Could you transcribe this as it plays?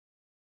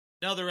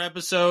Another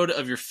episode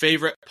of your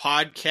favorite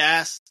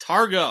podcast,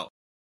 Targo.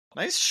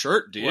 Nice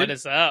shirt, dude. What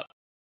is up?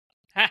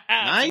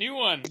 Nice new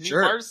one. New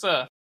shirt.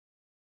 Barca.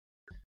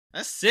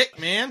 That's sick,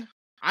 man.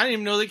 I didn't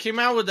even know they came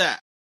out with that.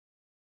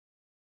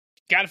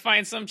 Gotta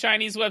find some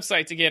Chinese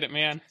website to get it,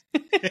 man.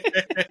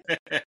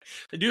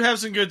 They do have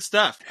some good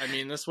stuff. I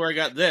mean, that's where I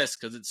got this,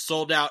 because it's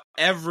sold out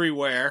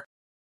everywhere.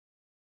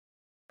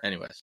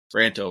 Anyways,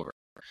 rant over.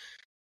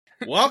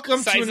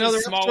 Welcome to another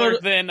smaller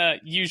episode. than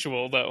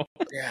usual, though.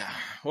 Yeah.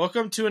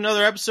 Welcome to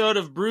another episode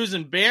of Brews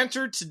and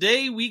Banter.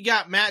 Today we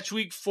got match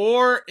week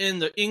 4 in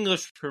the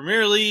English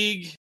Premier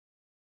League.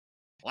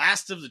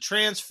 Last of the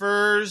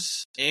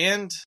transfers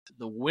and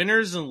the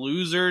winners and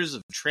losers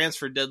of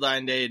transfer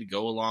deadline day to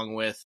go along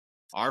with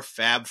our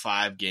Fab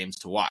 5 games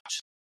to watch.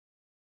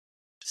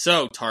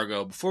 So,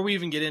 Targo, before we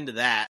even get into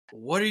that,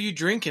 what are you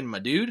drinking, my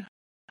dude?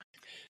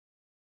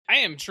 I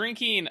am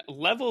drinking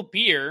Level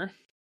Beer.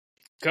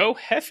 Go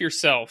Hef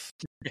yourself.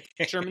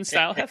 German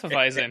style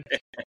Hefeweizen.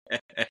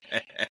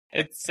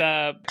 It's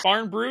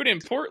barn brewed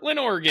in Portland,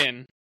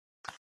 Oregon.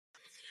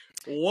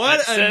 What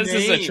it a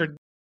says name.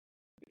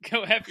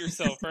 Go Hef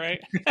yourself,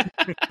 right?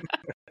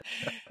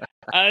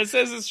 It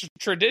says it's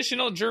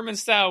traditional German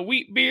style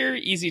wheat beer,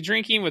 easy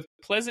drinking with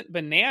pleasant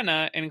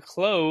banana and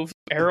clove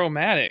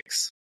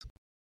aromatics.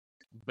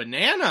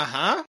 Banana,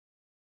 huh?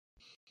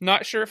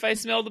 Not sure if I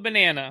smell the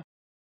banana.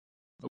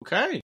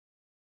 Okay.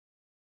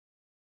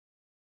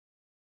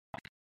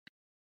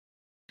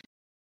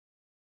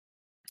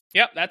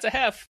 Yep, that's a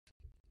Hef.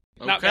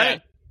 Not Okay.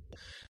 bad.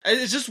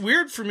 It's just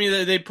weird for me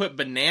that they put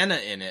banana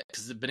in it,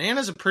 because the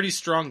banana's a pretty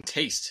strong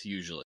taste,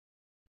 usually.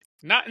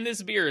 Not in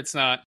this beer, it's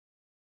not.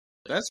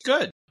 That's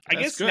good. I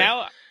guess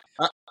now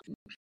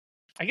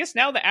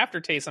the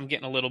aftertaste I'm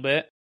getting a little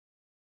bit.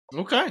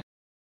 Okay.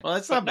 Well,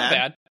 that's not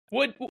bad.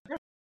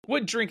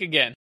 Would drink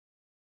again.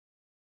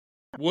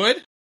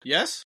 Would?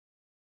 Yes?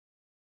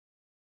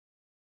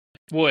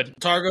 Would.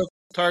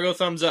 Targo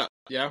thumbs up.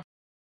 Yeah?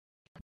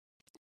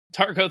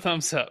 Targo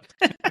thumbs up.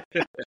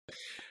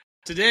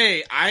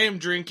 Today, I am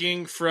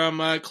drinking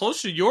from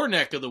close to your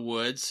neck of the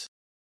woods,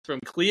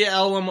 from Cle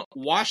Elum,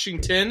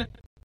 Washington,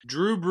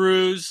 Drew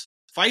Brews,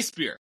 Feist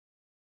Beer.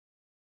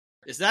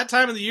 It's that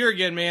time of the year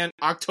again, man.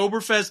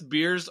 Oktoberfest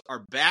beers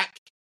are back.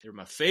 They're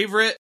my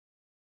favorite.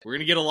 We're going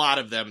to get a lot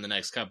of them in the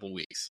next couple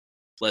weeks.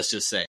 Let's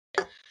just say.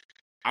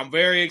 I'm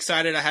very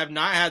excited. I have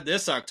not had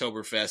this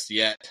Oktoberfest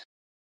yet.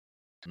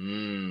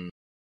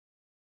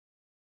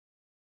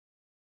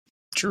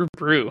 Drew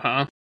Brew,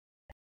 huh?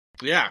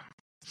 Yeah.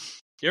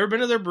 You ever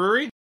been to their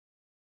brewery?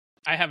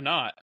 I have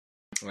not.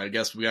 I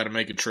guess we got to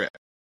make a trip.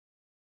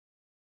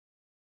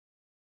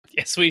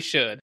 Yes, we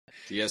should.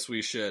 Yes,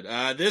 we should.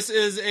 This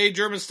is a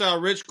German-style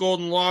rich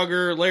golden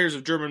lager, layers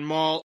of German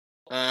malt,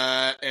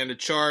 and a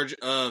charge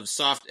of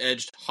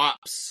soft-edged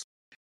hops.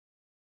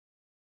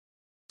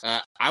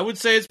 I would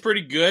say it's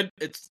pretty good.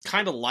 It's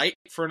kind of light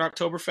for an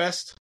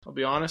Oktoberfest, I'll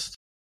be honest.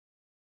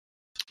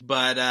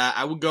 But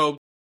I would go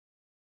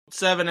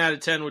 7 out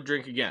of 10 would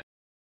drink again.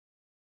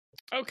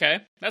 Okay.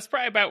 That's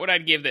probably about what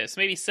I'd give this.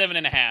 Maybe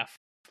 7.5.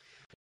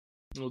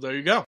 Well, there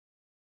you go.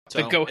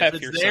 So go Hef if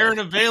it's yourself. there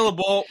and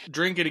available,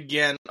 drink it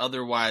again.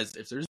 Otherwise,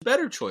 if there's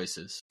better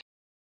choices.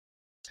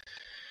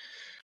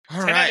 All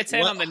 10 right. out of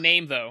 10 on the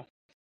name, though.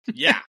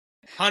 Yeah,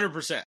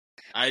 100%.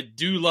 I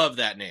do love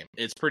that name.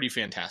 It's pretty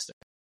fantastic.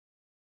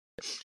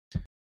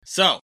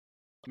 So,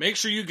 make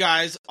sure you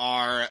guys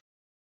are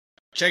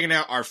checking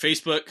out our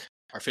Facebook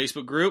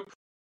group,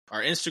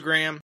 our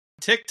Instagram,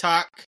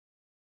 TikTok,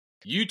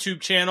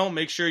 YouTube channel.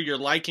 Make sure you're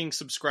liking,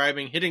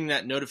 subscribing, hitting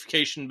that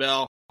notification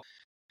bell.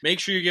 Make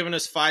sure you're giving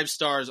us 5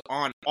 stars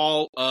on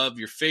all of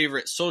your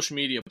favorite social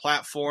media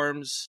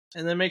platforms.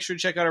 And then make sure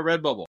to check out our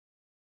Redbubble.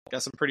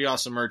 Got some pretty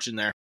awesome merch in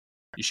there.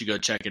 You should go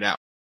check it out.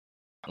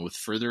 And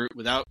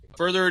without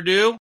further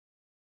ado,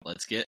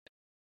 let's get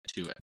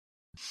to it.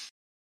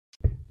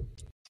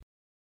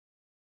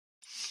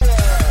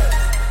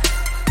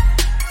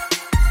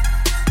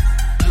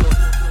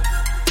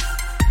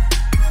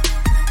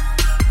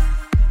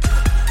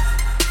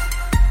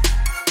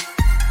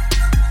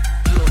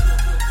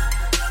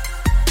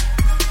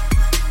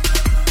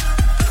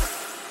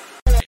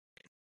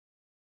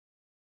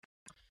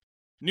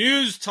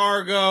 News,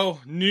 Targo.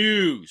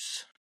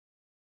 News.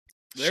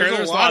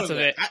 There's lots of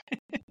it.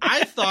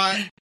 I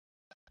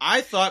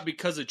thought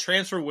because the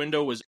transfer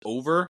window was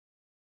over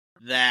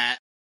that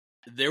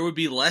there would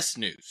be less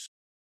news.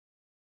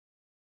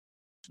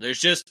 There's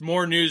just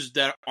more news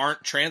that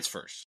aren't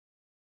transfers,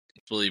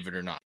 believe it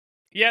or not.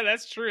 Yeah,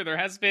 that's true. There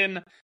has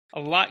been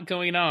a lot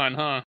going on,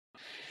 huh?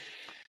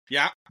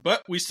 Yeah,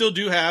 but we still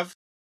do have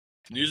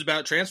news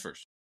about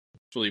transfers,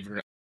 believe it or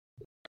not.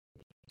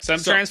 Some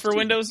transfer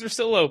windows are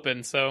still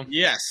open, so...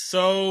 Yes,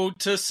 so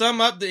to sum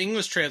up the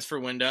English transfer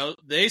window,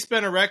 they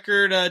spent a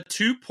record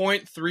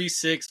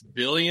 £2.36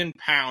 billion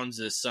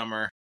this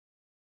summer.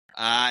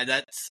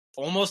 That's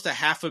almost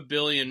 $500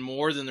 million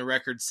more than the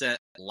record set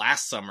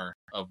last summer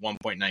of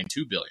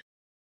 $1.92 billion.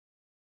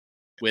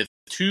 With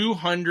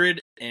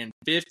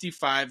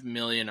 $255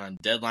 million on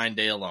deadline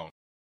day alone.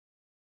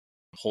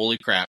 Holy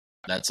crap.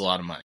 That's a lot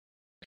of money.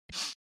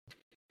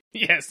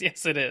 Yes,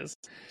 it is.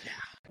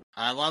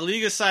 La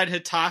Liga side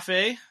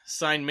Getafe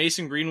signed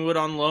Mason Greenwood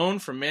on loan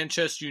from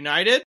Manchester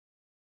United.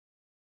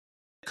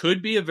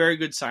 Could be a very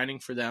good signing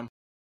for them.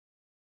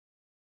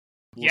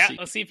 We'll see.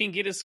 Let's see if he can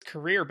get his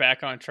career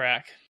back on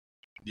track.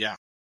 Yeah.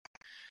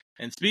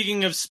 And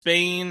speaking of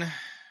Spain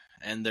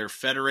and their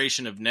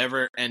federation of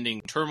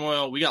never-ending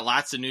turmoil, we got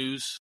lots of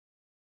news.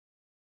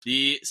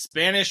 The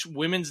Spanish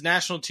women's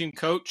national team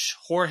coach,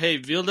 Jorge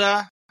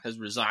Vilda, has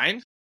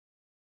resigned.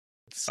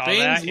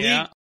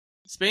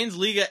 Spain's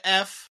Liga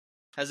F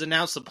has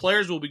announced the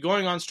players will be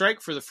going on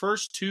strike for the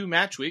first 2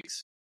 match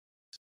weeks.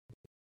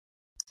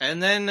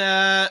 And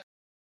then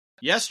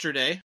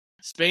yesterday,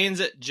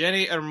 Spain's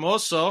Jenny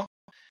Hermoso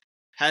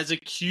has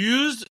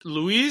accused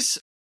Luis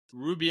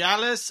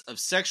Rubiales of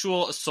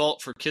sexual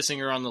assault for kissing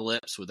her on the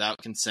lips without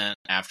consent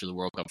after the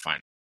World Cup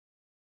final.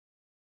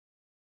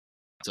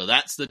 So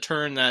that's the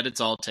turn that it's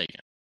all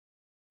taken.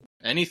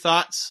 Any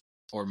thoughts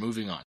or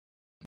moving on?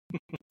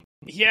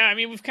 Yeah, I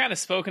mean, we've kind of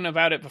spoken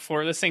about it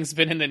before. This thing's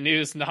been in the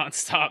news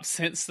nonstop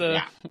since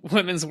the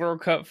Women's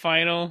World Cup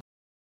final.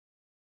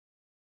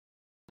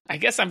 I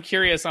guess I'm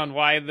curious on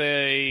why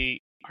they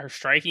are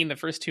striking the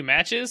first 2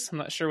 matches. I'm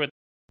not sure what,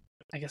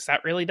 I guess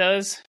that really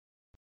does.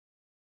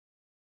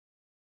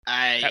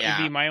 That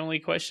would be my only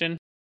question.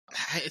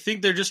 I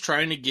think they're just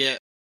trying to get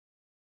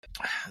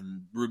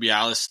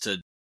Rubiales to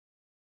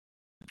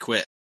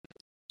quit.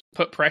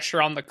 Put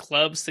pressure on the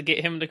clubs to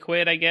get him to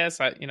quit, I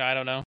guess. I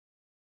don't know.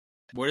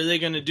 What are they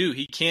going to do?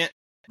 He can't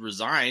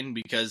resign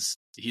because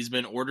he's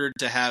been ordered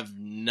to have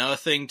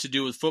nothing to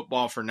do with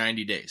football for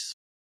 90 days.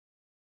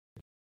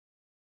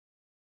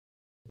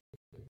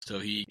 So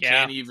he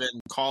can't even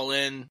call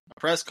in a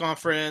press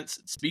conference,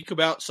 speak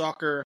about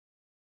soccer,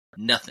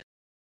 nothing.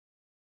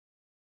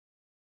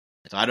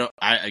 So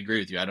I agree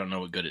with you. I don't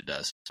know what good it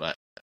does, but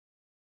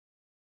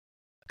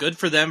good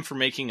for them for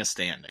making a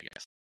stand, I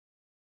guess.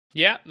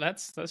 Yeah,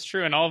 that's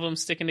true. And all of them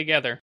sticking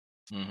together.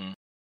 Mm-hmm.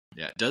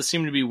 Yeah, it does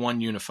seem to be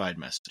one unified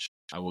message.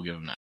 I will give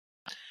them that.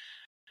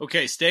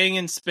 Okay, staying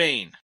in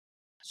Spain.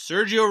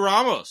 Sergio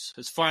Ramos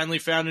has finally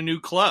found a new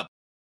club.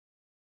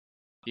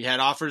 He had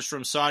offers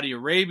from Saudi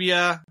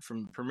Arabia,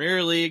 from the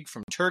Premier League,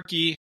 from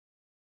Turkey,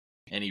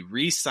 and he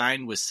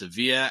re-signed with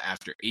Sevilla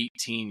after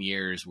 18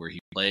 years where he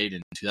played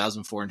in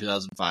 2004 and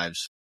 2005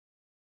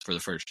 for the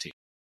first team.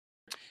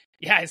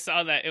 Yeah, I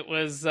saw that. It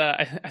was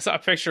I saw a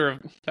picture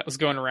that was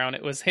going around.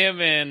 It was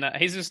him and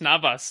Jesus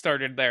Navas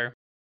started there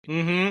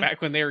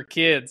back when they were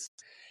kids.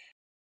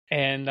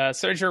 And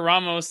Sergio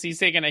Ramos, he's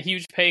taking a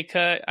huge pay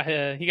cut.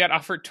 He got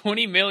offered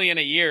 $20 million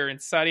a year in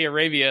Saudi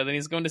Arabia. Then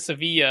he's going to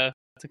Sevilla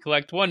to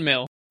collect $1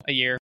 million a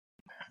year.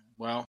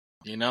 Well,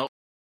 I know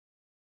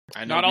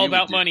not all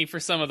about money for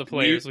some of the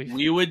players.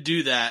 We would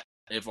do that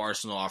if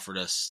Arsenal offered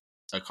us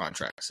a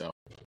contract. So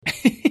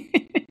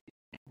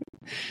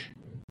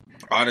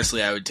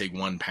honestly, I would take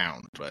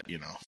 £1, but you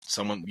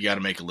got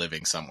to make a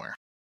living somewhere.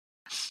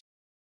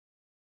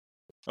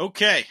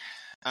 Okay,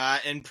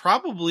 and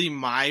probably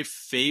my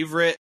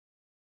favorite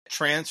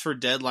transfer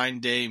deadline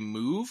day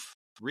move: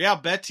 Real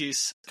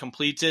Betis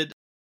completed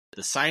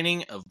the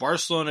signing of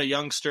Barcelona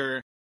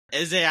youngster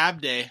Eze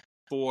Abde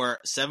for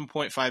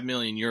 7.5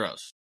 million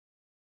euros.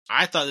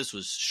 I thought this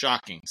was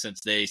shocking since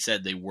they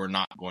said they were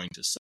not going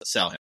to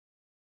sell him.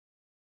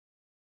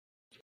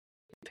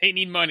 They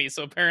need money,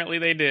 so apparently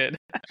they did.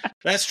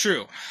 That's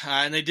true.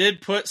 And they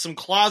did put some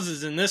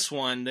clauses in this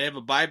one. They have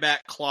a buyback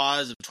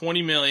clause of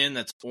 20 million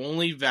that's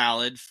only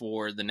valid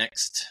for the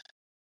next,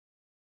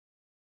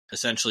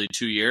 essentially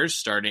 2 years,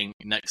 starting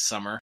next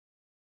summer.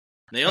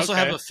 They also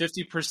have a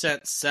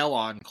 50%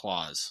 sell-on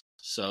clause.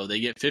 So they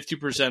get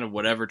 50% of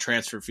whatever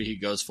transfer fee he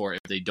goes for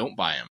if they don't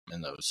buy him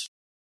in those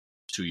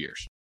 2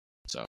 years.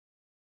 So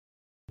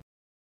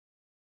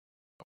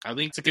I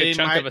think it's a good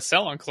chunk of a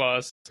sell-on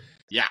clause.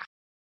 Yeah.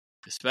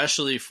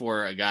 Especially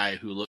for a guy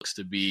who looks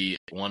to be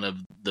one of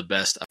the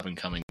best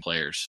up-and-coming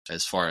players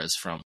as far as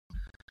from...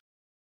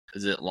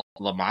 Is it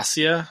La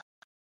Masia?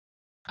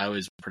 I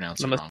always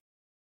pronounce it wrong.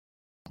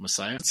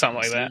 Messiah?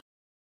 Something like that.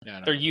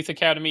 Yeah, their youth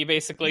academy,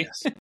 basically.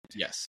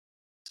 Yes.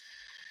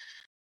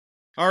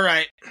 All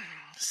right.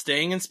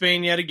 Staying in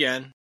Spain yet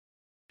again.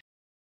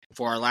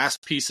 For our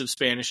last piece of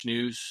Spanish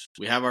news,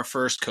 we have our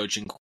first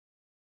coaching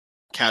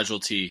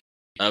casualty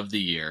of the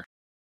year.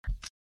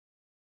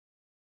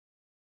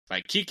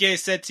 By Quique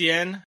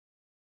Setien, has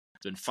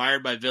been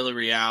fired by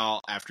Villarreal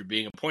after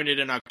being appointed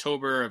in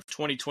October of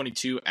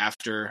 2022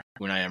 after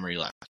Unai Emery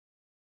left.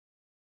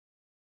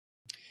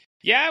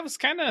 Yeah, I was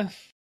kind of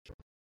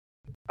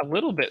a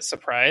little bit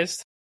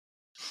surprised.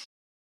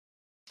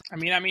 I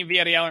mean,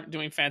 Villarreal aren't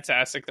doing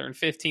fantastic. They're in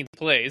 15th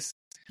place.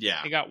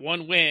 Yeah. They got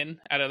 1 win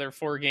out of their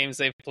 4 games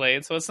they've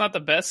played, so it's not the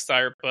best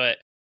start, but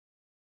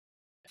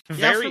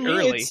very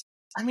early.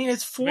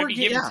 It's 4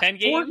 games. 10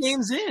 games? 4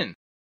 games in.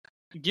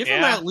 Give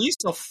them at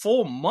least a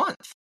full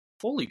month.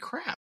 Holy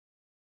crap.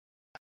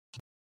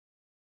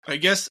 I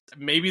guess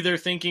maybe they're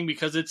thinking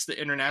because it's the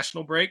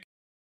international break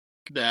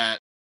that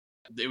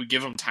they would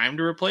give him time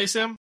to replace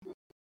him.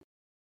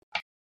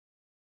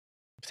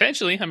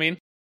 Potentially. I mean,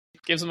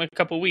 gives them a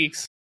couple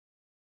weeks.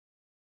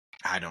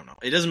 I don't know.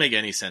 It doesn't make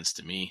any sense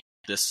to me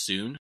this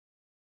soon,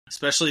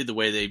 especially the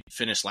way they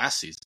finished last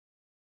season.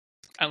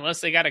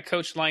 Unless they got a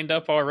coach lined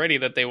up already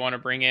that they want to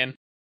bring in.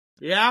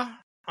 Yeah,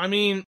 I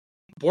mean,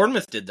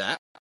 Bournemouth did that.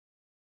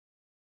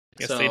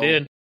 Yes, they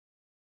did.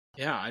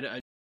 Yeah,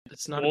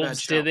 it's not Wolves a bad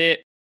show. did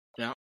it.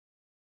 Yeah.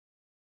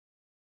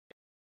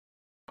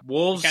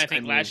 Wolves, I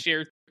think last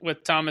year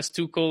with Thomas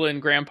Tuchel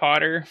and Graham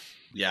Potter.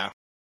 Yeah.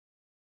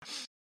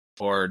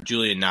 Or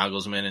Julian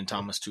Nagelsmann and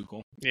Thomas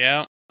Tuchel.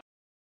 Yeah.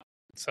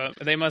 So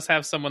they must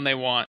have someone they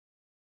want,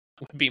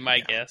 would be my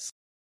guess.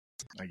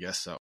 I guess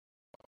so.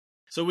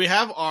 So we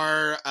have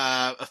our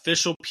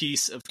official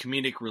piece of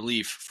comedic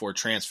relief for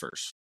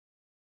transfers.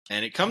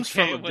 And it comes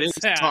from a big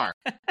star.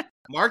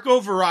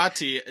 Marco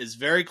Verratti is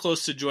very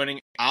close to joining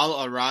Al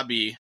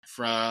Arabi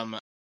from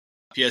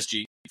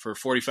PSG for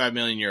 45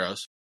 million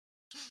euros.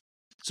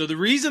 So the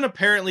reason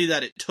apparently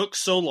that it took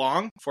so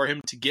long for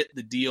him to get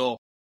the deal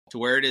to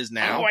where it is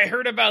now. Oh, I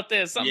heard about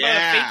this. Something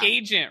about a fake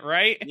agent,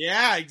 right?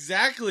 Yeah,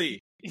 exactly.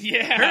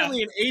 Yeah.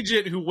 Apparently an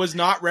agent who was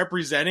not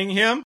representing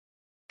him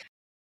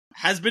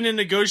has been in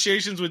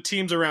negotiations with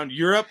teams around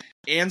Europe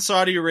and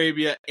Saudi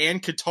Arabia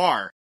and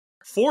Qatar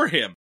for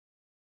him.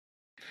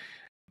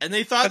 And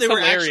they thought they were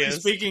actually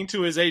speaking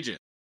to his agent.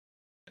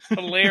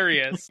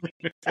 Hilarious.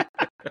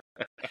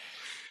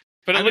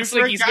 But it looks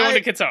like he's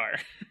going to Qatar.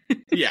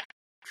 Yeah.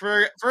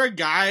 For a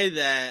guy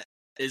that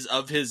is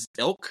of his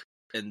ilk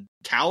and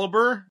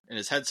caliber and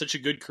has had such a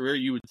good career,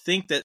 you would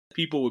think that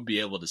people would be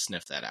able to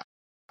sniff that out.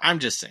 I'm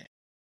just saying.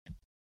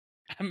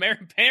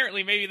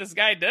 Apparently, maybe this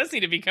guy does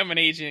need to become an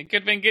agent.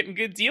 Could have been getting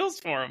good deals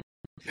for him.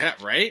 Yeah,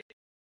 right?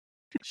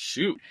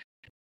 Shoot.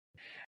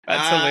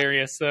 That's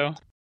hilarious, though.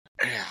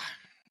 Yeah.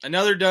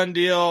 Another done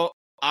deal.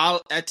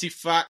 Al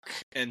Ettifaq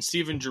and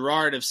Steven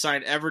Gerrard have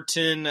signed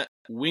Everton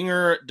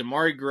winger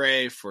Damari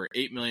Gray for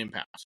 £8 million.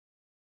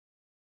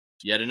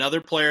 Yet another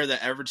player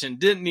that Everton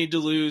didn't need to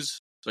lose,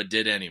 but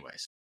did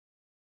anyways.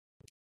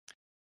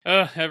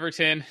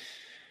 Everton.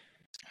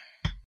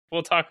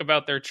 We'll talk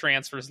about their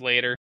transfers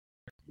later.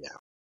 Yeah,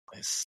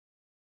 it's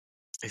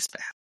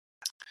bad.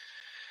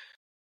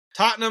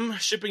 Tottenham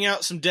shipping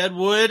out some dead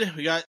wood.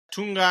 We got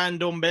Tunga and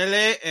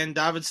Ndombele and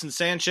Davinson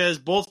Sanchez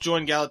both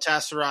joined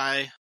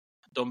Galatasaray.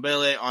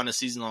 Ndombele on a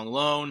season-long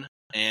loan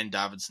and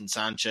Davinson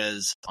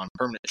Sanchez on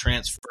permanent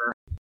transfer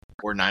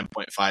for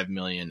 9.5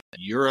 million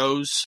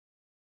euros.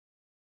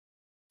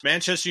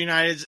 Manchester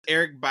United's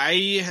Eric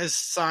Bailly has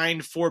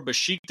signed for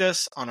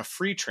Besiktas on a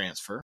free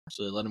transfer,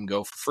 so they let him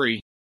go for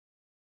free.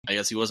 I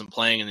guess he wasn't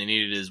playing and they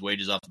needed his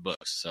wages off the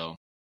books, so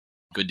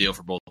good deal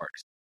for both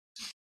parties.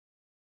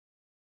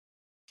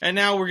 And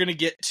now we're going to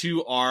get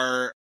to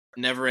our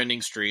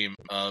never-ending stream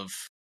of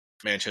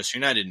Manchester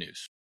United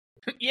news.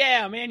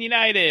 Yeah, Man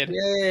United.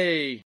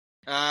 Yay.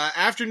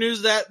 After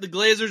news that the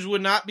Glazers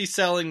would not be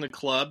selling the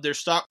club, their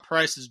stock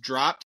prices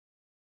dropped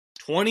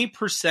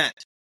 20%.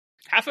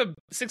 Half of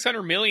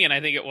 600 million,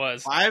 I think it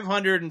was.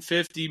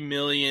 550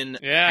 million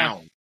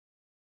pounds.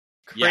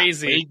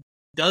 Crazy. Yeah, it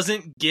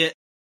doesn't get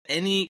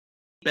any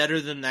better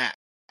than that.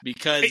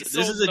 Because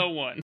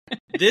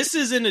this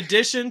is in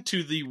addition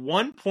to the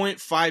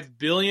 1.5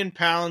 billion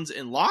pounds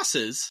in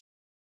losses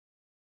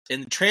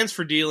in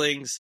transfer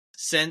dealings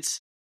since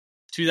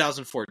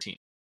 2014.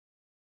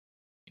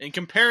 In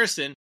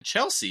comparison,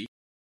 Chelsea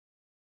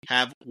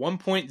have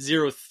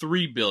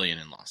 1.03 billion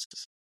in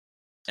losses,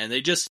 and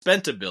they just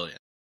spent $1 billion.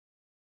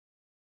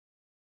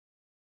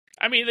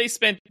 I mean, they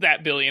spent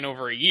that billion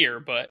over a year,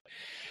 but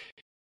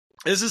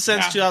this is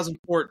since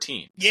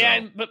 2014. Yeah,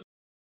 so.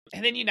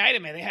 And then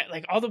United, man, they had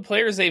all the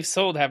players they've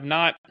sold have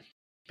not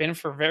been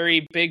for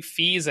very big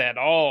fees at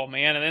all,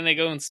 man. And then they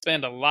go and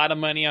spend a lot of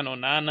money on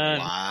Onana. A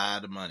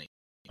lot of money.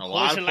 A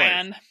lot of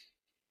players.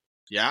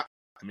 Yeah.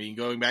 I mean,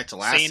 going back to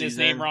last season. Saying his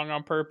name wrong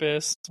on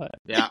purpose. But.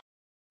 Yeah.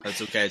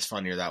 That's okay. It's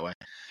funnier that way.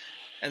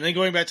 And then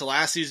going back to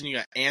last season, you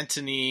got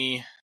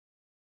Anthony.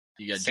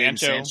 You got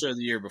James Sancho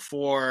the year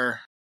before.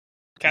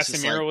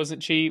 Casemiro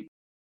wasn't cheap.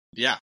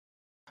 Yeah.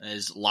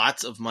 There's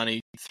lots of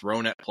money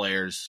thrown at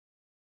players.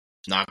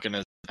 Not going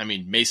to. I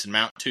mean, Mason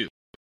Mount, too.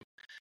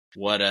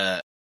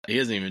 He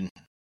hasn't even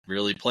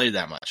really played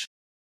that much.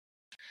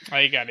 Oh,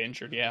 he got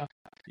injured, yeah.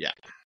 Yeah.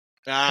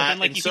 But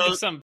then, you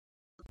think of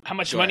how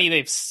much money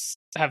they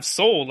have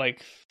sold.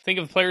 Think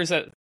of players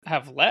that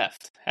have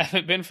left.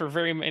 Haven't been for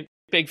very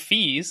big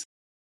fees.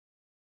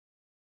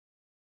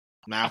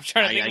 Now, I'm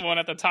trying to think of one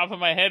at the top of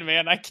my head,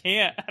 man. I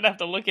can't. I'd have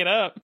to look it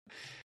up.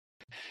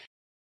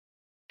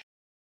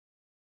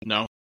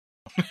 No.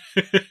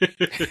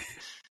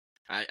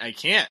 I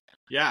can't.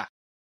 Yeah.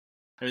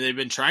 I mean, they've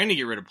been trying to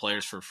get rid of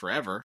players for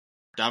forever.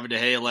 David De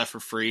Gea left for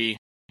free.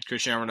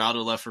 Cristiano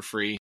Ronaldo left for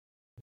free.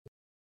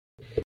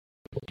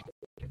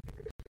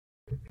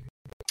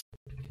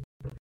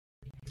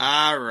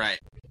 All right.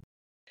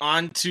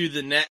 On to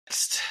the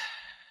next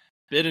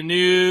bit of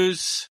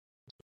news.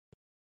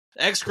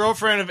 The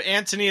ex-girlfriend of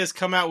Anthony has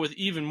come out with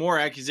even more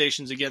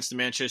accusations against the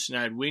Manchester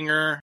United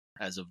winger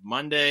as of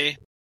Monday.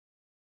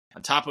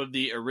 On top of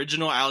the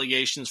original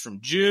allegations from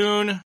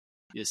June,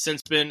 He has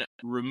since been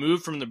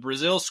removed from the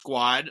Brazil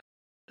squad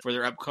for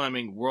their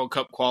upcoming World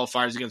Cup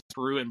qualifiers against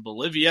Peru and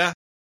Bolivia.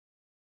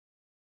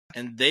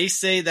 And they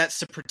say that's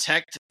to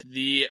protect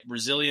the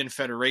Brazilian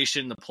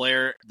Federation, the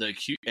player,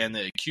 and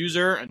the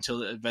accuser until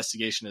the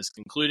investigation is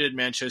concluded.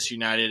 Manchester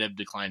United have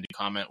declined to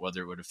comment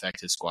whether it would affect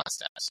his squad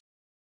status.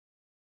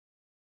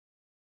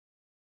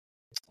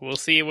 We'll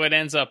see what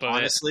ends up of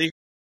Honestly,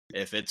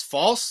 if it's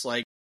false,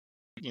 like,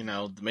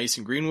 the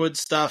Mason Greenwood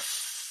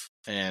stuff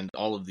and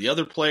all of the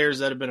other players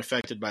that have been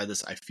affected by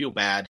this, I feel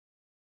bad.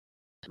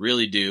 I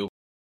really do.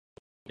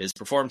 His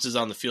performances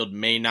on the field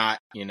may not,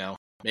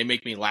 may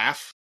make me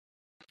laugh.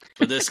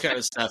 But this kind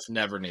of stuff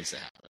never needs to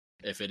happen.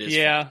 If it is,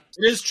 false.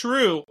 It is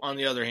true. On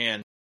the other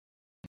hand,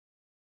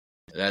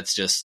 that's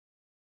just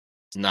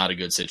not a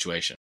good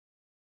situation.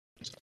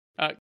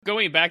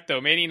 Going back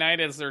though, Man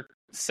United as their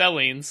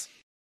sellings,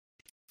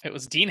 it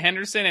was Dean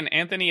Henderson and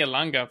Anthony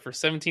Elanga for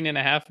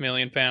 £17.5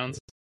 million.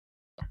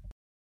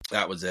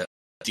 That was it.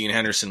 Dean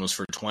Henderson was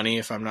for 20,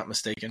 if I'm not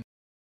mistaken.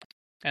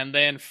 And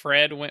then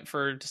Fred went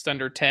for just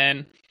under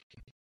 10.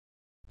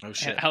 Oh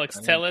shit! And Alex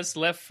Telles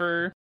left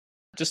for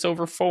just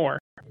over 4.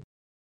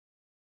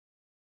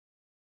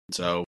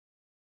 So,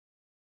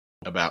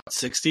 about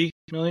 £60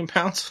 million?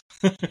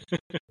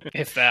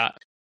 If that.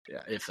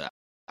 Yeah, if that.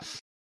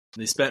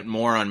 They spent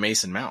more on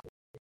Mason Mount.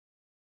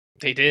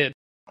 They did.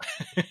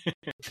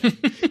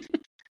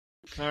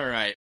 All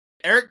right.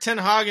 Erik ten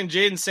Hag and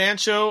Jadon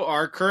Sancho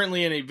are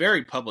currently in a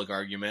very public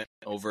argument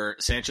over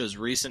Sancho's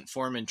recent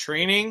form in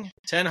training.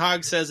 Ten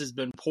Hag says it's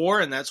been poor,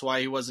 and that's why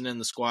he wasn't in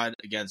the squad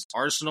against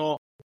Arsenal.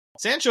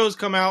 Sancho has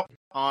come out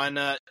on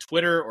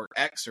Twitter or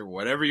X or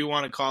whatever you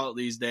want to call it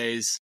these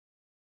days,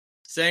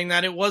 saying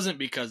that it wasn't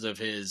because of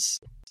his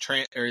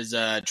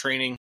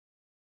training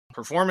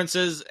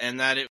performances and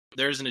that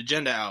there's an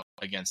agenda out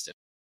against it.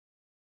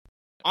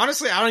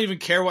 Honestly, I don't even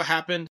care what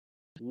happened.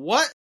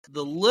 What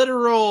the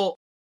literal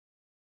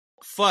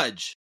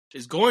fudge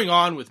is going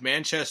on with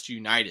Manchester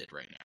United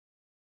right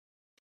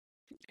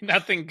now?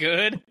 Nothing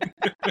good.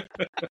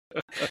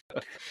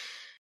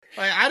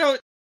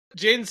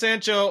 Jadon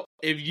Sancho,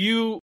 if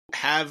you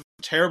have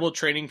terrible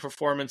training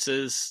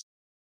performances,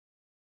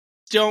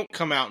 don't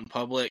come out in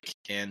public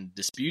and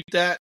dispute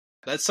that.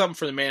 That's something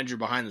for the manager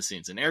behind the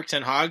scenes. And Erik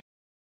ten Hag,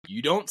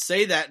 you don't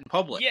say that in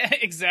public. Yeah,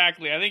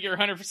 exactly. I think you're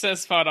 100%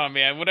 spot on,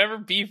 man. Whatever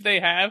beef they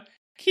have,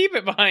 keep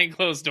it behind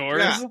closed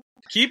doors. Yeah.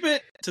 Keep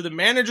it to the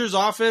manager's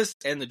office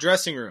and the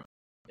dressing room.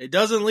 It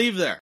doesn't leave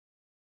there.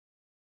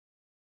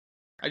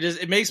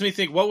 It makes me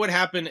think, what would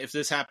happen if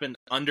this happened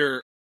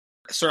under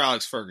Sir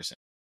Alex Ferguson?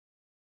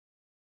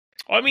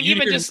 Well, I mean, you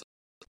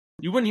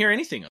wouldn't hear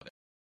anything of it.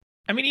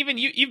 I mean, even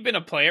you've been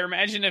a player.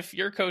 Imagine if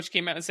your coach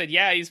came out and said,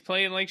 yeah, he's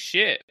playing like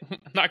shit. I'm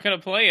not going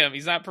to play him.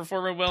 He's not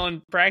performing well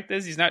in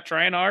practice. He's not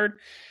trying hard.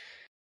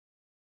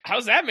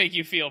 How's that make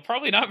you feel?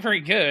 Probably not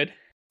very good.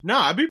 No,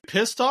 I'd be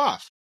pissed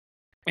off.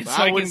 And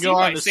so I wouldn't go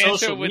on to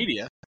social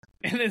media.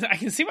 And then I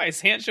can see why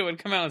Sancho would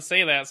come out and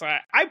say that. So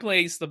I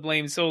place the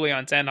blame solely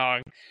on Ten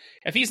Hag.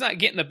 If he's not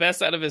getting the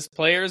best out of his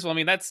players, well, I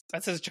mean, that's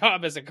his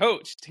job as a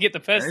coach, to get the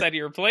best out of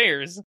your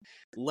players.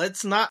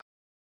 Let's not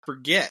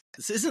forget,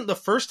 this isn't the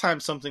first time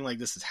something like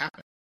this has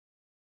happened.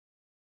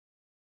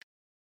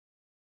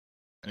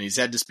 And he's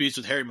had disputes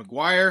with Harry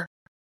Maguire,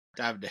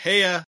 David De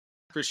Gea,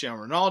 Cristiano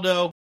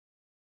Ronaldo.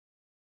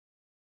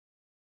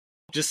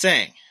 Just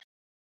saying.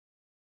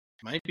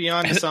 Might be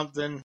on to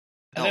something.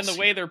 And then the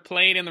way they're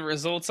playing and the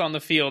results on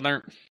the field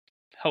aren't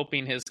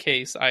helping his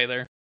case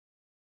either.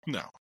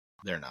 No,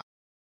 they're not.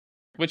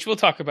 Which we'll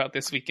talk about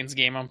this weekend's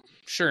game, I'm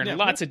sure, in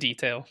lots of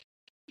detail.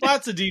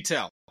 Lots of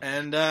detail.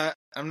 And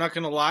I'm not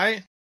going to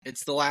lie,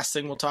 it's the last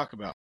thing we'll talk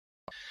about.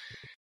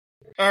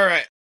 All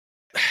right.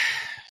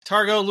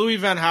 Targo, Louis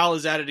van Gaal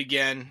is at it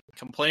again,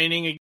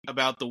 complaining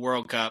about the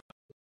World Cup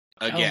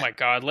again. Oh my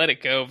God, let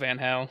it go, Van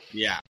Gaal.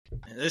 Yeah.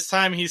 This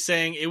time he's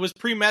saying it was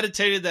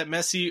premeditated that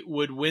Messi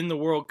would win the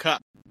World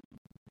Cup.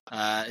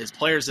 His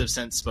players have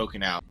since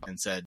spoken out and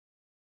said,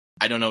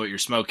 I don't know what you're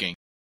smoking,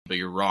 but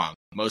you're wrong.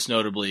 Most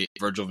notably,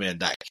 Virgil van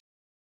Dijk.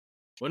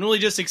 When will he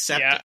just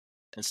accept it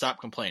and stop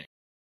complaining?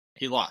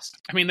 He lost.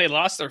 I mean, they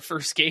lost their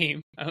first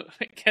game, I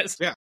guess.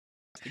 Yeah.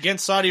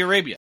 Against Saudi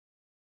Arabia.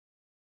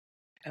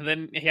 And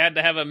then he had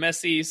to have a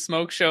Messi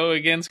smoke show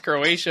against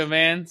Croatia,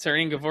 man,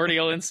 turning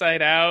Gavardiol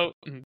inside out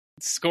and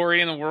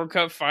scoring in the World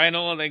Cup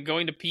final and then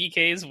going to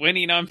PKs,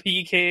 winning on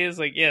PKs.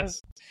 Like,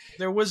 yes.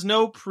 There was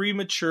no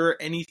premature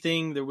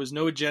anything. There was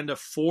no agenda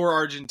for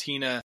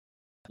Argentina.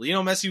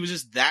 Lionel Messi was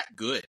just that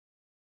good.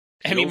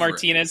 Emi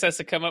Martinez has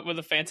to come up with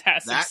a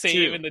fantastic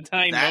save in the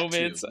dying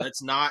moments.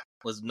 Let's not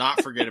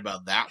forget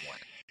about that one.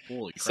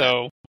 Holy crap.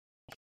 So,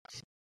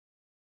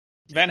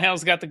 Van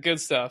Gaal's got the good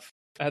stuff.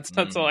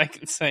 That's all I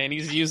can say, and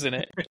he's using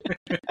it.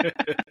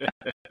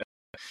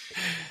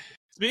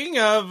 Speaking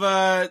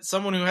of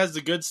someone who has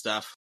the good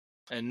stuff,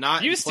 and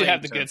not used to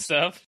have the good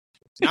stuff,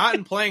 not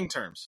in playing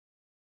terms.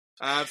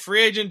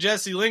 Free agent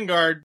Jesse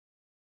Lingard,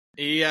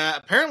 he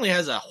apparently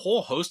has a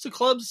whole host of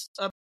clubs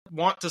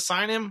want to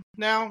sign him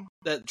now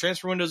that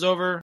transfer window's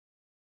over.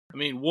 I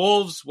mean,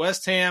 Wolves,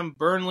 West Ham,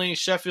 Burnley,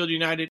 Sheffield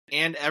United,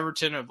 and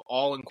Everton have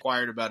all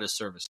inquired about his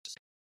services.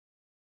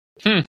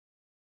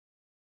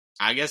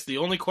 I guess the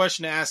only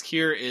question to ask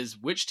here is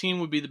which team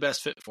would be the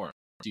best fit for him,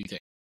 do you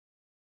think?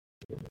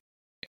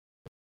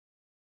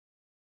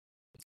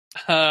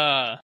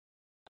 I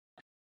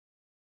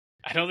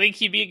don't think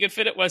he'd be a good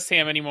fit at West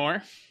Ham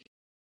anymore.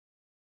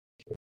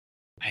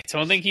 I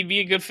don't think he'd be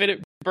a good fit at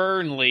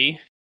Burnley.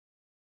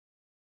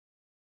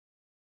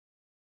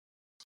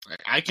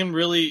 I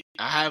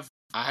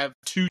have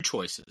two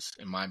choices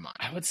in my mind.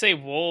 I would say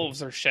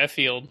Wolves or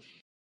Sheffield.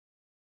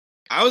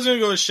 I was going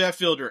to go with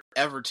Sheffield or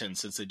Everton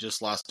since they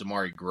just lost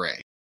Damari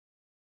Gray.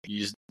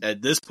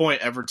 At this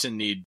point, Everton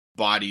need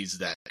bodies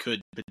that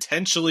could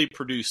potentially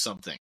produce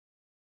something.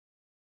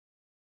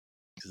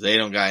 Because they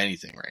don't got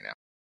anything right now.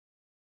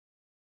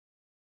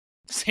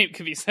 Same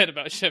could be said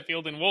about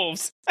Sheffield and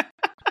Wolves.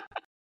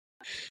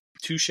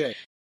 Touche.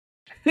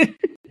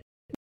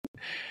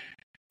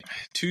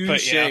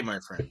 Touche, yeah. My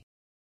friend.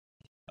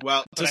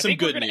 Well, but some good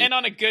news. We're going to end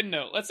on a good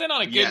note. Let's end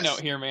on a good note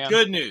here, man.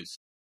 Good news.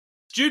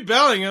 Jude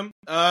Bellingham,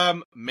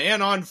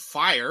 man on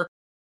fire,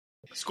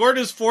 scored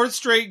his fourth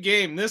straight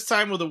game, this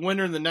time with a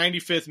winner in the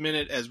 95th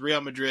minute as Real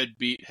Madrid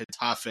beat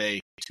Getafe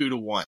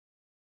 2-1.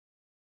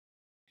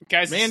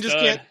 Guys, man just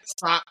can't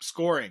stop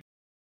scoring.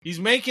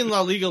 He's making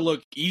La Liga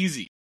look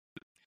easy.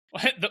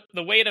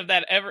 The weight of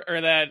that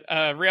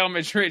Real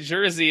Madrid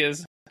jersey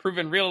is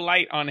proven real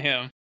light on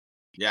him.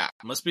 Yeah,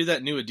 must be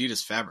that new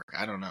Adidas fabric.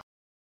 I don't know.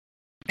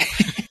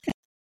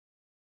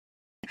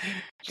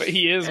 But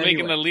he is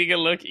making the Liga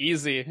look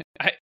easy.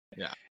 I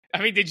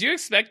mean, did you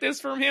expect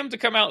this from him to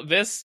come out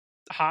this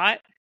hot?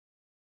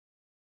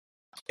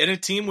 In a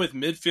team with a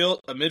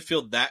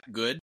midfield that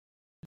good?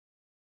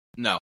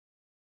 No.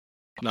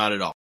 Not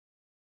at all.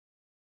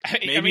 I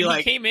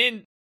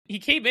mean, he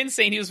came in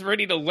saying he was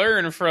ready to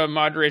learn from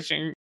Modric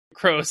and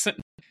Kroos.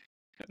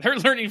 They're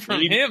learning from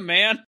him,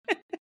 man.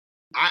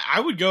 I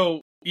would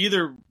go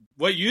either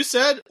what you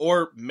said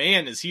or,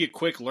 man, is he a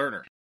quick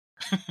learner?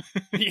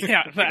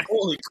 Yeah.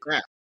 Holy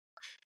crap.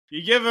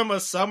 You give him a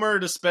summer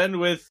to spend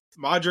with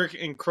Modric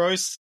and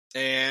Kroos,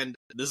 and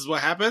this is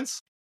what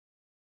happens?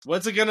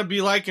 What's it going to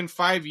be like in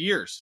 5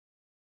 years?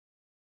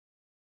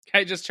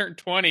 Guy just turned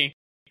 20.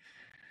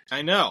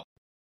 I know.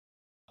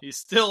 He's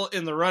still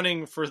in the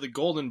running for the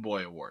Golden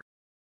Boy Award.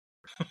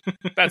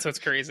 That's what's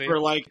crazy. For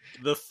like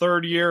the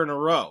third year in a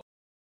row.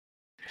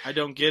 I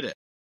don't get it.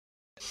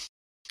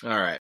 All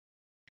right.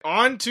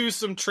 On to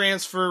some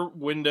transfer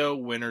window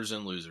winners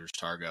and losers,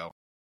 Targo.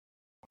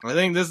 I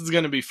think this is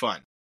going to be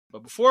fun.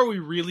 But before we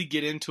really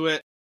get into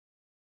it,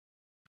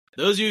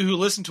 those of you who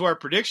listen to our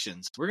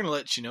predictions, we're going to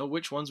let you know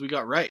which ones we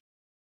got right.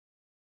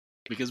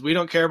 Because we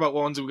don't care about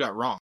what ones we got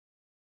wrong.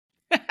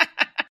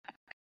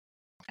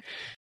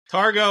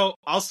 Targo,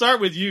 I'll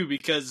start with you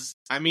because,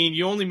 I mean,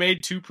 you only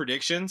made 2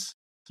 predictions.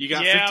 You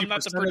got 50% I'm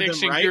not the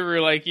prediction right. guru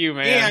like you,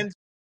 man.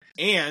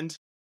 And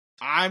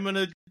I'm going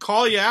to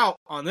call you out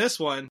on this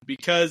one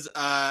because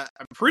I'm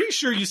pretty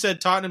sure you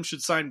said Tottenham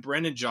should sign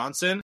Brendan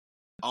Johnson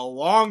a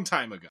long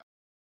time ago.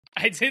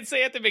 I did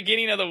say at the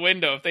beginning of the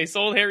window, if they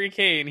sold Harry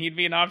Kane, he'd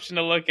be an option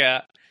to look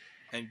at.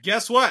 And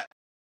guess what?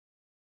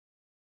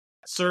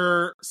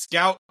 Sir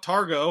Scout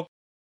Targo,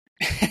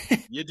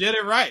 you did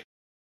it right.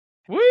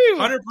 Woo!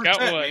 100%,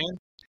 man.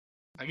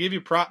 I give you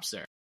props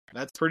there.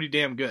 That's pretty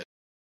damn good.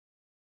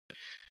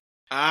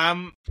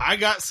 I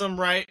got some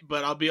right,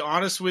 but I'll be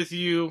honest with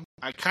you,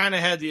 I kind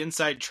of had the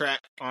inside track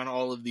on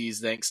all of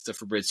these thanks to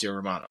Fabrizio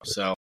Romano.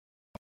 So,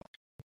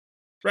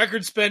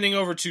 record spending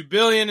over $2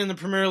 billion in the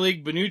Premier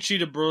League. Bonucci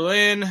to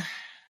Berlin,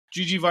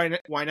 Gigi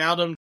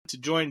Wijnaldum to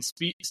join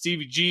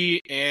Stevie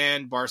G,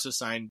 and Barca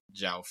signed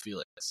João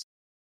Felix.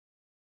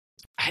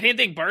 I didn't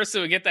think Barca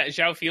would get that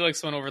João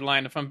Felix one over the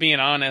line, if I'm being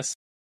honest.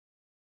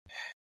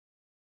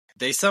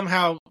 They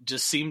somehow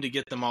just seem to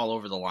get them all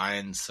over the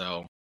line,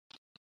 so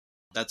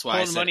that's why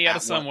I said money out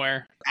of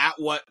somewhere. At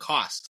what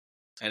cost?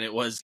 And it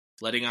was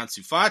letting Ansu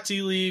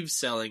Fati leave,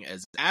 selling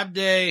as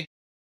Abde.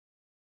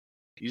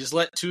 You just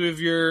let 2 of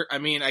your... I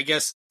mean, I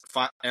guess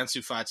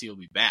Ansu Fati will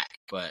be back,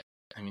 but,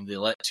 I mean, they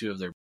let 2 of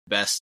their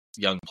best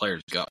young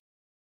players go.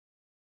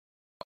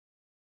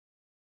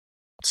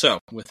 So,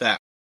 with that,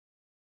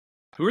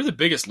 who are the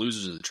biggest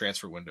losers of the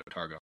transfer window,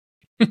 Targo?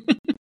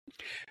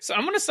 So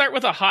I'm going to start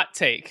with a hot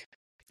take.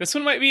 This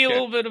one might be a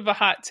little bit of a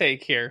hot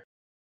take here.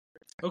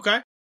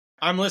 Okay.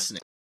 I'm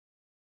listening.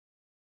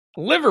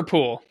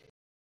 Liverpool,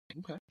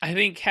 I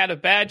think, had a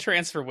bad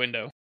transfer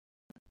window.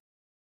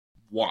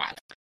 Why?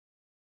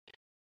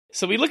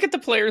 So we look at the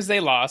players they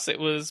lost. It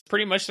was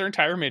pretty much their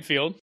entire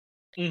midfield.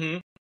 Mm-hmm.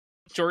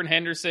 Jordan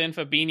Henderson,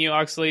 Fabinho,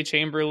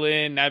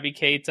 Oxlade-Chamberlain, Naby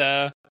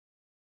Keita.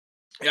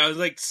 Yeah, it was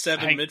like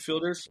 7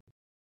 midfielders.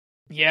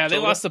 Yeah, they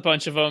lost a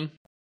bunch of them.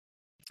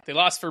 They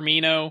lost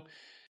Firmino.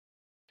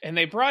 And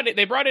they brought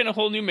in a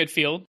whole new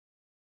midfield.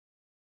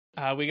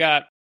 We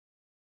got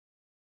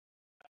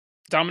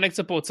Dominic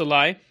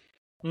Szoboszlai,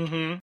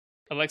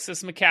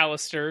 Alexis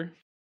McAllister,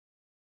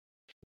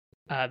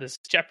 this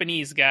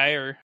Japanese guy,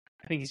 or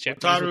I think he's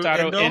Japanese,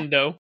 Wataru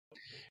Endo.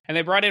 And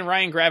they brought in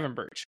Ryan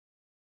Gravenberch.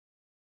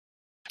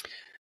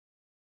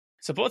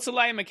 So both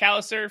Salai and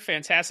McAllister,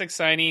 fantastic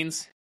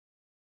signings.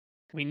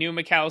 We knew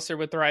McAllister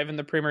would thrive in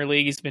the Premier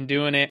League. He's been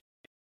doing it.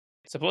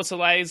 So both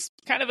Salai is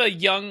kind of a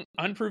young,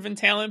 unproven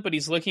talent, but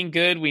he's looking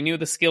good. We knew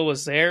the skill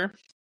was there.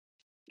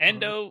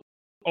 Endo,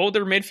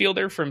 older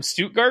midfielder from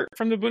Stuttgart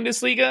from the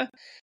Bundesliga.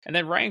 And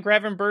then Ryan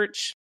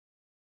Gravenberch.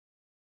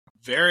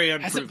 Very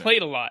unproven. Hasn't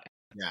played a lot.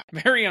 Yeah.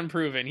 Very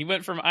unproven. He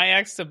went from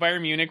Ajax to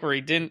Bayern Munich where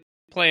he didn't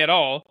play at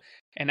all.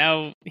 And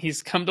now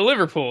he's come to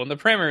Liverpool in the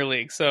Premier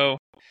League. So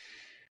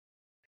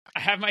I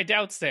have my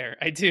doubts there.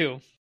 I do.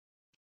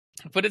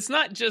 But it's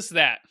not just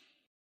that.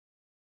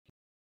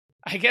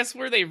 I guess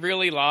where they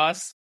really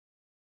lost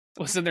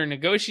was in their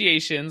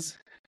negotiations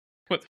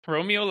with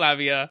Romeo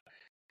Lavia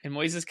and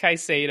Moises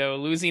Caicedo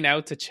losing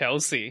out to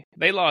Chelsea.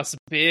 They lost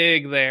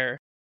big there.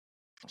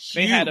 Huge.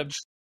 They had a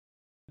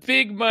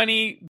big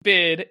money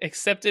bid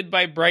accepted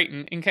by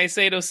Brighton, and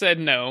Caicedo said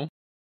no.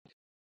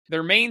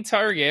 Their main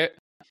target,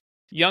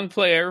 young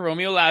player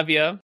Romeo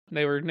Lavia,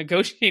 they were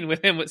negotiating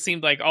with him what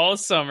seemed like all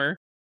summer,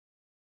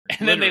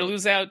 and then they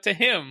lose out to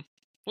him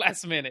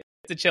last minute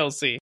to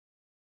Chelsea.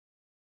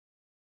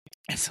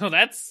 And so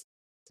that's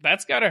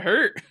gotta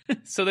hurt.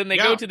 So then they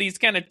go to these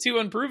kind of two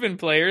unproven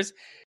players,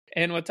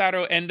 and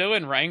Wataru Endo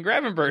and Ryan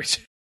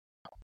Gravenberch.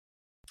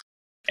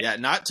 Yeah,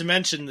 not to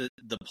mention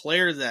the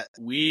player that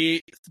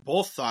we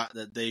both thought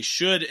that they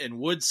should and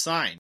would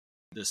sign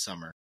this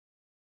summer.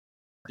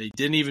 They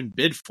didn't even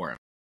bid for him.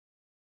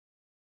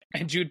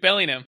 And Jude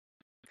Bellingham.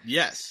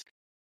 Yes.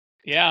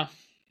 Yeah.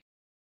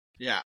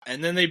 Yeah,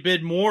 and then they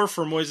bid more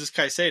for Moises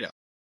Caicedo.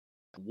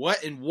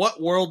 In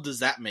what world does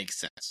that make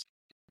sense?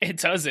 It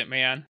doesn't,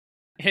 man.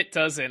 It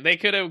doesn't. They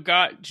could have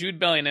got Jude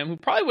Bellingham, who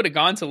probably would have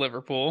gone to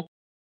Liverpool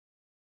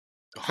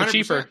for 100%.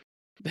 cheaper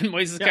than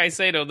Moises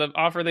Caicedo, the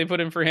offer they put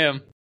in for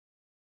him.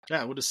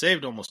 Yeah, it would have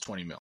saved almost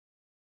 20 mil.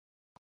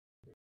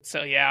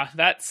 So, yeah,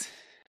 that's...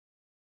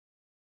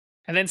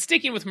 And then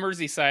sticking with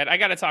Merseyside, I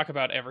got to talk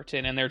about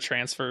Everton and their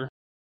transfer.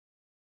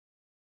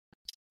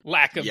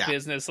 Lack of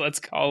business, let's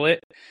call it.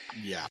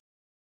 Yeah.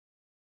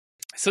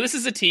 So this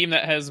is a team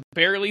that has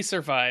barely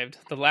survived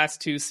the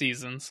last 2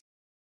 seasons.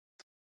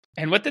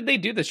 And what did they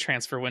do this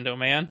transfer window,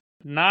 man?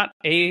 Not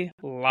a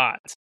lot.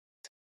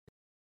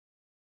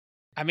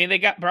 I mean,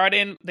 they brought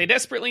in, they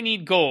desperately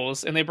need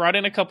goals, and they brought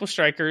in a couple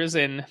strikers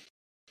in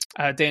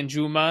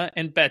Danjuma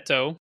and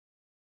Beto.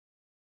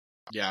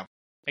 Yeah.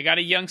 They got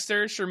a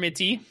youngster,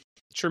 Shermiti,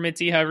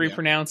 however you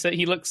pronounce it.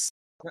 He looks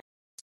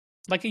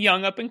like a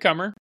young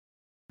up-and-comer.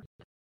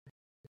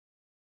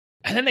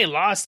 And then they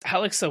lost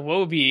Alex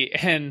Iwobi,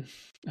 and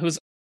who's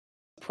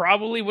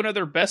probably one of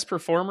their best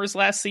performers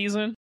last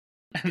season.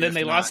 And then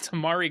they lost to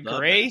Mari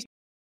Gray. Best.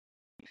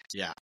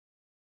 Yeah.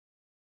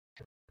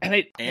 And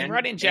they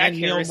brought in Jack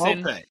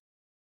Harrison.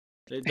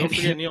 Don't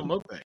forget Neil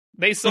Maupay.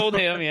 They sold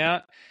him,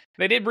 yeah.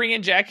 They did bring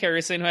in Jack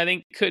Harrison, who I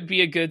think could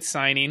be a good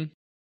signing.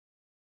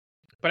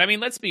 But I mean,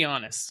 let's be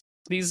honest.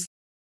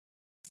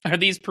 Are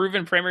these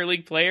proven Premier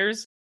League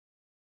players?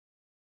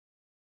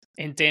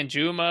 And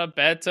Danjuma,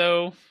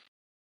 Beto,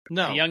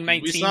 no, a young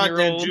 19-year-old. We saw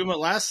Danjuma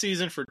last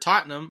season for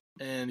Tottenham,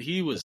 and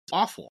he was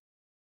awful.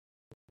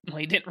 Well,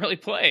 he didn't really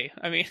play.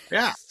 I mean,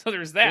 yeah. So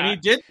there's that. When he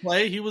did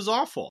play, he was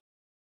awful.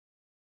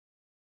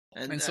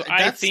 And so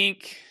I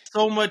think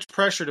so much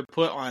pressure to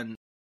put on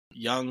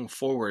young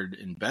forward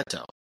in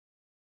Beto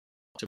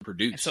to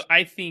produce. So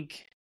I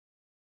think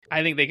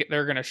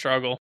they're going to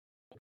struggle.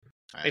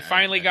 They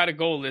finally got a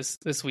goal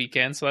this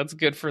weekend, so that's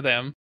good for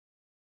them.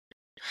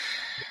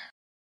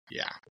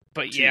 Yeah.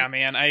 But yeah,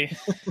 man, And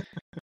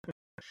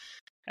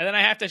then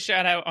I have to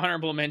shout out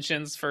honorable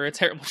mentions for a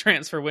terrible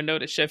transfer window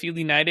to Sheffield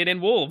United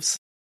and Wolves.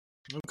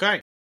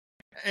 Okay.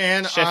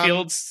 And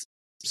Sheffield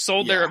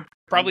sold their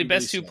probably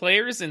best 2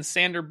 players in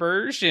Sander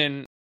Berge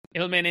and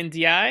Ilman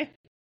Ndiaye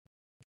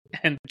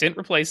and didn't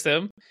replace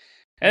them.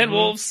 And then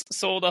Wolves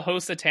sold a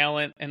host of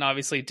talent and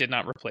obviously did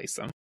not replace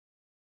them.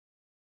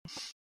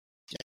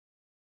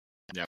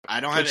 Yeah. I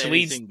don't have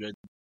anything good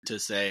to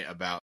say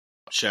about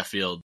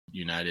Sheffield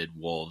United,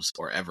 Wolves,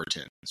 or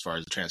Everton as far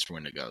as the transfer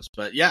window goes.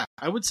 But yeah,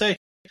 I would say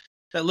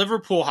that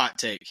Liverpool hot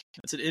take,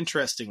 that's an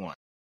interesting one.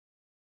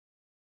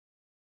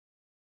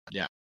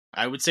 Yeah.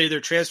 I would say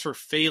their transfer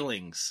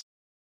failings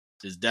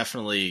is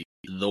definitely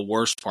the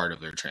worst part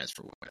of their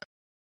transfer window.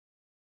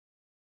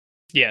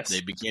 Yes.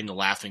 They became the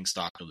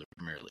laughingstock of the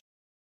Premier League.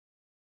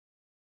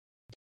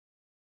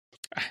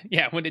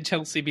 Yeah, when did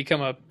Chelsea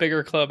become a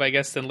bigger club, I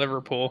guess, than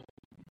Liverpool?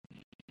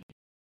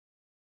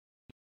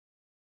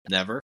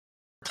 Never.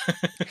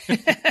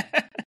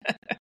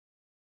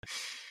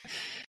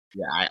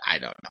 Yeah, I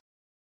don't know.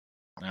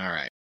 All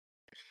right.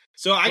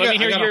 So Let me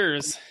hear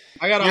yours.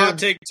 I got a hot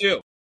take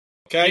too.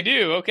 Okay. You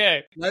do?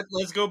 Okay.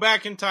 Let's go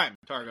back in time,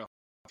 Targo.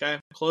 Okay.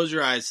 Close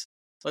your eyes.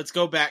 Let's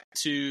go back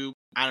to,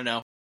 I don't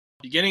know,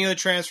 beginning of the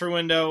transfer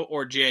window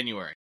or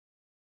January.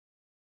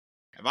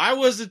 If I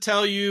was to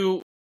tell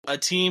you a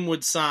team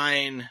would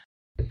sign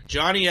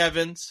Johnny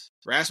Evans,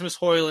 Rasmus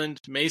Højlund,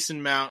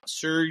 Mason Mount,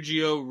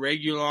 Sergio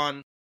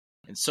Reguilon,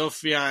 and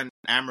Sofiane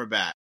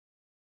Amrabat,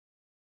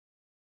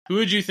 who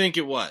would you think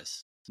it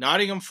was?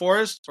 Nottingham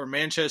Forest or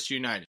Manchester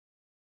United?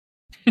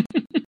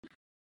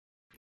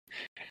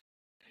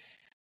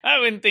 I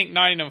wouldn't think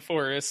Nottingham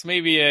Forest.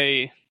 Maybe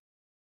a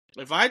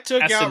If I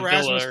took Aston out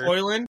Rasmus Villa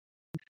Højlund,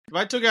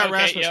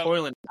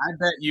 yep. I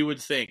bet you would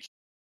think.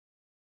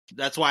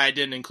 That's why I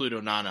didn't include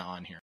Onana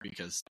on here,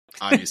 because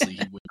obviously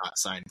he would not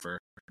sign for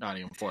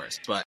Nottingham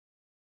Forest. But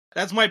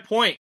that's my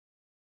point.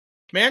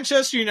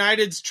 Manchester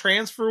United's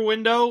transfer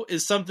window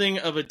is something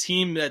of a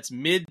team that's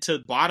mid to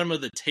bottom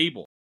of the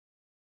table,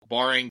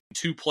 barring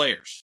 2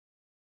 players.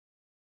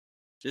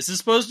 This is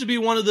supposed to be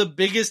one of the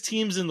biggest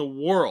teams in the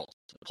world.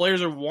 The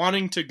players are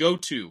wanting to go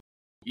to,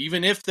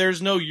 even if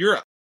there's no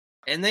Europe.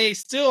 And they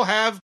still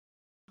have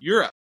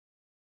Europe.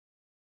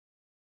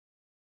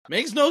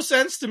 Makes no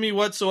sense to me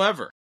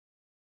whatsoever.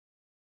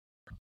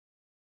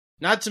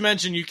 Not to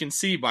mention, you can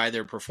see by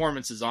their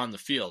performances on the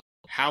field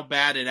how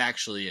bad it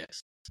actually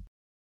is.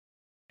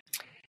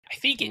 I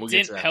think it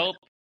didn't help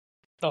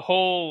the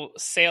whole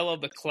sale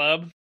of the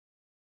club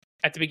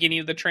at the beginning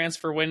of the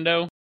transfer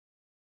window.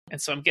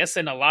 And so I'm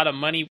guessing a lot of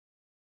money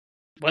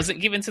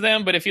wasn't given to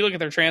them. But if you look at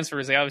their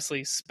transfers, they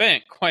obviously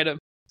spent quite a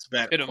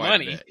bit of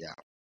money. Yeah.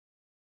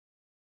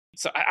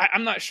 So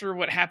I'm not sure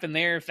what happened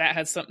there, if that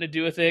had something to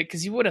do with it.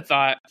 Because you would have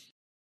thought,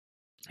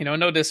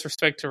 no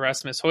disrespect to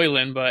Rasmus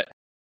Højlund, but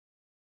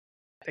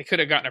they could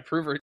have gotten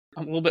a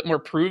little bit more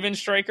proven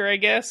striker, I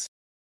guess.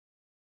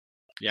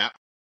 Yeah.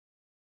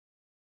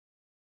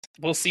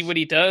 We'll see what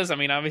he does. I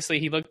mean, obviously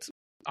he looked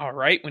all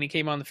right when he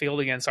came on the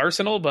field against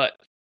Arsenal, but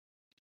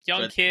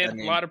kid,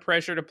 a lot of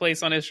pressure to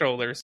place on his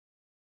shoulders.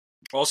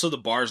 Also, the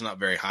bar's not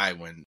very high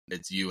when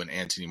it's you and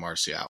Anthony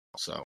Martial.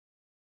 So,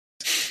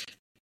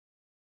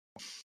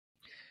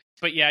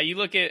 but yeah, you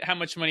look at how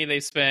much money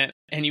they spent,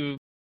 and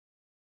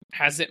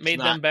has it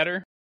made them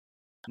better?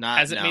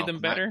 Made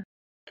them better?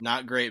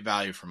 Not great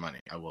value for money.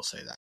 I will say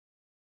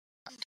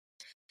that.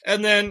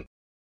 And then,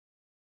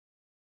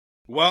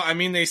 well, I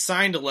mean, they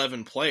signed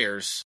 11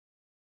 players,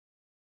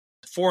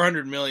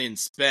 400 million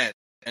spent,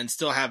 and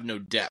still have no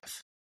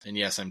depth. And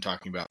yes, I'm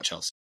talking about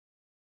Chelsea.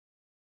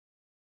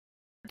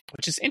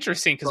 Which is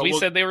interesting, because we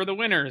said they were the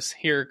winners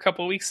here a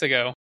couple weeks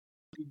ago.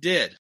 We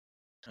did.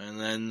 And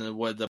then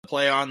the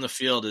play on the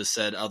field has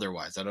said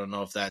otherwise. I don't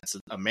know if that's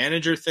a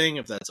manager thing,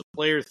 if that's a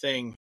player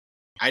thing.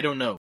 I don't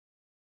know.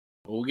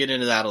 But we'll get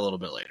into that a little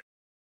bit later.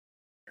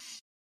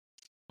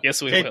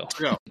 Yes, we will. Let's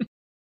go.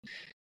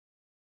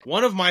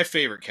 One of my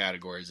favorite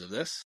categories of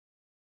this,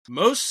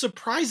 most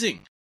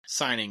surprising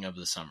signing of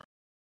the summer.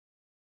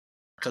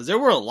 Because there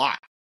were a lot.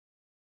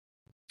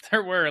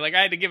 There were.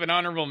 I had to give an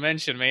honorable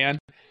mention, man.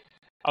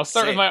 I'll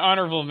start with my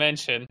honorable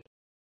mention.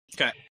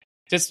 Okay.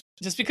 Just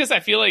because I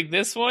feel like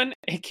this one,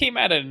 it came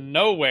out of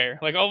nowhere.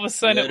 All of a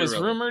sudden it was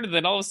rumored, and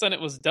then all of a sudden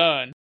it was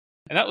done.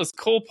 And that was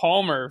Cole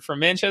Palmer from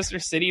Manchester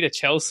City to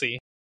Chelsea.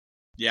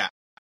 Yeah.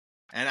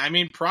 And I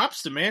mean,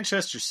 props to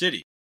Manchester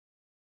City.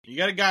 You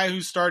got a guy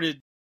who started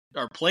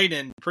or played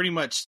in pretty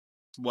much,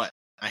 a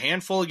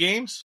handful of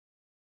games?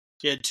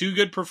 He had 2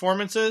 good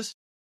performances.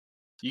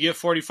 You get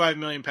 £45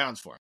 million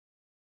for him.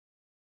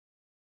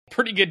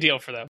 Pretty good deal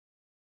for them.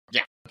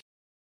 Yeah.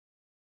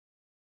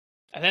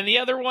 And then the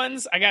other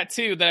ones, I got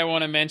 2 that I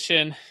want to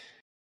mention.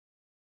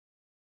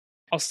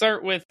 I'll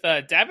start with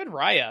David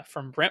Raya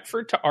from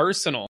Brentford to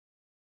Arsenal.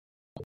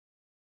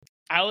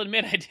 I'll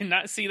admit I did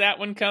not see that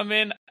one come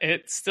in.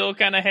 It's still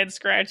kind of head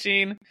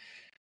scratching.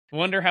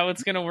 Wonder how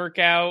it's going to work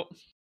out.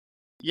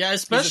 Yeah,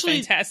 especially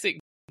he's a fantastic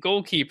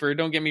goalkeeper,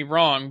 don't get me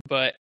wrong,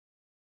 but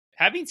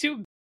having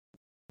 2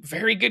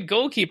 very good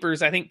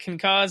goalkeepers, I think, can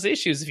cause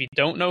issues if you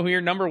don't know who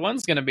your number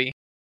one's going to be.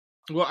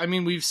 Well, I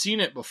mean, we've seen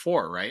it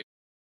before, right?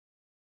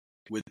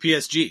 With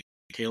PSG,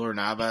 Keylor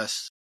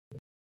Navas,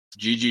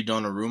 Gigi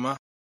Donnarumma.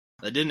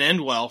 That didn't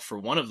end well for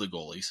one of the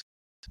goalies.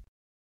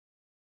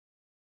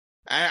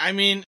 I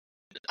mean,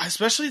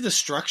 especially the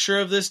structure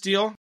of this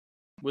deal,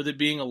 with it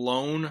being a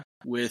loan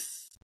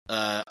with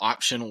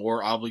option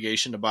or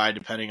obligation to buy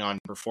depending on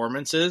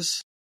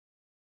performances.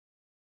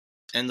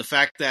 And the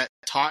fact that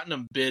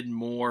Tottenham bid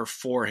more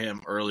for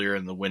him earlier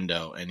in the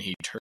window, and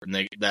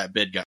that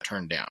bid got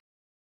turned down.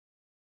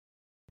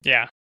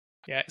 Yeah.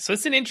 So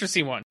it's an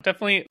interesting one.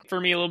 Definitely,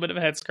 for me, a little bit of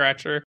a head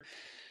scratcher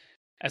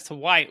as to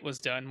why it was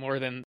done more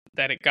than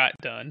that it got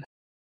done.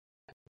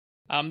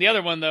 The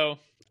other one, though,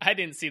 I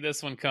didn't see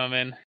this one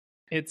coming.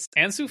 It's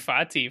Ansu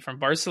Fati from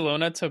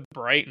Barcelona to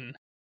Brighton.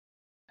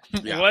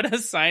 Yeah. What a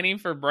signing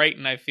for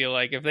Brighton, I feel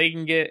like. If they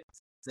can get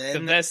the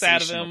best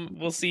out of him,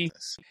 we'll see.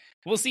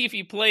 We'll see if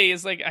he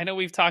plays. I know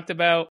we've talked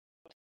about,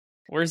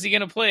 where's he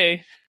going to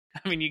play?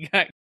 I mean, you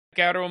got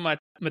Gauro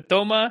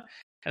Matoma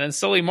and then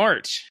Solly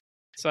March.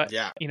 So,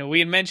 we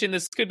had mentioned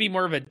this could be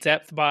more of a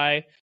depth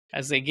buy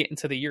as they get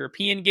into the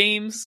European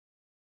games.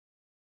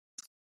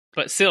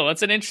 But still,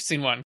 that's an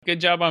interesting one.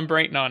 Good job on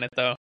Brighton on it,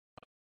 though.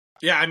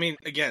 Yeah, I mean,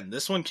 again,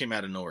 this one came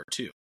out of nowhere,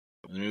 too.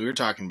 I mean, we were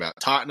talking about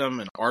Tottenham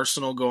and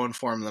Arsenal going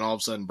for him, and then all of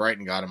a sudden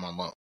Brighton got him on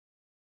loan.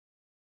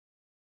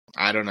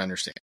 I don't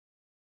understand.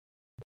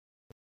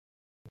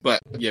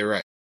 But, yeah,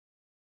 right.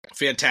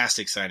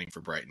 Fantastic signing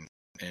for Brighton.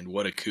 And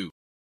what a coup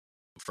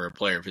for a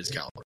player of his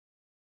caliber.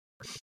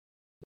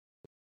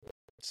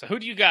 So who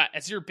do you got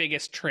as your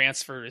biggest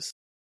transfers?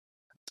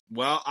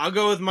 Well, I'll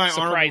go with my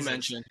Surprises. honorable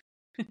mention.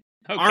 Okay.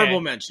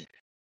 Honorable mention.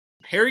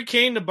 Harry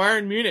Kane to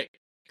Bayern Munich.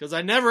 Because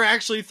I never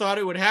actually thought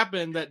it would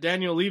happen that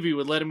Daniel Levy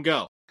would let him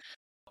go.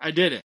 I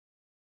didn't.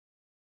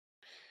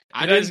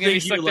 I didn't think he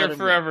was stuck there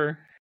forever.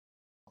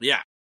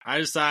 Yeah. I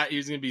just thought he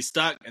was going to be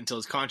stuck until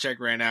his contract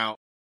ran out.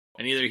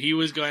 And either he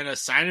was going to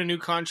sign a new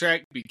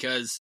contract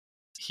because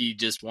he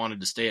just wanted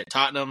to stay at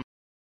Tottenham,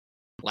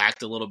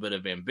 lacked a little bit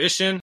of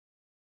ambition,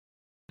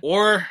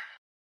 or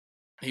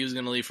he was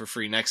going to leave for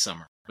free next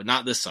summer, but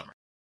not this summer.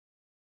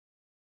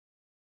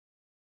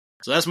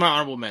 So that's my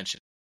honorable mention.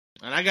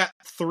 And I got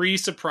 3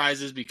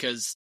 surprises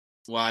because,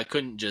 well, I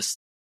couldn't just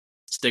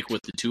stick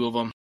with the 2 of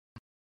them.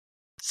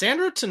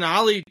 Sandro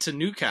Tonali to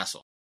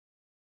Newcastle.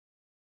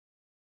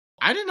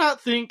 I did not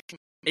think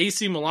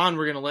AC Milan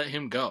were going to let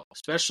him go,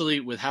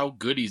 especially with how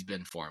good he's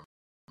been for him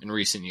in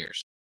recent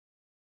years.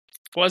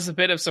 Was a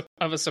bit of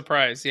a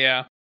surprise,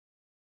 yeah.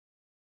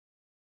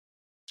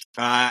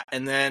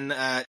 And then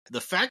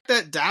the fact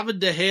that David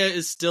De Gea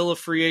is still a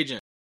free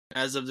agent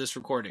as of this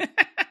recording.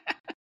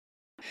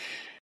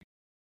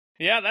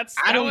 Yeah,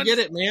 I don't get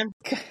it, man.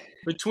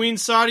 Between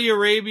Saudi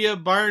Arabia,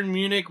 Bayern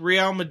Munich,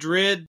 Real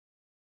Madrid,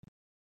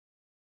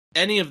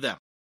 any of them,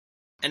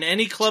 and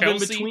any club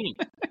Chelsea. in between.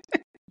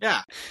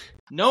 Yeah.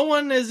 No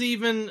one has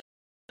even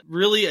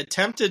really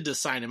attempted to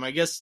sign him. I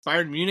guess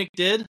Bayern Munich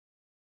did.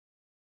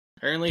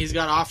 Apparently he's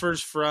got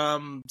offers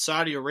from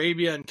Saudi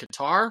Arabia and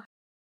Qatar.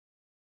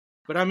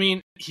 But I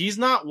mean, he's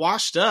not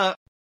washed up.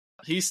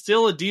 He's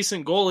still a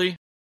decent goalie.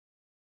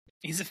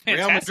 He's a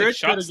fantastic Real Madrid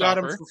shot could have got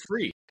him stopper. for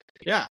free.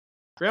 Yeah.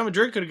 Real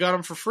Madrid could have got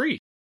him for free.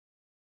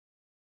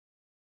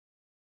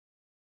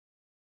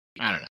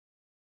 I don't know.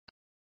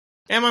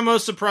 And my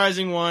most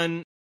surprising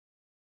one,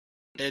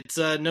 it's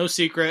no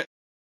secret,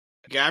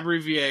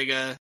 Gabri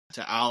Veiga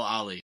to Al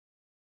Ahly.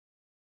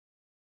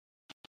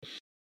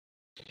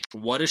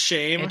 What a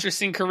shame.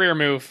 Interesting career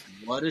move.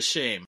 What a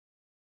shame.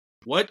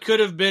 What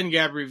could have been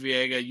Gabri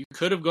Veiga? You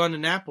could have gone to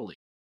Napoli.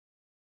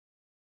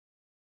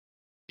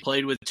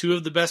 Played with 2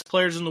 of the best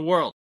players in the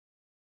world.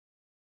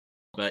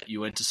 But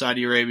you went to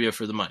Saudi Arabia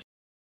for the money.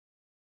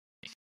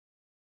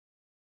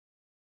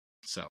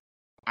 So,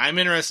 I'm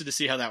interested to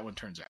see how that one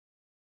turns out.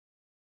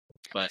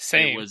 But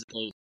Same. It was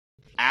an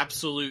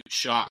absolute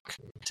shock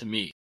to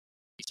me,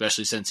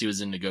 especially since he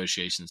was in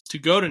negotiations, to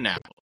go to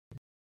Napoli.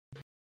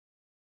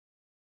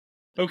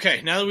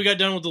 Okay, now that we got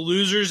done with the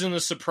losers and the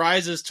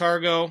surprises,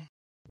 Targo,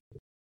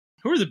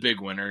 who are the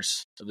big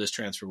winners of this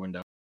transfer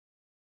window?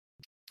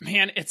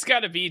 Man, it's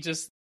got to be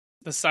just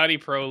the Saudi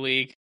Pro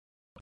League.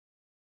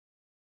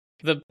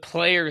 The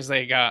players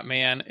they got,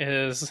 man,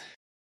 is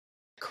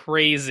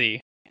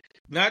crazy.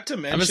 Not to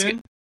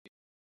mention,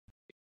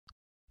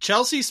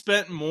 Chelsea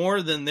spent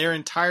more than their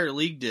entire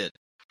league did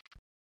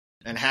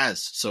and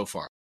has so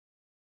far.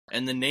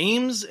 And the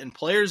names and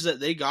players that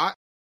they got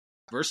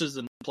versus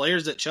the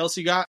players that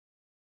Chelsea got,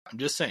 I'm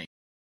just saying.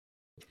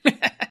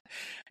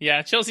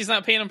 Yeah, Chelsea's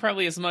not paying them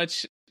probably as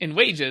much in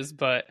wages,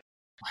 but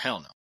hell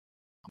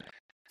no.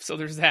 So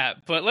there's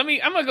that. But I'm going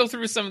to go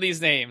through some of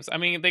these names. I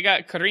mean, they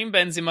got Karim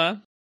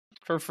Benzema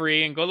for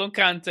free, and N'Golo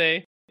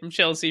Kante from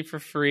Chelsea for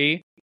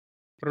free,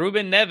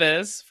 Ruben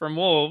Neves from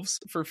Wolves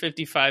for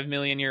 55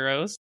 million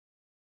euros,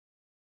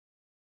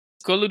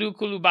 Kalidou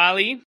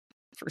Koulibaly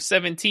for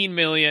 17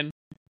 million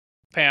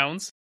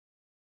pounds,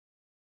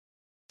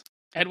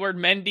 Edward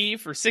Mendy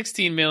for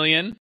 16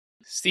 million,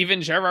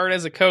 Steven Gerrard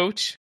as a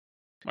coach,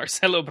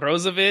 Marcelo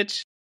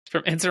Brozovic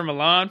from Inter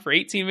Milan for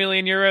 18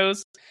 million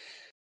euros,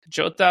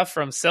 Jota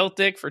from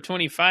Celtic for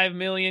 25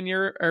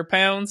 million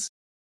pounds,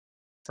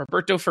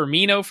 Roberto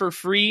Firmino for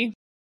free,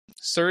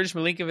 Serge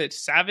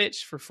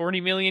Milinkovic-Savic for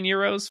 40 million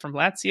euros from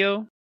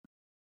Lazio,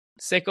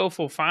 Seko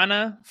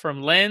Fofana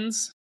from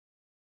Lens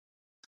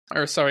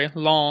for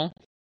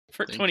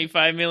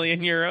 25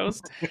 million euros.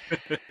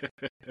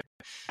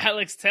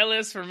 Alex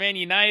Telles for Man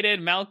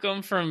United,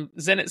 Malcolm from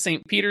Zenit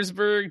St.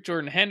 Petersburg,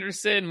 Jordan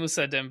Henderson,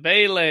 Moussa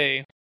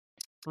Dembele,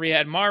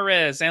 Riyad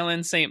Mahrez,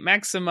 Alan St.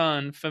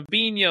 Maximin,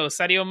 Fabinho,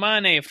 Sadio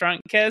Mane,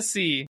 Frank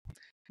Kessie,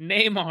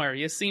 Neymar,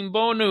 Yacine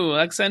Bonu,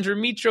 Alexander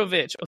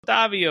Mitrovic,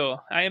 Otavio,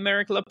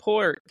 Aymeric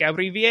Laporte,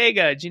 Gabri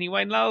Veiga, Gini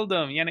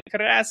Wijnaldum, Yannick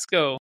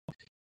Carrasco.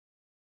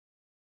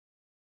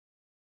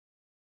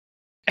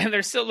 And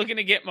they're still looking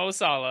to get Mo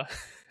Salah.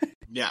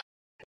 Yeah.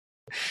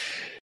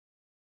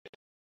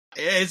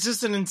 It's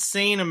just an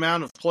insane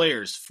amount of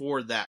players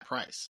for that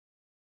price.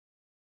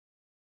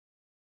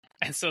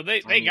 And so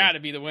they got to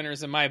be the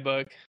winners in my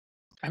book.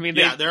 I mean,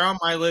 they're on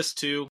my list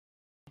too.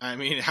 I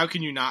mean, how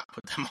can you not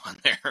put them on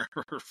there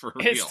for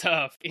real? It's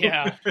tough,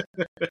 yeah.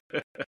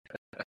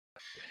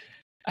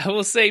 I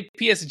will say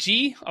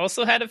PSG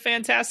also had a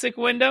fantastic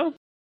window.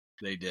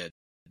 They did.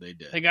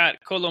 They got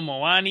Kolo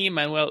Muani,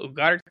 Manuel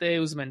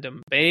Ugarte, Usman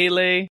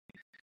Dembele,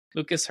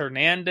 Lucas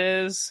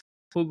Hernandez,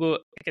 Hugo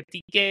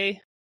Ekitike,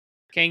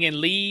 Kang-in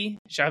Lee,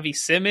 Xavi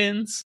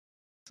Simmons,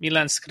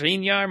 Milan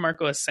Skriniar,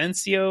 Marco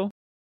Asensio.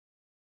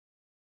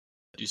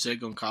 Did you say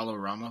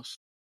Goncalo Ramos?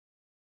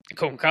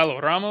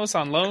 Goncalo Ramos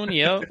on loan,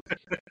 yep.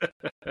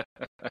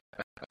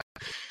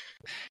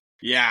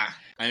 Yeah,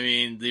 I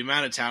mean, the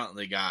amount of talent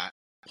they got.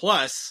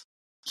 Plus,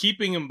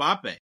 keeping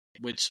Mbappe,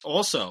 which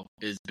also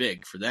is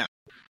big for them.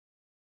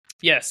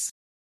 Yes.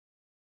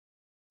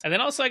 And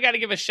then also I got to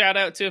give a shout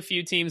out to a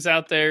few teams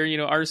out there.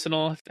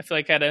 Arsenal, I feel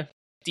like had a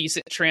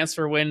decent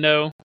transfer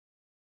window.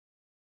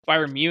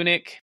 Bayern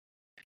Munich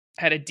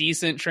had a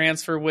decent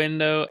transfer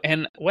window.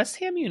 And West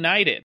Ham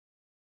United,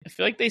 I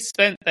feel like they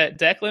spent that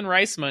Declan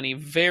Rice money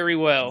very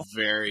well.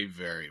 Very,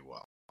 very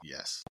well.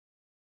 Yes.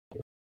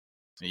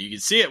 And you can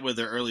see it with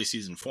their early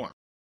season form.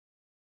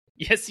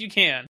 Yes, you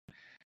can.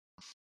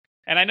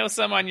 And I know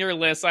some on your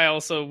list I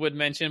also would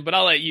mention, but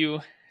I'll let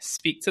you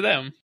speak to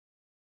them.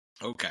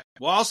 Okay.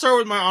 Well, I'll start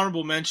with my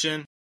honorable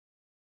mention.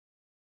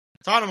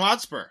 Tottenham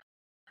Hotspur.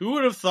 Who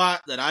would have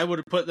thought that I would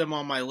have put them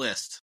on my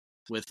list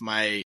with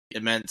my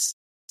immense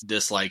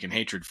dislike and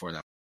hatred for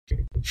them?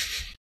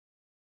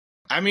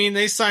 I mean,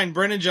 they signed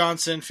Brennan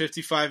Johnson,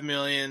 $55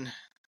 million.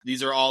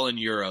 These are all in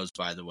euros,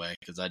 by the way,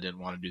 because I didn't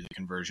want to do the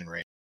conversion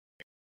rate.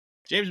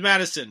 James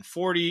Maddison,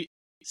 $46.3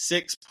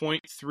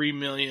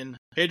 million.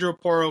 Pedro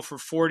Porro for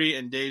 $40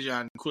 and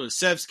Dejan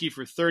Kulusevski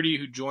for $30,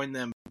 who joined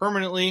them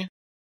permanently.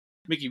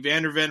 Mickey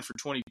Van der Ven for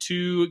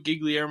 $22.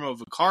 Guillermo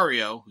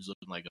Vicario, who's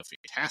looking like a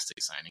fantastic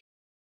signing,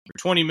 for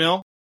 $20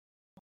 million.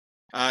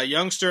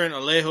 Youngster and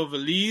Alejo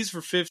Veliz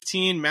for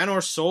 $15.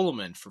 Manor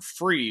Solomon for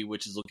free,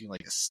 which is looking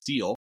like a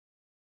steal.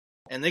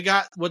 And they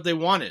got what they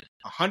wanted.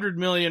 $100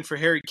 million for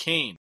Harry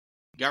Kane.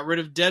 Got rid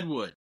of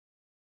Deadwood.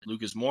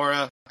 Lucas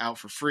Moura out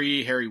for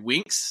free. Harry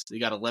Winks, they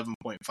got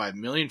 $11.5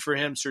 million for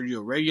him.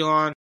 Sergio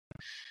Reguilon.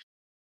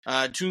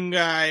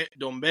 Tungai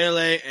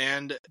Dombele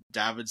and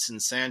Davidson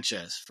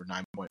Sanchez for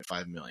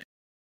 $9.5 million.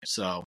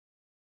 So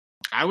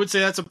I would say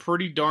that's a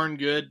pretty darn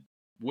good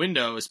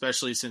window,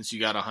 especially since they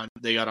got $100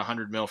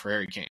 million for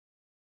Harry Kane.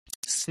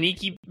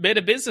 Sneaky bit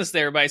of business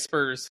there by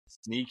Spurs.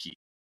 Sneaky.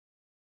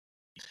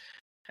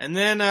 And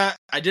then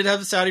I did have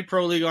the Saudi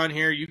Pro League on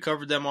here. You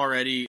covered them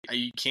already.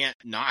 You can't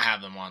not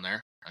have them on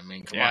there. I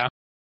mean, come on.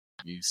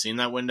 You've seen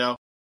that window.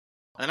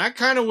 And I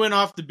kind of went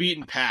off the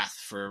beaten path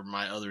for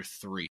my other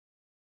three.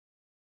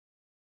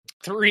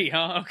 Three,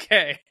 huh?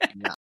 Okay.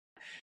 Yeah.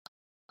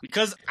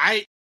 Because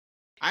I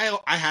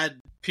had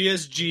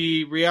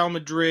PSG, Real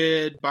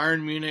Madrid,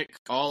 Bayern Munich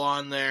all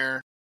on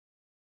there.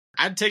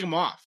 I'd take them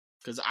off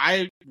because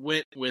I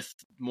went with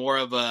more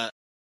of a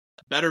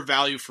better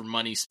value for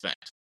money spent.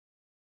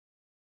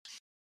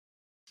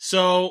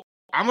 So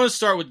I'm going to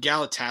start with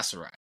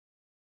Galatasaray.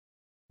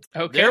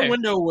 Okay. Their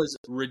window was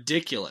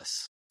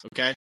ridiculous.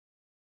 Okay.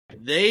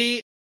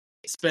 They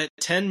spent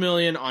 $10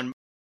 million on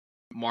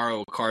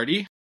Mauro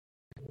Icardi,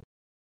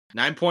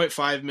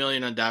 $9.5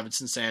 million on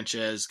Davidson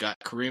Sanchez, got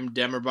Karim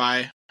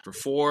Demirbay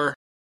for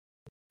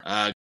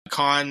 $4,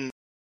 Khan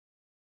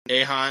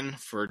Ahan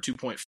for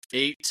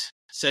 $2.8,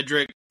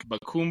 Cedric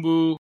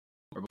Bakambu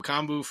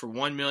for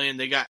 $1 million.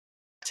 They got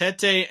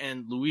Tete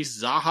and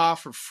Luis Zaha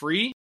for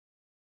free,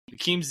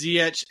 Hakeem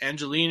Ziyech,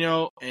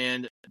 Angelino,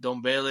 and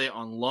Dombele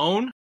on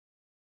loan.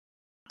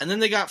 And then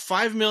they got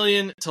 $5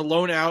 million to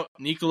loan out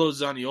Nicolo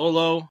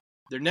Zaniolo.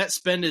 Their net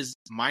spend is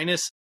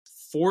minus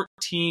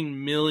 $14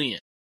 million.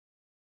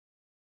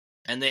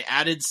 And they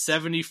added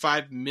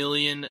 $75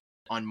 million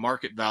on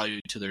market value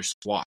to their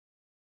squad.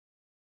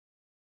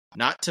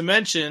 Not to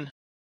mention,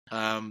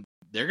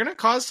 they're going to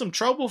cause some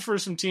trouble for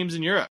some teams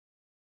in Europe.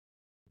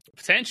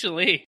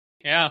 Potentially,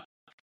 yeah.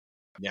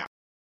 Yeah.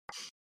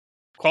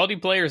 Quality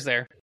players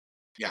there.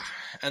 Yeah.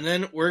 And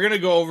then we're going to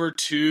go over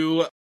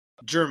to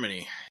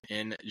Germany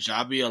in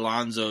Xabi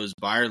Alonso's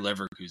Bayer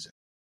Leverkusen.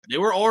 They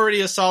were already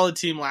a solid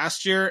team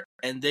last year,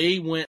 and they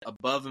went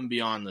above and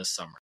beyond this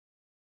summer.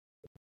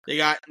 They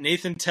got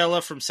Nathan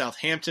Tella from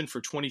Southampton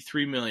for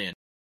 $23 million.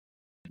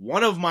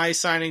 One of my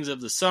signings of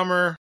the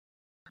summer,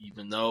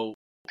 even though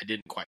I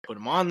didn't quite put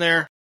him on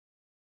there.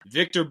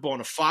 Victor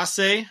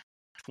Boniface,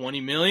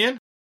 $20 million.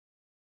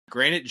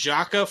 Granit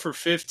Xhaka for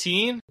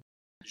 $15.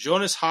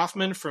 Jonas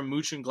Hoffman from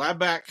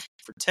Mönchengladbach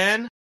for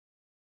 $10.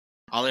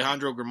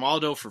 Alejandro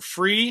Grimaldo for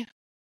free.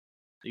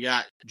 They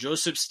got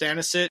Josip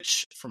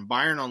Stanisic from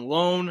Bayern on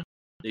loan.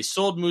 They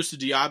sold Moussa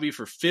Diaby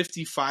for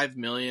 $55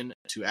 million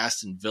to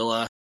Aston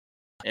Villa.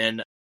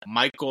 And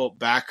Mitchell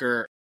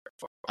Bakker,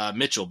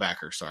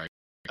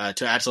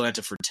 to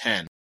Atalanta for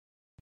 $10.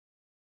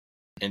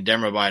 And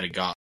Demirbay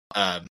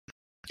to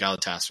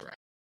Galatasaray.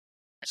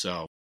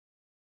 So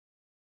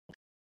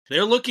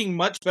they're looking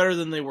much better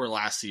than they were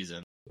last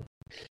season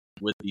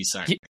with these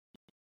signings.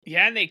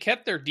 Yeah, and they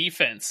kept their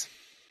defense.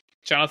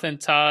 Jonathan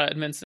Tah,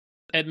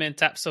 Edmund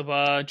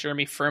Tapsoba,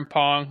 Jeremy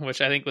Frimpong,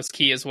 which I think was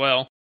key as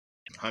well.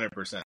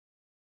 100%.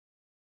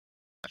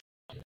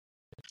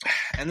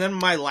 And then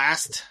my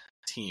last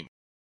team,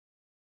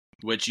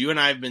 which you and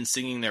I have been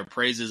singing their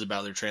praises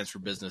about their transfer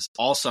business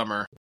all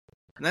summer,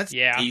 and that's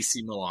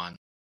AC Milan.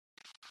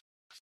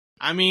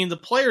 I mean, the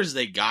players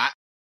they got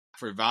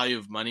for value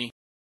of money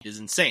is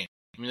insane.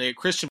 I mean, they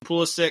got Christian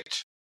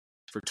Pulisic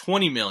for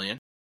 $20 million.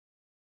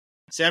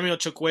 Samuel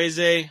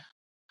Chukwueze,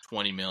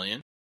 $20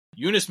 million.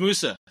 Yunus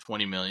Musa,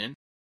 $20 million.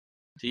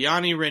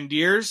 Tiani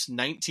Rendiers,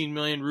 19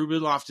 million.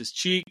 Ruben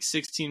Loftus-Cheek,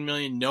 16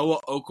 million. Noah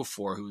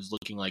Okafor, who's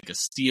looking like a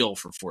steal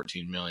for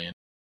 14 million.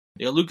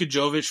 They got Luka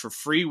Jovic for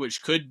free,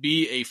 which could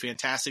be a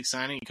fantastic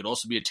signing. It could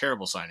also be a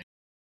terrible signing.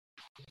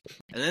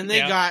 And then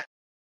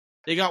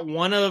they got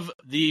one of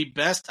the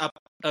best up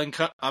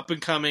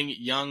and coming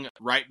young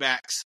right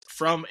backs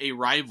from a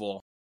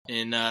rival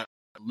in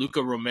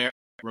Luca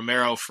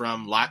Romero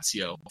from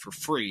Lazio for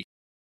free.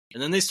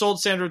 And then they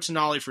sold Sandro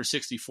Tonali for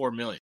 64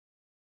 million.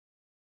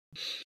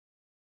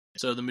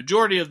 So the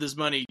majority of this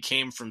money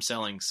came from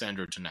selling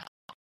Sandro Tonali.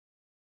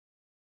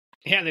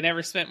 Yeah, they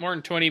never spent more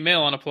than 20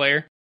 mil on a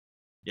player.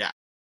 Yeah.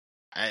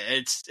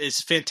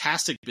 It's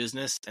fantastic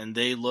business, and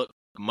they look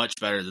much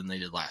better than they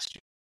did last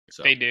year.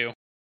 So they do.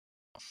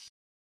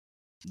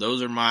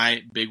 Those are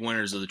my big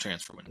winners of the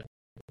transfer window.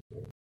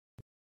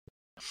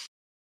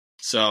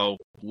 So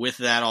with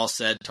that all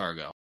said,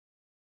 Targo,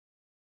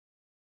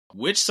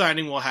 which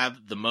signing will have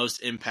the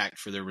most impact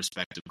for their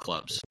respective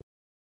clubs?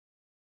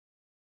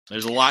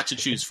 There's a lot to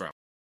choose from.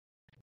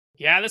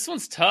 Yeah, this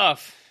one's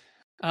tough.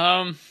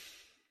 I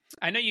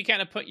know you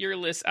kind of put your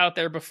list out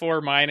there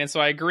before mine, and so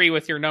I agree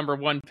with your number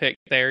one pick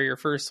there, your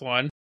first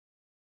one,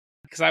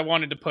 because I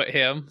wanted to put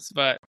him,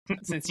 but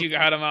since you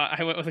got him out,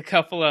 I went with a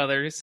couple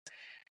others.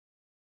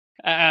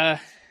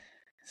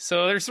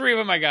 So there's three of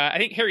them I got. I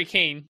think Harry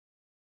Kane.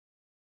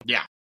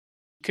 Yeah.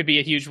 Could be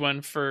a huge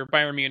one for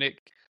Bayern Munich.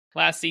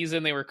 Last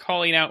season, they were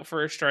calling out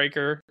for a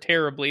striker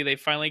terribly. They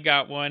finally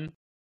got one.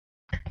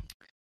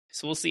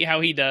 So we'll see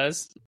how he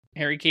does.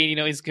 Harry Kane,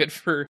 he's good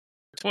for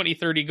 20,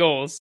 30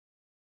 goals.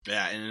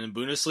 Yeah, and in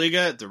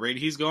Bundesliga, at the rate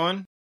he's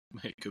going,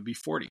 it could be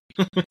 40.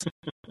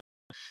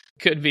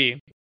 Could be.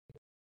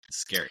 It's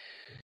scary.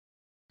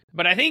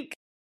 But I think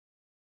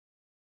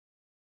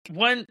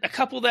a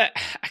couple that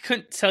I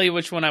couldn't tell you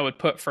which one I would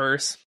put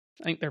first.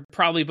 I think they're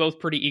probably both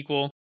pretty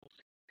equal.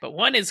 But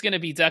one is going to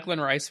be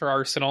Declan Rice for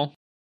Arsenal.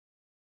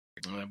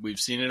 We've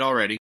seen it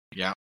already.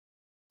 Yeah.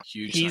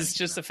 Huge. He's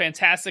just a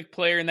fantastic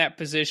player in that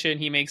position.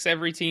 He makes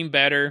every team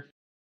better.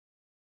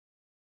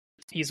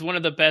 He's one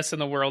of the best in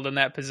the world in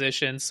that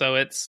position, so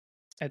it's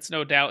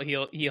no doubt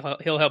he'll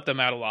help them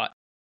out a lot.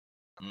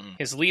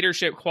 His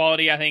leadership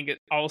quality, I think,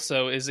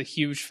 also is a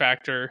huge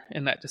factor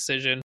in that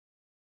decision.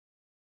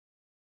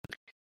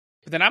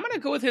 But then I'm going to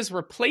go with his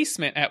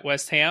replacement at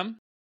West Ham,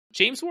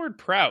 James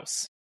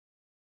Ward-Prowse.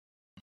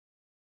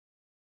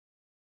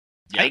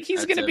 I think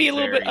he's going to be a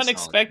little bit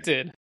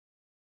unexpected.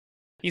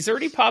 He's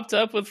already popped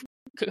up with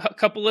a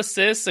couple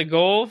assists, a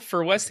goal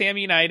for West Ham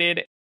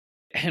United,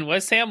 and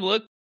West Ham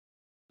look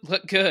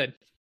good.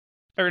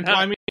 Or not. Well,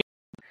 I mean,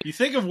 you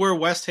think of where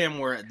West Ham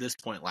were at this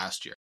point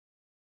last year.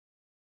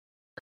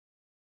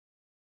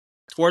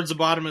 Towards the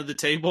bottom of the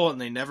table, and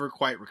they never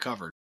quite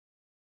recovered.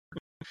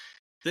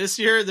 This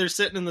year, they're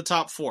sitting in the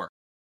top 4.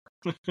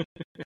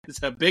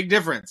 It's a big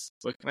difference.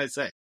 What can I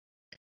say?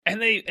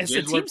 And the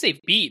teams they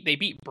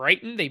beat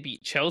Brighton, they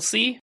beat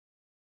Chelsea.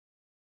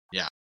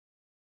 Yeah.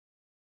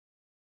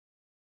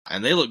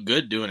 And they look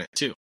good doing it,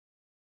 too.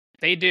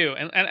 They do.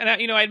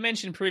 And I'd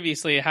mentioned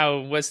previously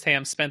how West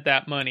Ham spent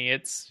that money.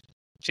 It's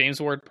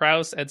James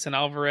Ward-Prowse, Edson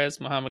Alvarez,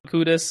 Mohamed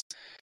Kudus.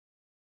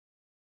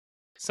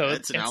 So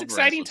it's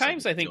exciting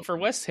times, I think, for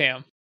West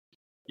Ham.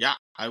 Yeah,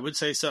 I would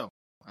say so.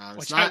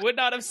 Which I would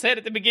not have said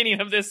at the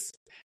beginning of this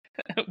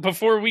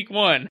before week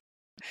 1.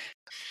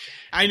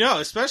 I know,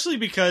 especially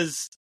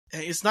because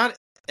it's not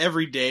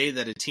every day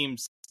that a team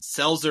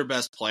sells their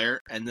best player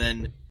and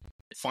then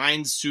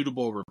finds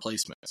suitable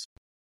replacements.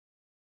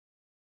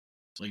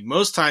 Like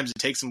most times, it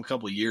takes them a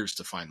couple of years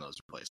to find those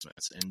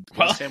replacements, and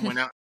West Ham went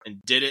out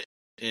and did it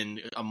in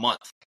a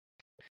month.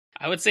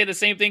 I would say the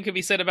same thing could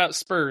be said about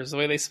Spurs, the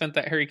way they spent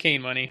that Harry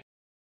Kane money.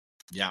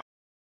 Yeah,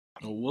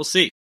 well, we'll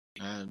see.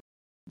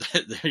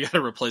 They got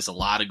to replace a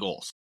lot of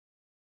goals.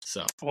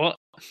 So, well,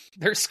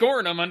 they're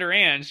scoring them under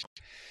Ange.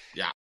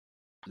 Yeah,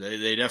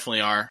 they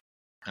definitely are.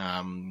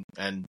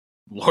 And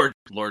Lord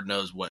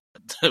knows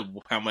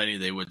how many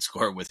they would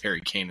score with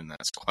Harry Kane in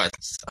that squad.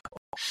 So.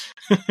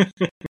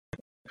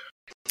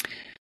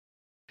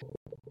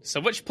 So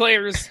which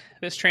players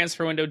this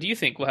transfer window do you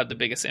think will have the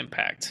biggest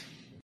impact?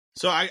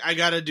 So I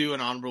got to do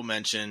an honorable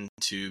mention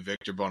to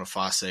Victor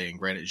Boniface and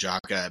Granit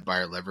Xhaka at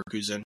Bayer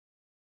Leverkusen.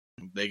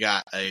 They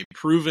got a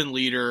proven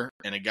leader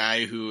and a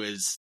guy who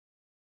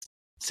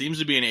seems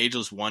to be an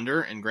ageless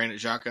wonder in Granit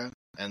Xhaka,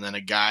 and then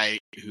a guy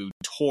who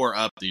tore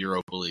up the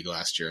Europa League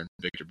last year in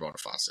Victor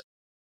Boniface.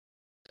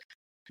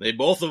 They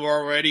both have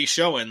already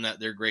shown that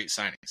they're great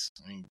signings.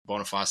 I mean,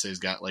 Boniface's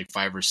got like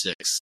 5 or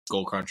 6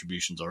 goal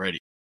contributions already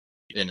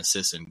in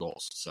assists and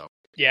goals. So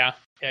yeah,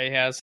 he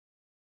has.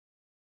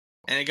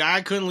 And a guy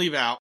I couldn't leave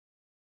out,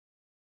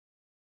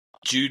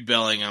 Jude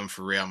Bellingham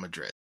for Real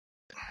Madrid.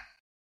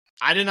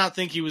 I did not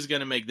think he was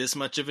going to make this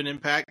much of an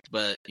impact,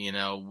 but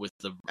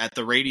at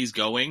the rate he's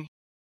going,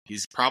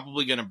 he's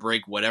probably going to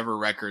break whatever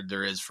record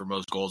there is for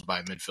most goals by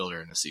a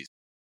midfielder in a season.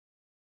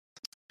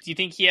 Do you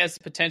think he has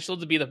potential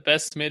to be the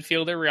best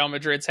midfielder Real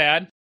Madrid's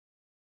had?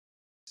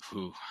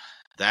 Ooh,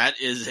 that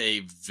is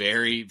a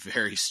very,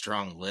 very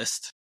strong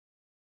list.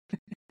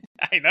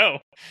 I know.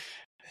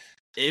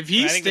 if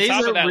he I think stays the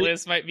top at of that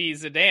list might be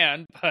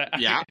Zidane, but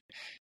yeah.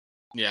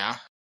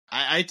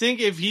 I think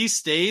if he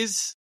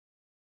stays,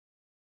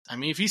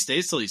 if he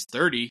stays till he's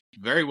 30,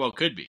 very well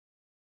could be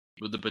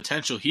with the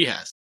potential he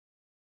has.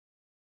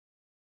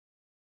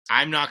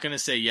 I'm not going to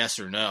say yes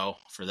or no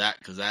for that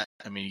because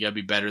you got to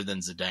be better than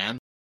Zidane.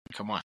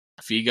 Come on,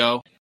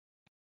 Figo.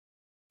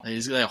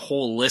 He's got a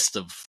whole list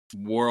of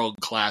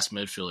world-class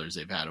midfielders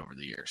they've had over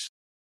the years.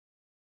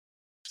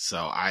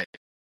 So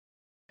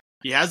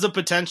he has the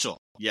potential,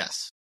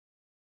 yes.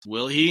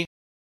 Will he?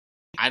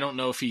 I don't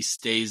know if he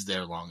stays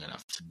there long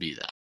enough to be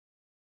that.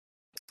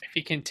 If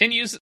he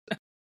continues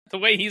the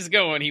way he's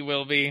going, he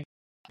will be.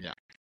 Yeah.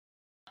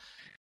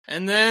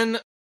 And then,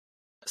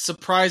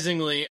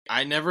 surprisingly,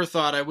 I never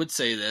thought I would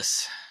say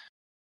this.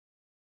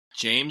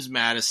 James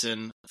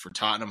Maddison for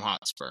Tottenham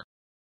Hotspur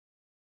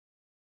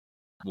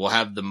will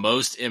have the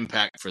most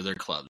impact for their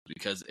club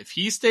because if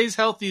he stays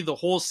healthy the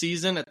whole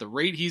season at the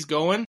rate he's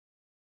going,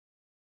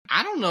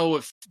 I don't know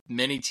if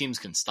many teams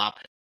can stop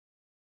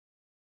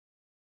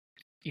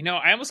him.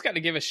 I almost got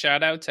to give a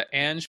shout out to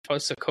Ange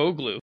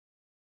Postecoglou.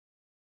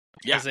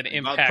 Yeah, as an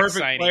impact perfect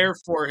signing. Player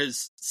for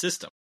his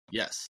system.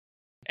 Yes,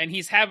 and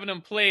he's having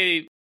him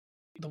play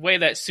the way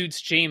that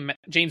suits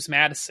James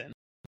Maddison.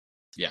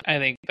 Yeah, I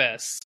think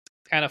best.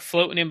 Kind of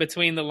floating in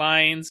between the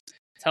lines,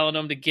 telling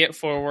him to get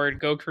forward,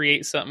 go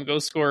create something, go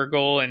score a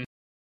goal, and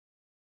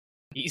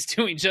he's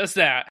doing just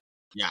that.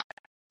 Yeah,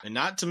 and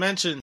not to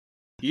mention,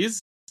 he's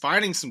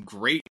finding some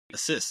great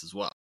assists as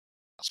well,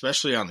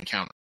 especially on the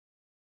counter.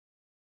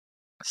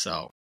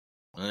 So,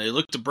 when they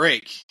look to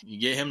break, you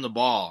get him the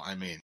ball,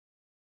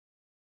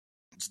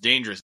 it's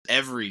dangerous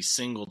every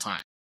single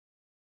time.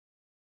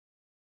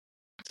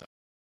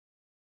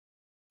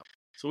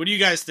 So what do you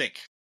guys think?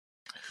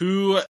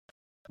 Who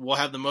will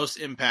have the most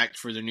impact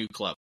for their new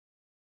club?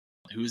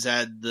 Who's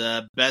had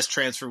the best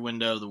transfer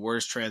window, the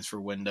worst transfer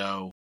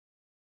window?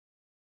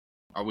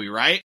 Are we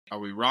right? Are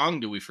we wrong?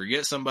 Do we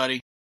forget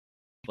somebody?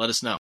 Let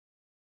us know.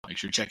 Make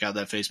sure to check out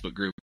that Facebook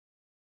group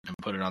and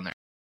put it on there.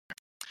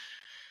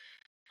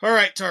 All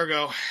right,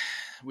 Targo.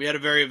 We had a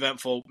very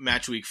eventful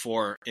match week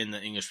 4 in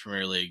the English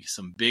Premier League.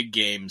 Some big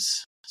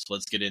games. So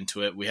let's get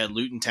into it. We had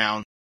Luton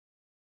Town.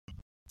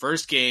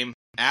 First game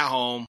at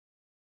home.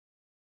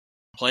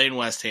 Playing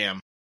West Ham.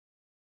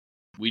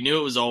 We knew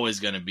it was always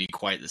going to be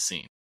quite the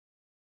scene.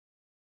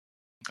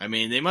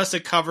 They must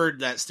have covered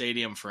that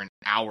stadium for an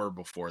hour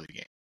before the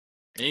game.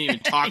 They didn't even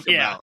talk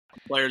about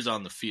players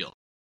on the field.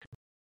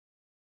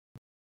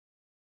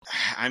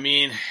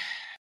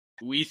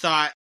 We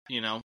thought,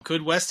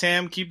 could West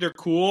Ham keep their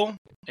cool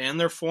and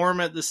their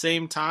form at the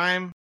same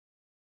time?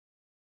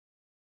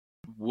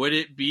 Would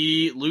it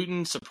be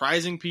Luton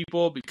surprising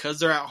people because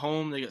they're at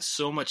home? They got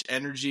so much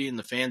energy and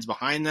the fans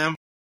behind them.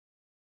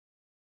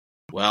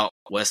 Well,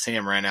 West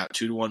Ham ran out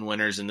 2-1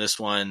 winners in this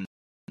one.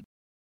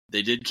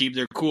 They did keep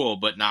their cool,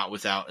 but not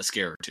without a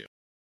scare or two.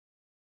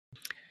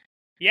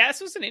 Yeah,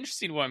 this was an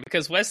interesting one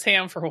because West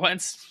Ham, for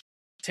once,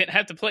 didn't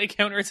have to play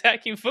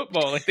counterattacking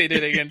football like they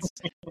did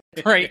against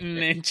Brighton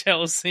and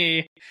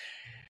Chelsea.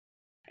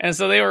 And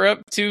so they were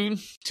up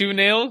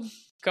 2-0. A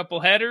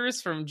couple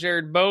headers from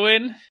Jared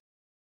Bowen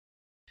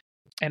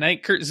and I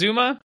think Kurt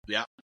Zuma.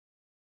 Yeah.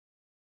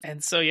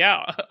 And so,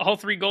 all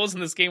 3 goals in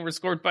this game were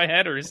scored by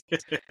headers.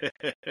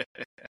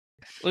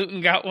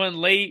 Luton got one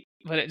late,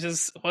 but it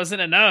just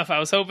wasn't enough. I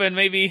was hoping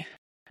maybe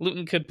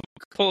Luton could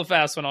pull a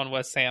fast one on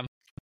West Ham.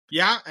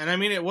 Yeah,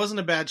 and it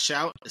wasn't a bad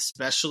shout,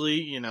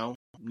 especially,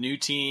 new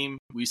team.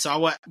 We saw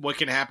what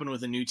can happen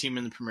with a new team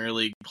in the Premier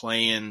League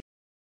playing,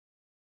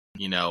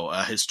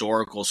 a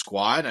historical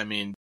squad.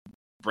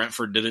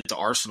 Brentford did it to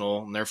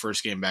Arsenal in their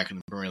first game back in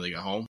the Premier League at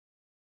home.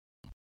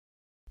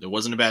 It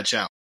wasn't a bad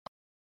shout.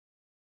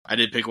 I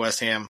did pick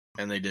West Ham,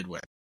 and they did win.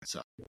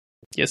 So,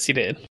 yes, he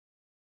did.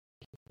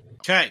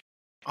 Okay,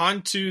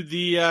 on to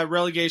the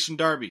relegation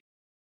derby.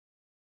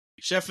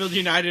 Sheffield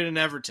United and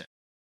Everton.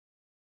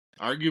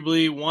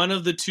 Arguably one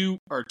of the two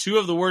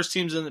of the worst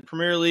teams in the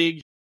Premier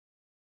League.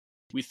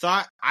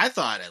 I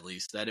thought at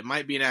least, that it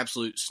might be an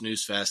absolute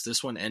snooze fest.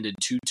 This one ended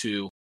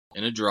 2-2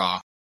 in a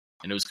draw,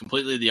 and it was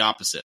completely the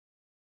opposite.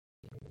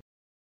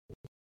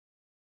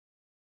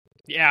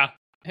 Yeah,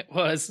 it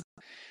was.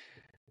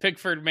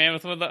 Pickford, man,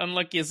 with one of the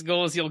unluckiest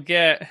goals you'll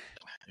get.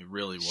 It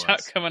really was.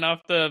 Shot coming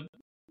off the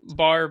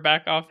bar,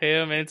 back off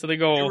him, into the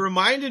goal. It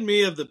reminded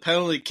me of the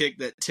penalty kick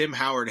that Tim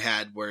Howard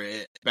had where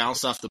it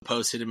bounced off the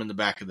post, hit him in the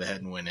back of the head,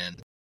 and went in.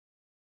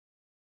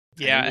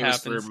 Yeah, it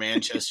was for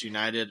Manchester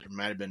United. It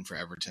might have been for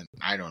Everton.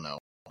 I don't know.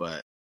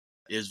 But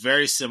it was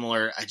very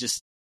similar. I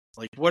just,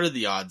 what are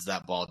the odds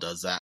that ball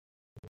does that?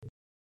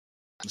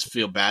 I just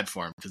feel bad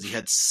for him because he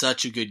had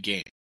such a good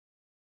game.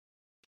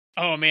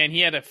 Oh, man,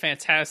 he had a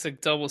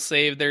fantastic double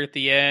save there at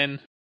the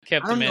end.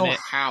 Kept him in it. I don't know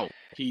how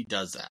he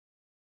does that.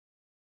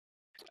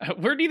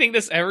 Where do you think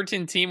this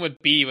Everton team would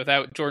be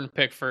without Jordan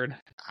Pickford?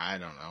 I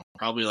don't know.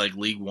 Probably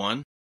League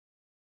One.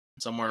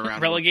 Somewhere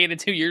around. Relegated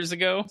 2 years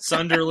ago?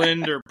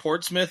 Sunderland or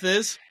Portsmouth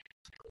is.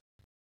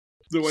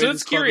 So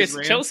it's curious.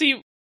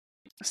 Chelsea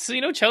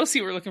So,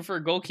 Chelsea were looking for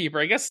a goalkeeper.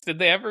 I guess, did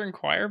they ever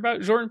inquire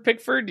about Jordan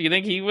Pickford? Do you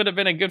think he would have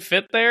been a good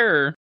fit there?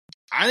 Or?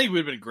 I think he would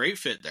have been a great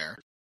fit there.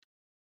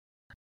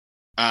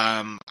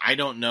 I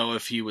don't know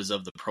if he was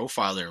of the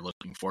profile they're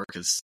looking for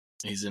because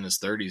he's in his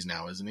 30s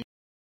now, isn't he?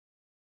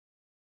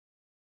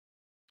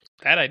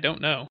 That I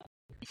don't know.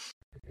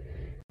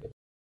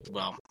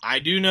 Well, I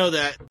do know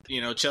that,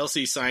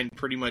 Chelsea signed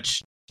pretty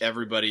much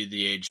everybody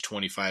the age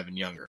 25 and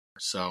younger.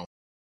 So,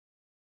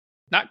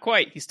 not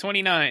quite. He's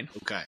 29.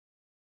 Okay.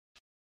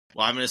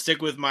 Well, I'm going to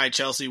stick with my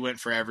Chelsea went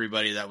for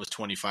everybody that was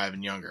 25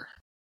 and younger.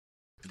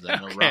 Because I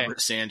know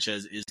Robert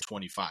Sanchez is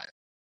 25.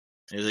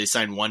 Maybe they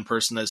signed one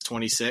person that's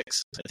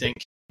 26, I think.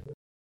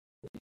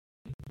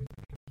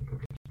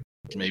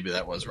 Maybe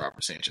that was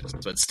Robert Sanchez.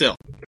 But still,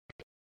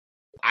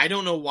 I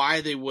don't know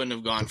why they wouldn't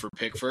have gone for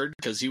Pickford,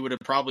 because he would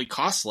have probably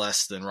cost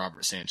less than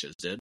Robert Sanchez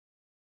did.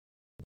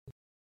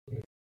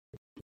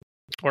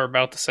 Or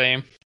about the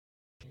same.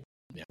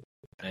 Yeah.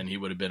 And he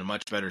would have been a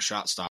much better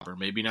shot stopper.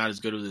 Maybe not as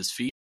good with his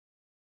feet,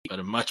 but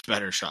a much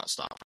better shot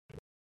stopper.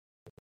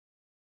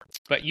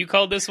 But you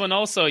called this one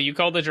also. You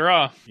called the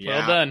draw. Yeah,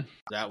 well done.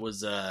 That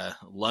was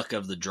luck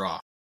of the draw.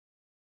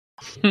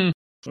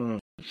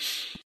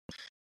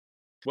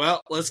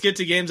 Well, let's get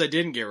to games I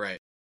didn't get right.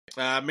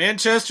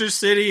 Manchester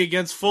City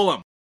against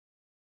Fulham.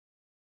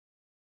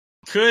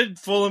 Could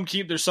Fulham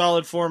keep their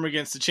solid form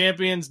against the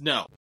champions?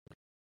 No.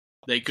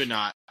 They could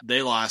not.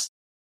 They lost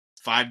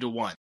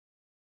 5-1.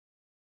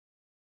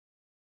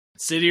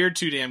 City are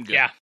too damn good.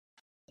 Yeah.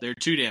 They're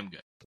too damn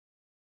good.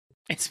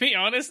 And to be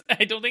honest,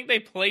 I don't think they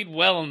played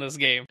well in this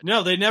game.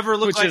 No, they never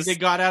looked like they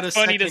got out of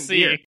funny second to see.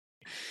 gear.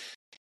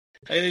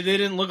 They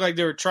didn't look like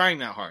they were trying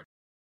that hard.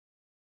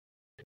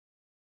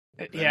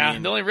 Yeah,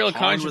 the only real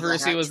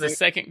controversy was the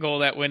second goal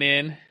that went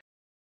in.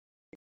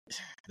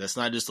 That's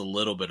not just a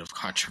little bit of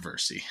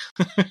controversy.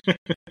 It's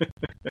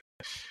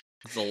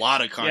a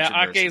lot of controversy.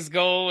 Yeah, Ake's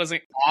goal was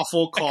an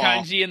awful call.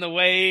 Akanji in the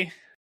way.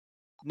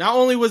 Not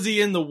only was he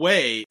in the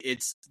way,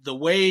 it's the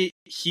way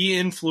he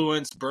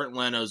influenced Bernd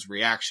Leno's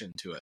reaction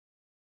to it.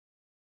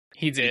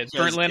 He did.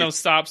 Bernd Leno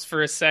stops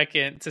for a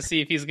second to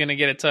see if he's going to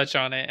get a touch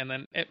on it, and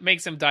then it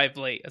makes him dive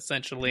late,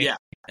 essentially. Yeah,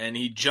 and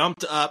he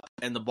jumped up,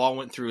 and the ball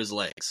went through his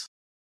legs.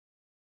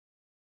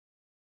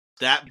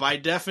 That, by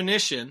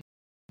definition,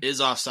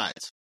 is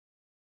offsides.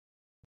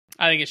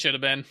 I think it should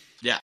have been.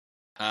 Yeah.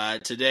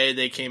 Today,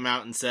 they came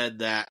out and said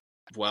that,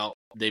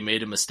 they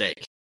made a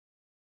mistake.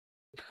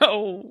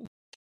 Oh,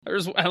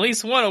 there's at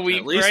least one a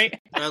week, right?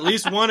 At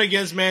least one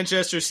against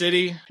Manchester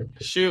City.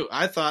 Shoot,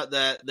 I thought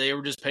that they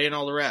were just paying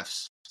all the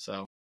refs.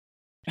 So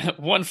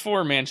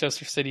 1-4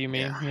 Manchester City, you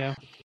mean? Yeah.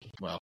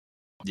 Well,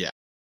 yeah.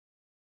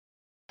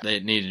 They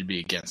needed to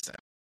be against that.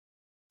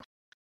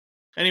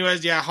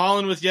 Anyways, yeah,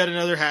 Haaland with yet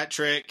another hat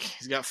trick.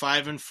 He's got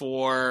 5 and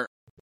 4.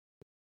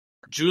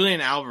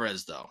 Julian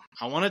Alvarez, though.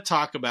 I want to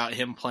talk about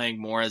him playing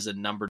more as a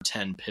number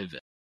 10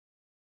 pivot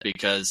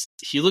because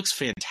he looks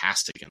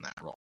fantastic in that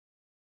role.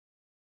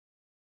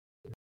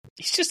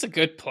 He's just a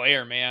good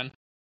player, man.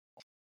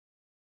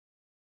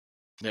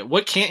 Yeah,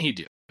 what can't he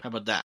do? How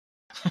about that?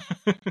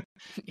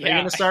 They're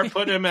going to start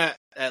putting him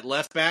at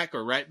left back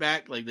or right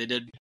back like they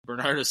did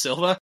Bernardo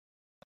Silva?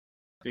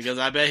 Because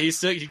I bet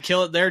he'd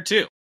kill it there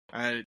too.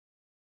 I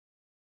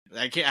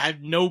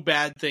have no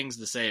bad things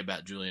to say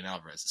about Julian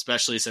Alvarez,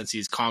 especially since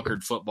he's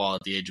conquered football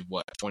at the age of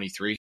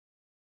 23.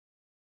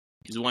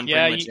 He's won.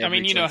 Yeah, I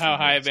mean, you know how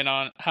high I've been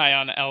high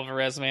on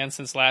Alvarez, man,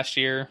 since last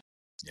year.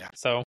 Yeah,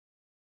 so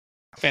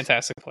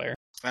fantastic player.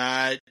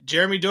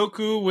 Jeremy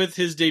Doku with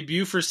his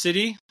debut for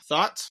City.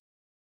 Thoughts?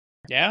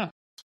 Yeah.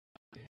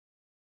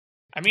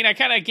 I mean, I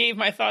kind of gave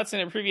my thoughts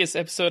in a previous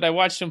episode. I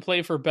watched him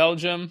play for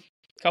Belgium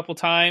a couple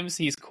times.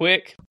 He's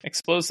quick,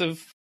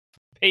 explosive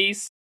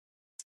pace.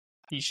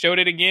 He showed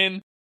it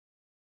again.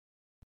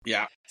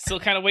 Yeah. Still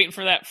kind of waiting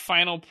for that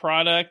final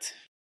product.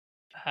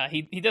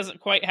 He doesn't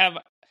quite have,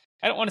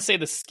 I don't want to say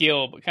the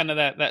skill, but kind of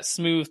that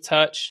smooth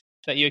touch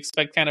that you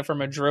expect kind of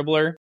from a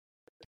dribbler.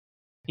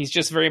 He's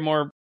just very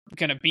more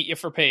going to beat you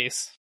for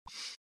pace.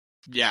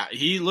 Yeah,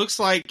 he looks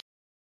like,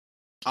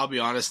 I'll be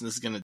honest,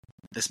 and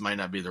this might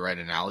not be the right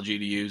analogy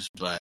to use,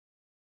 but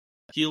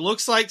he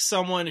looks like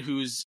someone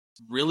who's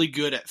really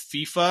good at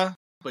FIFA,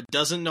 but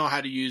doesn't know how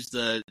to use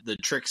the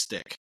trick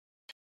stick.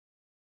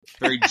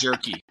 Very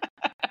jerky.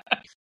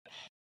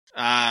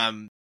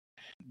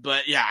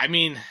 But yeah, I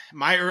mean,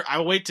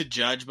 I'll wait to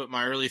judge, but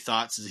my early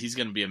thoughts is he's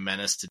going to be a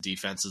menace to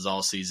defenses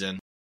all season.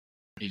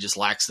 He just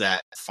lacks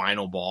that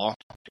final ball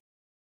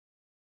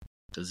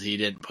because he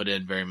didn't put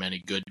in very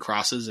many good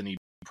crosses, and he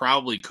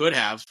probably could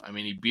have. I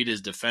mean, he beat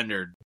his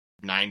defender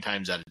 9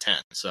 times out of 10.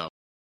 So,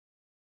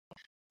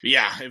 but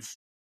yeah, if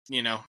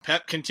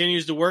Pep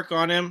continues to work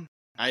on him,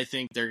 I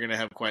think they're going to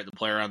have quite the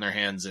player on their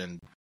hands and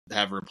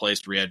have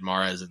replaced Riyad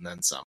Mahrez and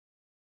then some.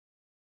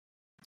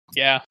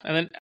 Yeah, and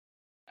then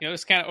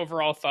just kind of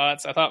overall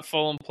thoughts. I thought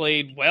Fulham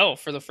played well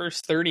for the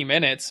first 30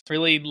 minutes,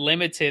 really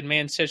limited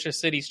Manchester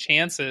City's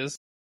chances.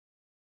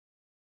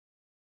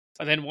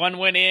 But then one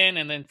went in,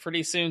 and then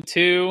pretty soon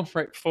 2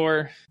 right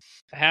before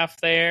the half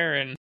there,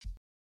 and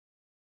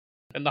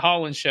then the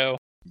Haaland show.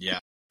 Yeah,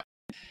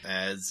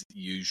 as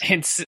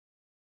usual.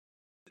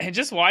 And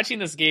just watching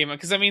this game,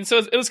 because I mean, so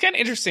it was kind of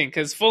interesting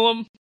because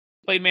Fulham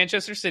played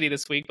Manchester City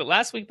this week, but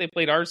last week they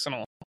played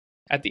Arsenal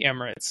at the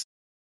Emirates.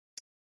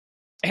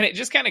 And it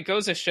just kind of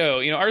goes to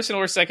show,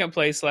 Arsenal were second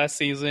place last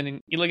season,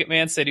 and you look at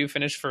Man City, who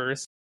finished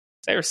first.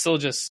 They were still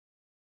just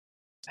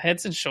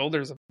heads and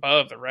shoulders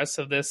above the rest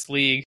of this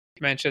league.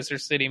 Manchester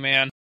City,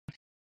 man.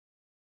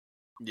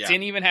 Yeah.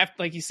 Didn't even have,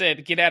 like you said,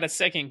 to get out of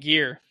second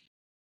gear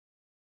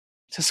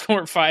to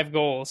score 5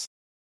 goals.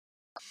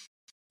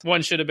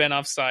 One should have been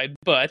offside,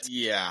 but...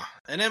 Yeah,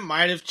 and it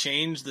might have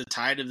changed the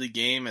tide of the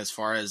game as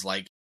far as,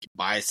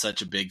 by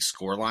such a big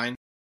scoreline.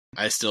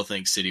 I still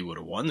think City would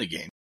have won the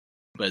game,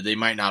 but they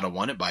might not have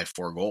won it by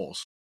 4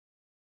 goals.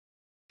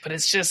 But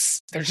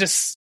they're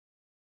just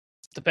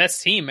the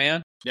best team,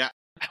 man. Yeah.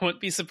 I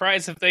wouldn't be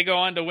surprised if they go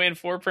on to win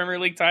 4 Premier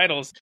League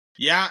titles.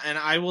 Yeah, and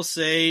I will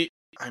say,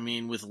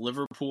 with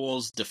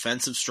Liverpool's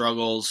defensive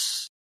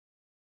struggles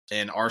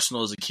and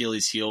Arsenal's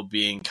Achilles heel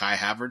being Kai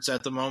Havertz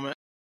at the moment,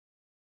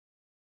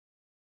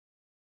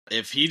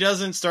 if he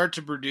doesn't start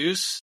to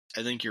produce,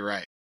 I think you're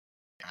right.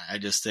 I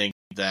just think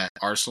that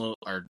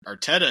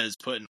Arteta is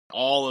putting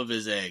all of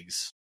his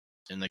eggs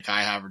in the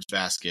Kai Havertz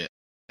basket,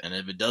 and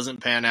if it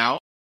doesn't pan out,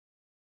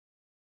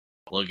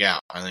 look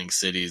out. I think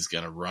City's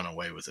going to run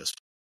away with this.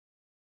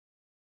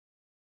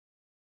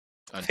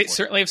 They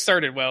certainly have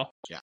started well.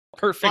 Yeah.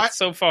 Perfect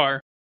so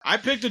far. I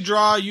picked a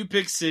draw. You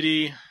picked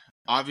City.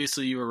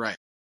 Obviously, you were right.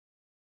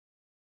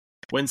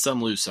 Win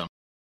some, lose some.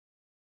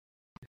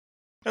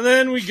 And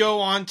then we go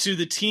on to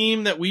the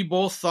team that we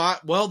both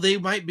thought, they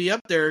might be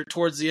up there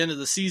towards the end of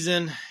the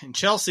season in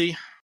Chelsea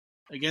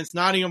against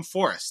Nottingham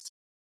Forest.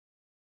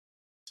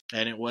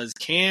 And it was,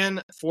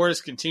 can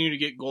Forest continue to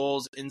get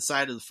goals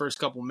inside of the first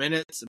couple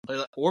minutes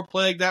and play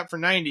like that for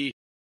 90?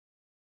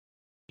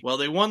 Well,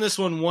 they won this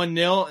one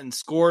 1-0 and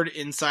scored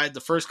inside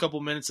the first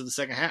couple minutes of the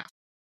second half.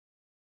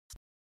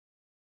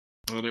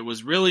 And it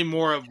was really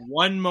more of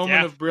one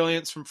moment of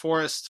brilliance from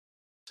Forest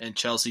and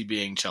Chelsea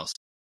being Chelsea.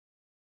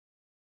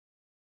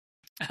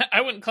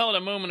 I wouldn't call it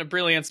a moment of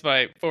brilliance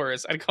by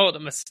Forest. I'd call it a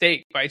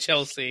mistake by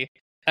Chelsea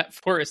that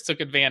Forest took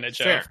advantage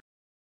of.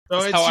 So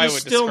it's how I just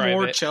would still describe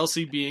more it.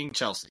 Chelsea being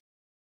Chelsea.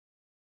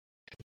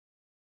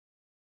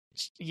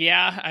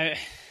 Yeah,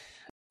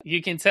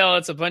 you can tell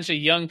it's a bunch of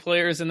young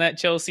players in that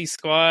Chelsea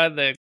squad.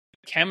 The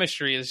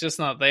chemistry is just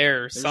not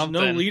there. There's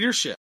no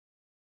leadership.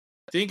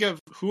 Think of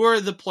who are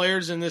the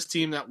players in this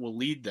team that will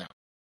lead them.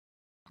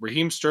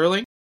 Raheem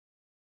Sterling,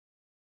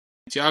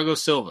 Thiago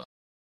Silva.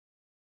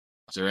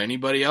 Is there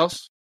anybody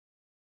else?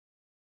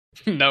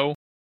 No.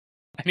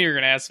 I knew you were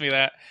going to ask me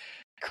that.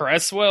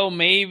 Cresswell,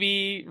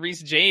 maybe.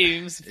 Reece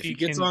James. If he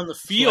gets on the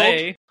field.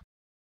 Play.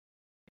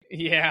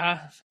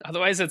 Yeah.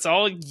 Otherwise, it's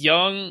all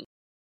young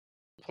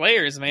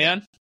players,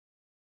 man.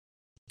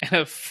 And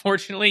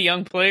unfortunately,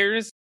 young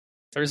players,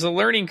 there's a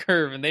learning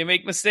curve, and they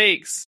make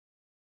mistakes.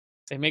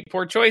 They make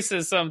poor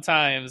choices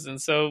sometimes,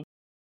 and so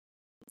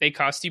they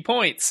cost you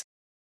points.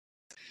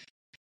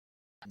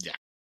 Yeah.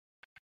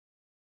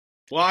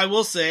 Well, I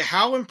will say,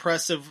 how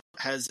impressive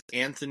has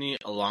Anthony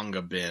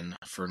Elanga been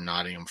for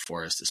Nottingham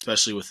Forest,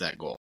 especially with that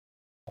goal?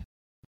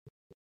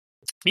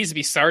 Needs to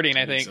be starting,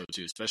 I think. So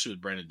too, especially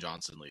with Brandon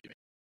Johnson leaving.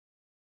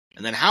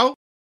 And then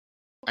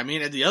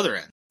at the other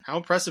end, how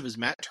impressive has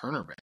Matt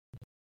Turner been?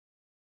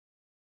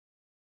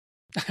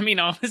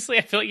 Honestly,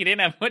 I feel like he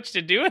didn't have much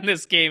to do in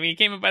this game. He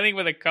came up, I think,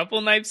 with a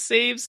couple nice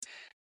saves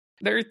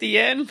there at the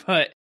end,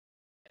 but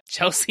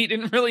Chelsea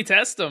didn't really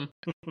test him.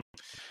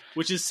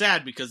 Which is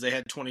sad because they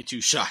had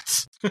 22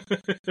 shots.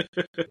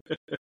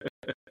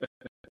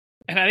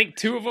 And I think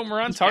 2 of them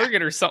were on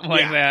target or something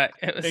like that.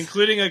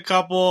 Including a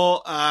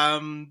couple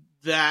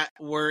that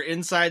were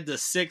inside the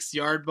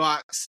 6-yard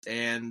box,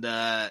 and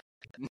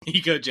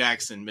Nico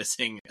Jackson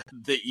missing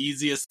the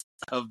easiest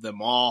of them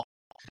all.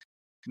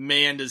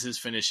 Man, does his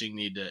finishing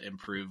need to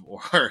improve,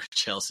 or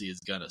Chelsea is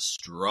going to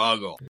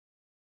struggle.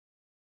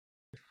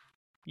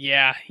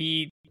 Yeah,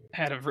 he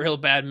had a real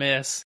bad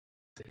miss.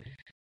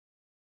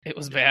 It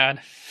was bad.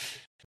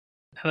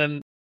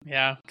 And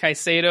then,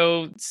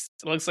 Caicedo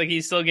looks like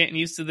he's still getting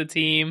used to the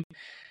team.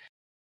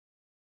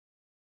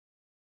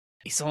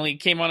 He's only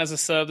came on as a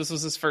sub. This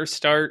was his first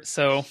start,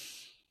 so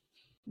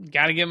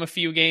got to give him a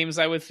few games,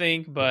 I would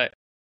think, but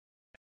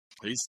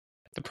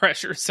the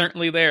pressure is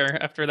certainly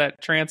there after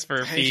that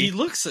transfer fee. He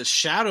looks a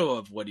shadow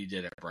of what he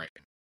did at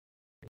Brighton.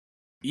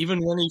 Even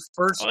when he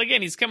first... Well,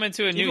 again, he's coming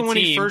to a new team. Even when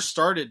he first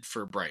started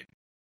for Brighton.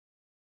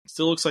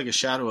 Still looks like a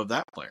shadow of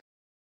that player.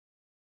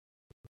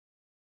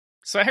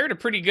 So I heard a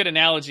pretty good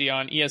analogy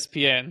on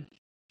ESPN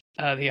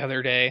the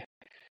other day.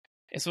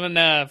 It's when,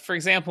 for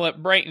example,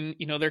 at Brighton,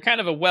 they're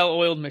kind of a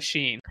well-oiled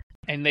machine.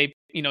 And they,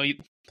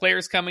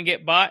 players come and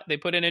get bought. They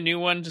put in a new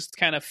one just to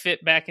kind of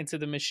fit back into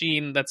the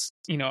machine that's,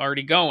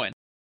 already going.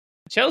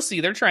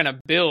 Chelsea, they're trying to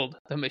build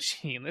the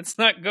machine. It's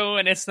not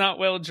going. It's not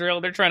well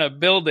drilled. They're trying to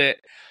build it.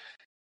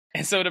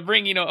 And so to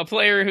bring, a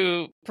player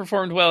who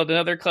performed well at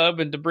another club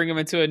and to bring him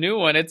into a new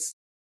one, it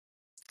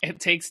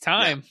takes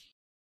time. Yeah.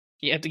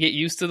 You have to get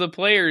used to the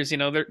players.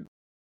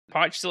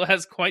 Poch still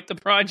has quite the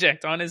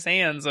project on his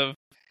hands of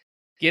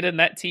getting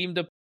that team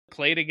to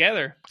play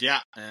together.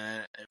 Yeah.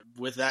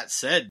 With that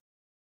said,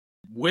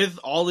 with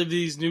all of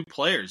these new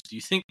players, do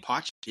you think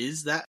Poch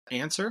is that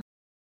answer?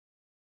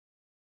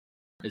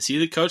 Is he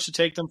the coach to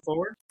take them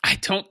forward? I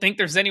don't think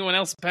there's anyone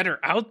else better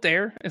out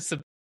there. It's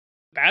the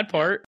bad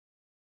part.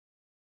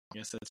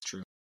 Yes, that's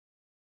true.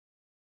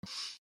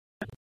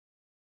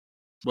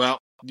 Well,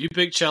 you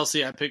picked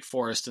Chelsea. I picked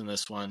Forest in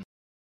this one.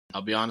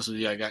 I'll be honest with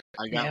you. I got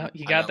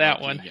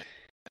that one. Again.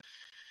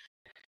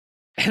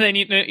 And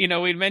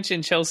then we'd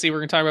mentioned Chelsea. We're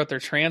going to talk about their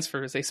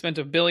transfers. They spent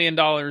 $1 billion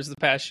the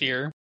past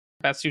year.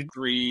 Past year,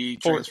 three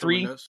transfer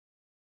windows.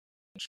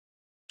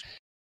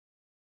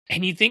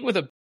 And you think with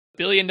 $1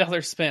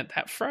 billion spent,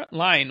 that front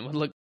line would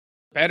look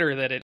better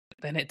than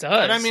it does.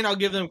 But I mean, I'll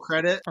give them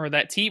credit. Or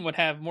that team would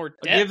have more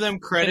depth. I'll give them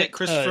credit.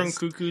 Christopher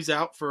Nkunku's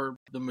out for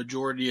the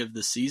majority of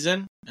the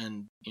season.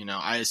 And,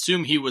 I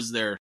assume he was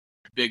their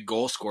big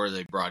goal scorer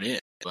they brought in.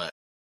 But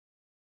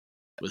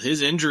with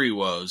his injury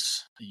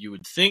woes, you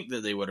would think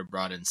that they would have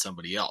brought in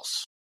somebody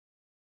else.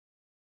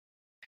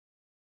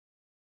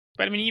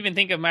 But, I mean, you even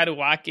think of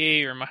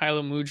Madueke or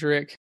Mihailo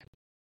Mudryk.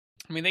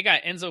 I mean, they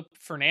got Enzo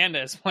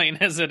Fernandez playing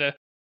as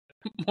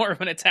more of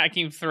an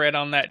attacking threat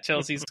on that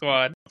Chelsea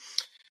squad.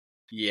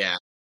 Yeah.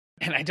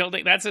 And I don't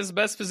think that's his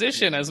best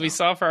position. As we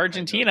saw for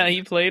Argentina,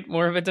 he played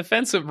more of a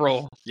defensive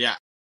role. Yeah.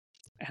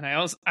 And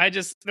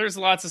there's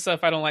lots of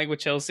stuff I don't like with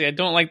Chelsea. I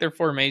don't like their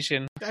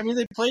formation. I mean,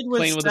 they playing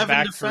with a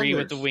back defenders. Three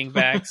with the wing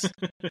backs.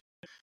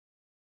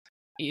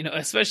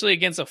 Especially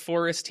against a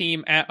Forest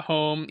team at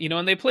home.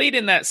 And they played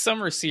in that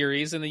summer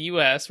series in the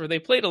U.S. where they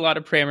played a lot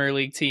of Premier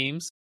League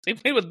teams. They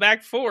played with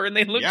back four and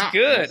they looked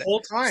good the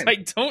whole time. So I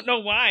don't know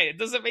why. It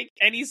doesn't make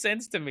any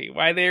sense to me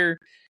why they're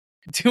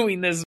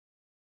doing this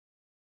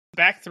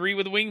back three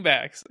with wing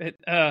backs.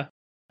 I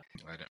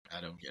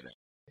don't get it.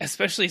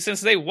 Especially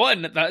since they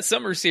won that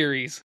summer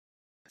series.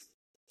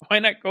 Why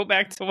not go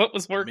back to what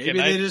was working? Maybe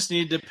they just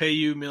need to pay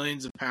you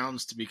millions of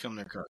pounds to become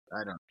their coach.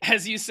 I don't know.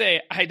 As you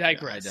say, I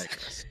digress. Yeah, I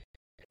digress.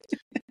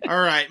 All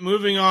right,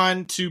 moving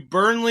on to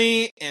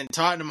Burnley and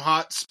Tottenham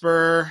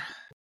Hotspur.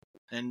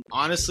 And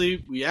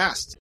honestly, we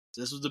asked.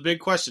 This was the big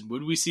question.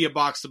 Would we see a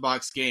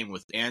box-to-box game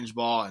with Ange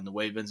Ball and the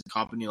way Vincent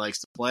Kompany likes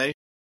to play?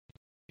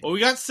 Well, we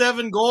got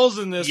 7 goals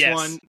in this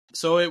one,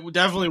 so it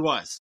definitely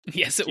was.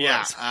 Yes, it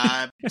was.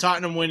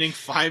 Tottenham winning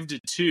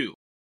 5-2.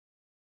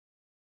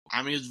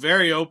 I mean, it's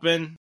very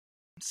open.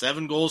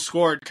 7 goals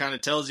scored kind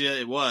of tells you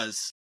it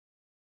was.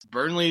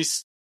 Burnley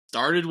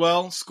started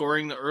well,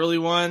 scoring the early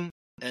one,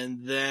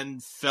 and then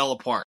fell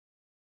apart.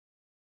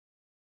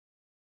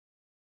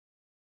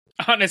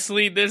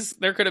 Honestly,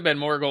 there could have been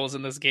more goals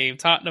in this game.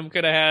 Tottenham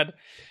could have had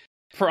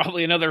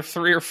probably another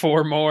 3 or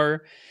 4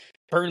 more.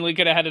 Burnley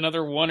could have had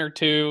another 1 or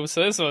 2.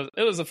 So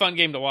it was a fun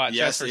game to watch.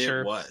 Yes, that's for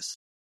sure. It was.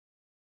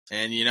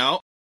 And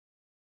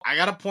I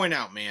gotta point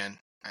out, man,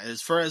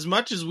 as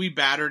much as we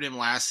battered him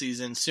last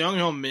season,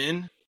 Seung-Ho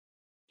Min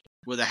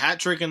with a hat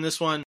trick in this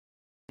one,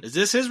 is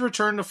this his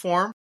return to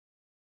form?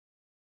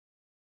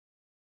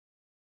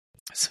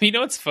 So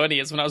what's funny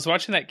is when I was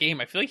watching that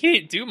game, I feel like he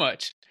didn't do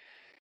much.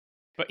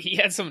 But he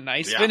had some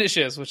nice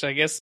finishes, which I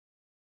guess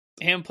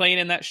him playing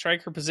in that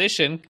striker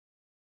position,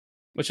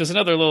 which was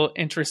another little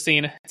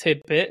interesting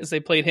tidbit, as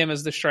they played him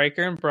as the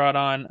striker and brought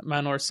on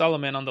Manor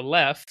Solomon on the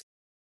left.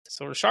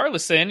 So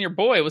Richarlison, your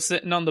boy, was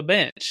sitting on the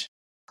bench.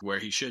 Where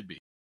he should be.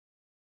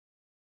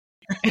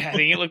 I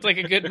think it looked like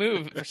a good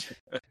move.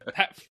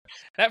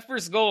 That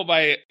first goal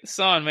by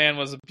Son, man,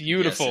 was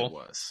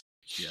beautiful.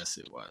 Yes,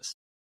 it was.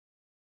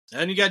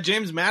 And you got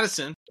James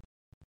Maddison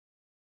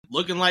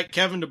looking like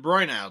Kevin De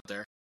Bruyne out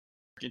there,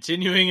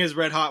 continuing his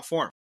red-hot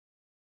form.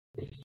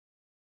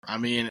 I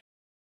mean,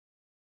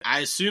 I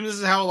assume this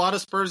is how a lot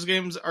of Spurs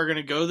games are going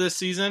to go this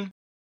season.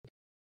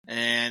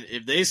 And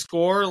if they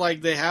score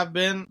like they have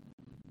been,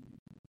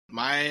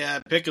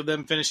 my pick of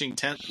them finishing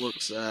 10th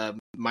looks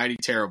mighty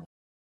terrible.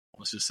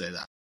 Let's just say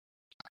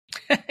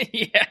that.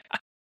 Yeah.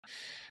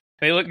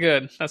 They look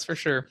good, that's for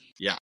sure.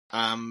 Yeah.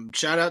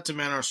 Shout out to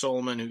Manor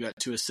Solomon, who got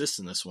 2 assists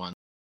in this one.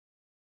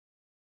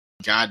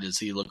 God, does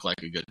he look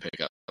like a good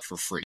pickup for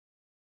free.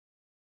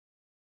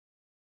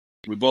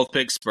 We both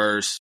picked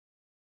Spurs.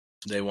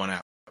 They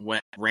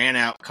ran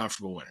out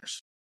comfortable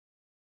winners.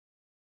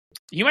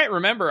 You might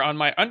remember on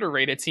my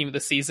underrated team of the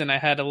season, I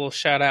had a little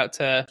shout out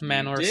to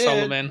Manor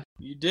Solomon.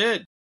 You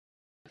did.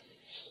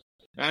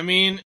 I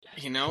mean,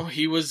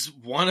 he was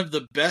one of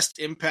the best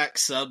impact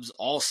subs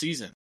all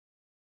season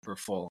for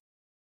Fulham.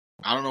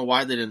 I don't know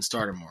why they didn't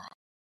start him more.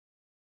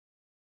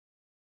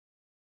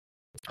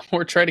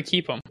 Or try to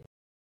keep him.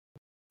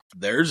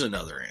 There's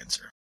another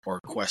answer or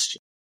question.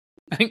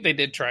 I think they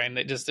did try and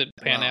they just didn't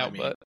pan out.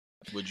 But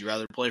would you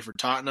rather play for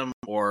Tottenham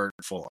or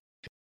Fulham?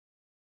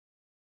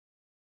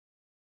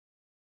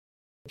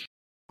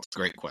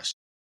 Great question.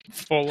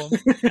 Fulham.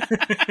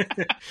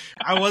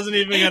 I wasn't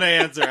even going to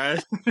answer.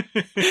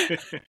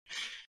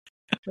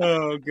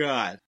 Oh,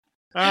 God.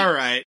 All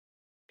right.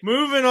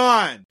 Moving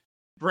on.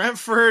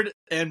 Brentford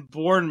and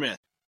Bournemouth.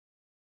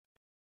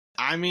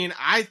 I mean,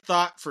 I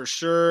thought for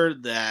sure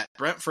that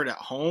Brentford at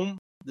home,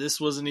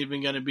 this wasn't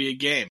even going to be a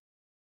game.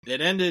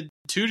 It ended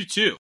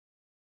 2-2.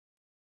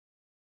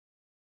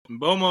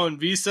 Mbomo and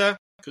Visa,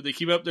 could they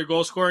keep up their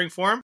goal-scoring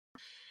form?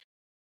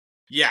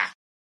 Yeah,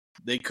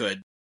 they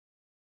could.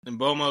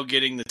 Mbomo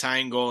getting the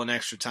tying goal in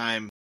extra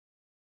time.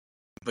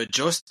 But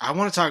I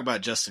want to talk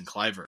about Justin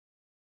Kluivert.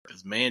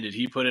 Because, man, did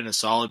he put in a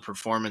solid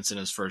performance in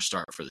his first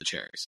start for the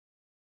Cherries.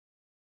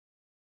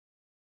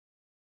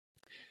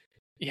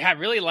 Yeah, I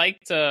really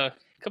liked a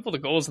couple of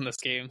the goals in this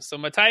game. So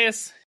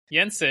Matthias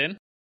Jensen,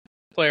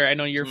 player I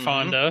know you're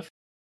fond of,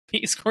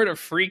 he scored a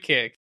free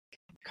kick.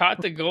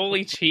 Caught the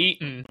goalie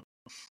cheating.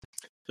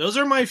 Those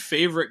are my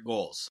favorite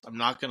goals. I'm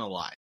not going to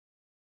lie.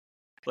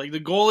 Like, the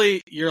goalie,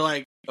 you're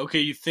like, okay,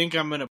 you think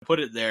I'm going to put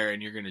it there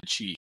and you're going to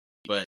cheat.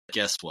 But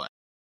guess what?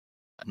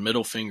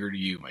 Middle finger to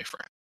you, my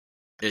friend.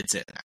 It's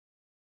it now.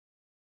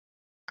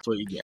 That's what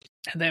you get.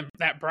 And then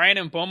that Brian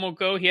Mbomo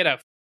go, he had a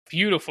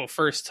beautiful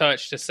first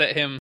touch to set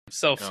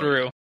himself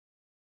through. Yeah.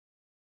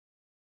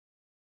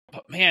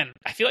 But man,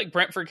 I feel like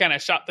Brentford kind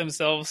of shot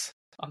themselves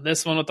on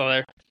this one with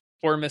their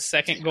Bournemouth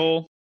second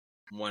goal.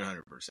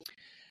 100%.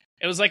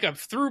 It was like a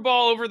through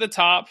ball over the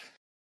top.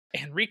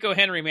 And Rico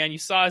Henry, man, you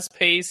saw his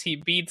pace. He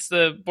beats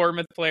the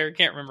Bournemouth player.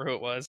 Can't remember who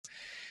it was.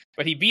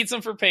 But he beats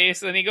him for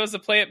pace. And then he goes to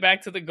play it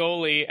back to the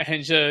goalie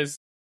and just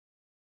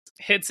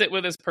hits it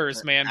with his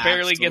purse, man.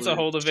 Barely gets a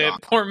hold of it.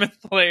 Bournemouth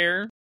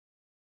player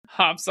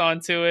hops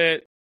onto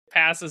it,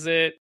 passes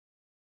it,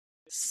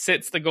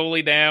 sits the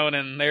goalie down,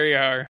 and there you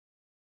are.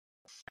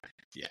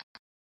 Yeah.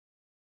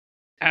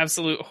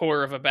 Absolute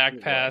horror of a back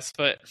pass,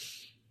 but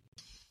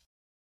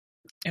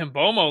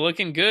Mbomo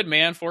looking good,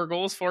 man. 4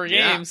 goals, 4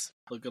 games.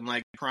 Looking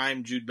like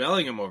prime Jude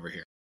Bellingham over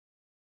here.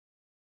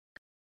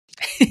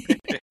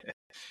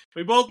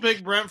 We both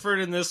picked Brentford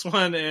in this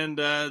one, and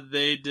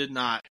they did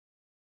not.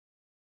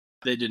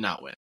 They did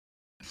not win.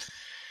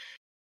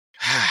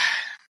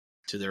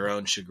 To their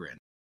own chagrin.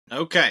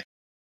 Okay.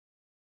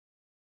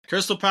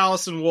 Crystal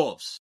Palace and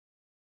Wolves.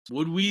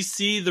 Would we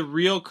see the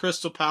real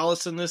Crystal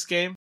Palace in this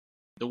game?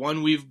 The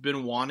one we've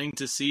been wanting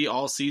to see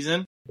all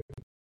season?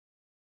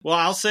 Well,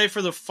 I'll say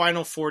for the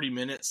final 40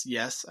 minutes,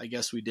 yes, I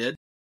guess we did.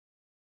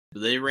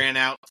 They ran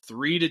out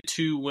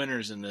 3-2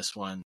 winners in this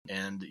one,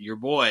 and your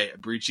boy,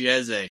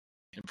 Brichiese,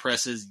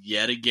 impresses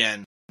yet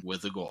again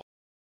with a goal.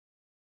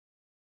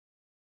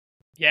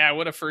 Yeah,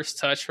 what a first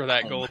touch for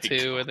that goal,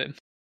 too. God. And then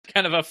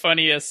kind of a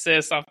funny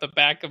assist off the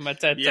back of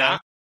Mateta. Yeah.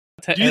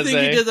 Do you think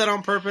he did that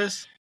on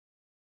purpose?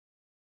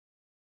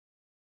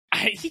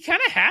 He kind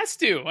of has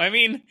to. I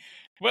mean,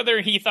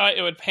 whether he thought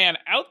it would pan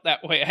out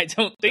that way, I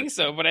don't think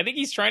so. But I think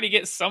he's trying to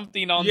get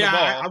something on the ball.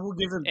 Yeah, I will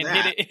give him and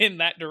that. Hit it in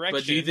that direction.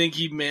 But do you think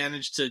he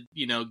managed to,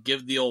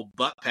 give the old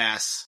butt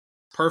pass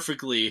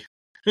perfectly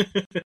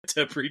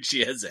to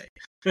Brichiese?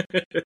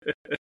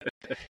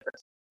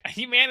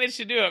 He managed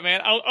to do it,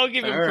 man. I'll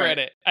give him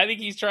credit. I think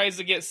he tries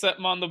to get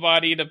something on the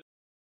body to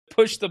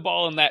push the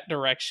ball in that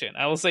direction.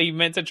 I will say he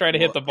meant to try to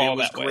hit the ball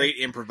that way. It was great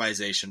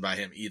improvisation by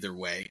him either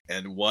way,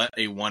 and what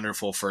a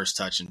wonderful first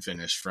touch and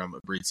finish from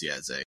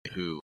Brichiese,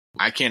 who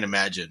I can't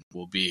imagine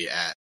will be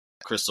at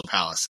Crystal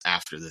Palace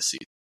after this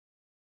season.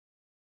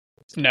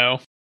 No.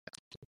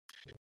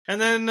 And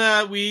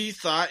then we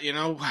thought,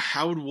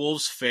 how would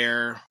Wolves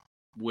fare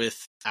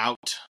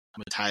without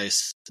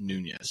Matheus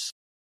Nunes?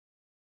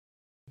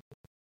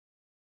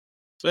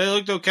 So they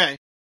looked okay.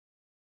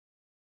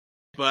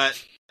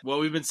 But what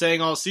we've been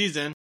saying all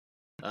season,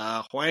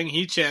 Hwang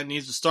Hee-chan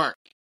needs to start.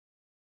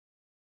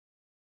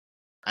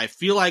 I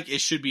feel like it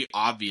should be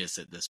obvious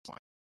at this point.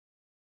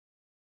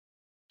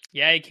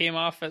 Yeah, he came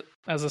off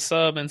as a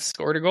sub and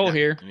scored a goal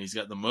here. And he's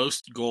got the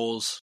most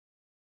goals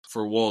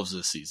for Wolves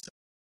this season.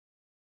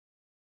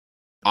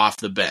 Off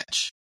the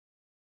bench.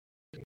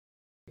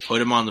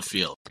 Put him on the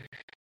field.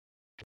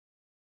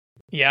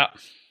 Yeah,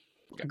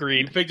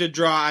 agreed. You picked a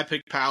draw, I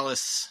picked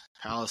Palace.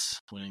 Palace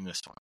winning this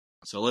one.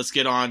 So let's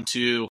get on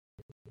to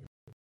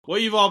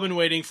what you've all been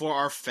waiting for,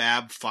 our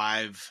Fab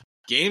 5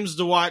 games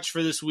to watch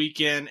for this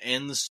weekend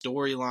and the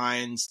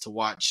storylines to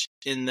watch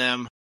in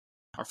them.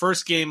 Our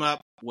first game up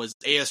was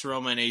AS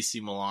Roma and AC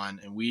Milan,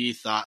 and we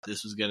thought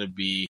this was going to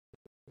be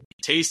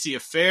a tasty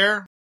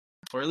affair,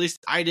 or at least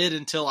I did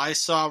until I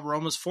saw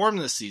Roma's form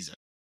this season.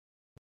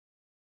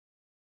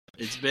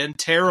 It's been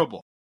terrible.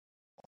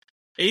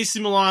 AC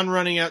Milan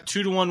running out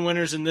 2-1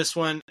 winners in this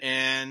one,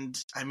 and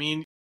I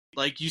mean,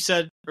 like you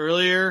said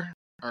earlier,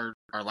 our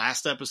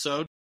last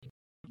episode,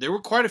 there were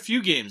quite a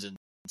few games in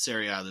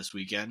Serie A this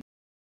weekend.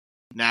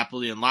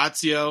 Napoli and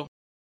Lazio.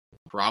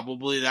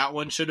 Probably that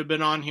one should have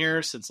been on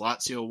here since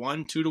Lazio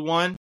won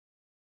 2-1.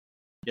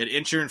 You had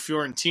Inter and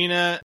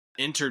Fiorentina.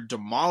 Inter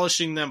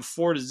demolishing them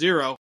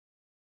 4-0.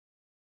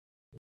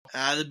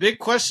 The big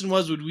question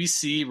was, would we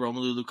see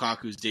Romelu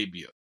Lukaku's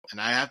debut?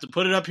 And I have to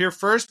put it up here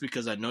first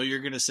because I know you're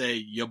going to say,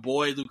 your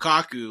boy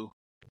Lukaku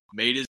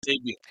made his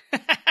debut.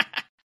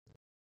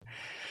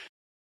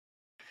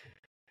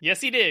 Yes,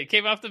 he did.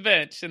 Came off the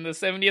bench in the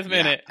 70th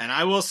minute. And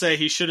I will say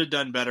he should have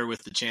done better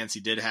with the chance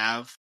he did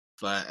have,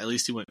 but at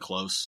least he went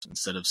close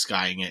instead of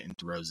skying it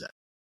into Rosette.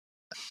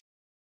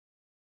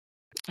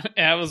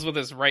 That was with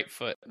his right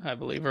foot, I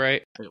believe,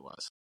 right? It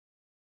was.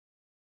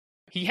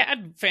 He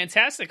had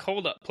fantastic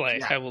hold-up play,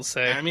 Yeah. I will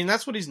say. I mean,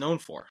 that's what he's known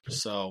for.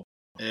 So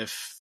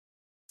if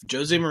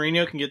Jose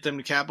Mourinho can get them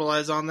to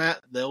capitalize on that,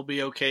 they'll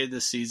be okay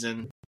this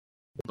season.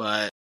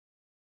 But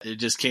it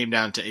just came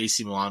down to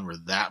AC Milan were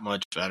that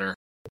much better.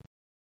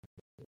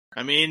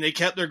 I mean, they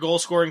kept their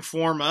goal-scoring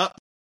form up.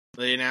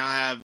 They now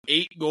have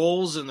 8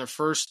 goals in their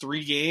first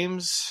 3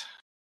 games.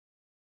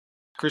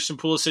 Christian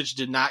Pulisic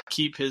did not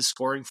keep his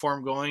scoring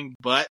form going,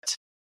 but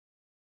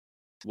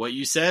what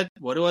you said,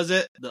 what was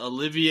it? The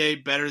Olivier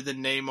better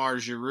than Neymar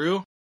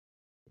Giroud.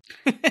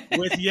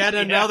 With yet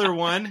another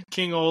one,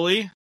 King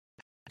Oli.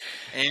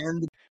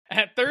 And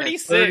at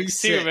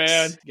 36, too,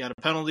 man. Got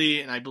a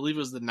penalty, and I believe it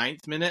was the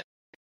 9th minute.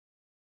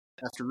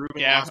 After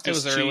Ruben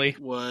Loftus-Cheek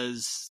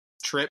was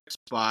tripped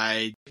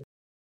by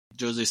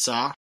Jose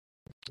Sa.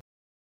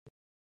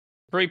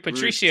 Rui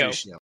Patricio.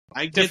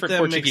 I get them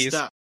Portuguese. Mixed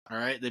up. All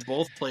right, they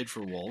both played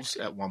for Wolves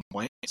at one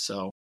point,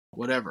 so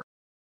whatever.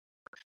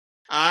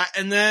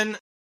 And then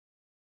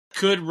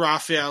could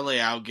Rafael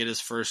Leao get his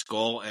first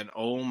goal? And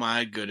oh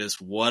my goodness,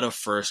 what a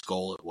first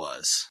goal it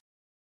was!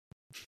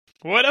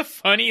 What a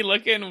funny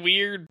looking,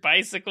 weird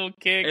bicycle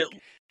kick,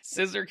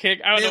 scissor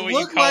kick. I don't know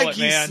what you call it, man. It looked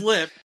like he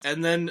slipped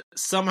and then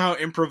somehow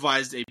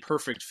improvised a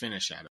perfect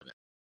finish out of it.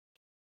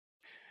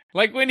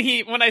 Like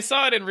when I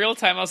saw it in real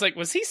time, I was like,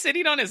 was he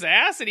sitting on his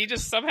ass and he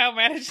just somehow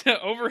managed to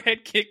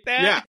overhead kick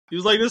that? Yeah, he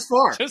was like this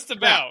far. Just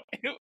about.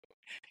 Yeah.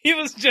 He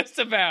was just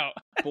about.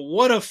 But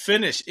what a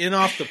finish. In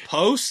off the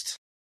post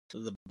to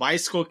the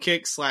bicycle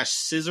kick /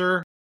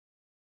 scissor.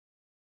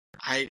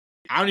 I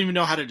don't even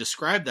know how to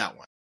describe that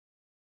one.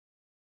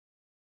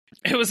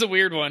 It was a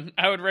weird one.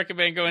 I would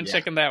recommend going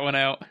checking that one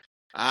out.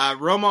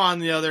 Roma, on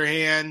the other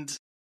hand,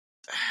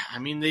 I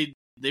mean,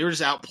 they were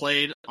just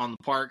outplayed on the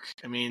park.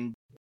 I mean,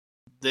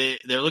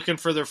 they're looking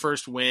for their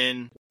first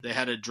win. They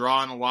had a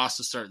draw and a loss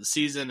to start the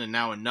season, and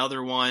now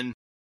another one.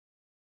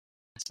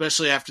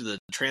 Especially after the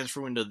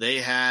transfer window they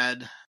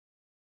had.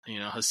 You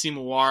know, Hasim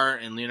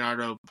Aouar and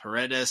Leonardo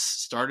Paredes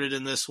started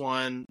in this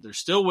one. They're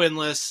still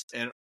winless,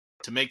 and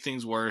to make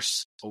things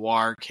worse,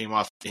 Aouar came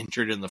off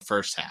injured in the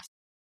first half.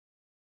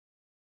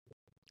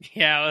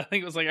 Yeah, I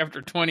think it was like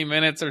after 20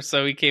 minutes or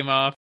so he came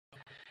off.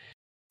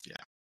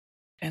 Yeah.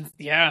 And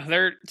yeah,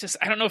 they're just,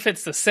 I don't know if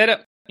it's the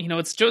setup. You know,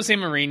 it's Jose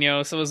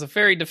Mourinho, so it was a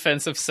very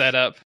defensive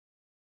setup.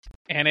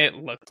 And it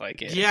looked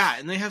like it. Yeah,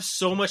 and they have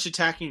so much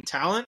attacking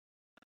talent.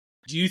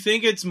 Do you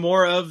think it's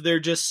more of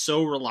they're just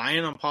so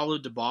reliant on Paulo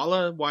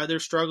Dybala why they're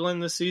struggling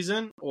this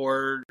season?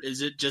 Or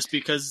is it just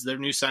because their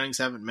new signings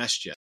haven't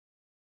meshed yet?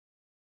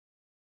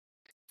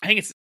 I think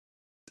it's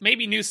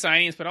maybe new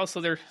signings, but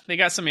also they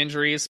got some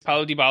injuries.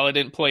 Paulo Dybala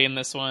didn't play in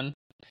this one.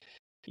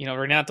 You know,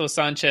 Renato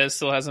Sanchez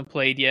still hasn't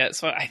played yet.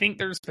 So I think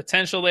there's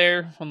potential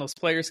there when those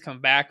players come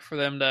back for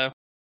them to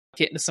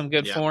get into some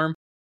good form.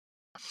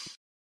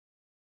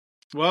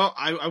 Well,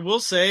 I will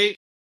say,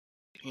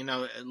 you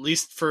know, at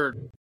least for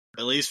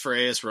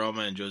AS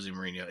Roma and Jose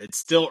Mourinho, it's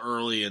still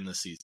early in the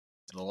season.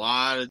 A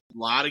lot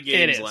of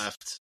games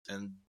left,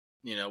 and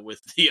you know, with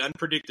the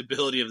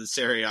unpredictability of the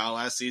Serie A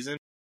last season,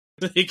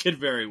 they could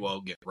very well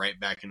get right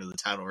back into the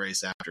title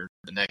race after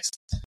the next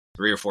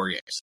 3 or 4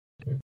 games.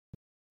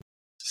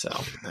 So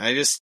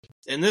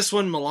in this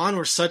one, Milan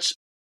were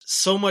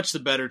so much the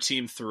better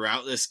team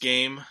throughout this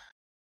game,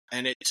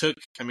 and it took,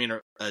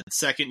 a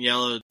second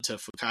yellow to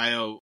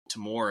Fikayo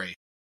Tomori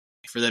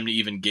for them to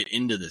even get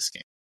into this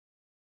game.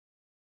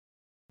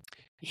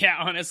 Yeah,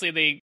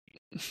 honestly,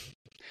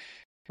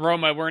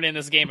 Roma weren't in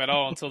this game at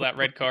all until that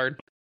red card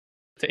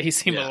to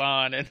AC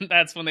Milan, and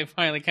that's when they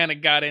finally kind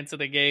of got into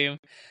the game.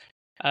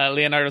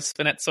 Leonardo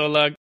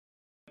Spinazzola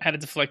had a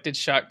deflected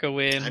shot go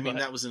in. I mean,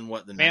 that was in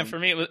what, the man, for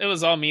me, it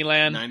was all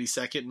Milan.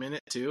 92nd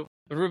minute, too?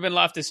 Ruben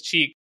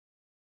Loftus-Cheek.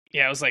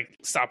 Yeah, it was like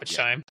stoppage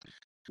time.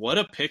 What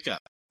a pickup.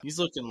 He's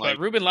looking like...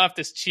 But Ruben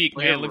Loftus-Cheek,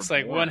 man, looks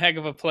like one heck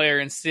of a player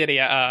in Serie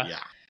A.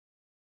 Yeah.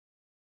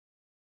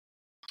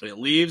 It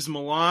leaves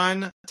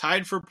Milan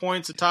tied for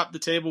points atop the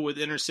table with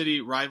inner city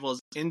rivals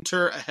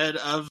Inter ahead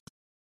of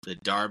the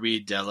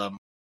Derby della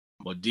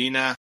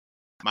Madonnina.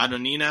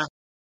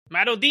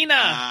 After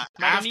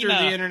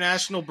the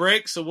international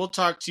break, so we'll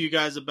talk to you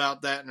guys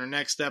about that in our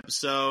next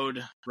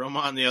episode. Roma,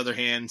 on the other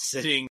hand,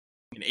 sitting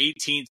in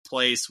 18th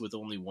place with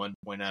only 1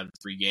 point out of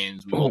 3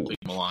 games. We will pick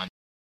Milan.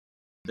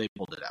 They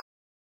pulled it out.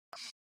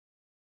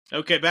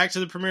 Okay, back to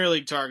the Premier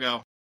League,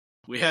 Targo.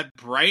 We had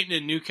Brighton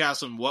and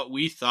Newcastle in what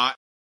we thought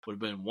would have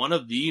been one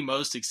of the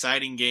most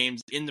exciting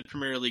games in the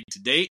Premier League to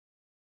date.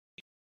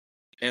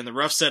 And the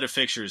rough set of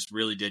fixtures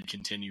really did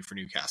continue for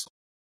Newcastle.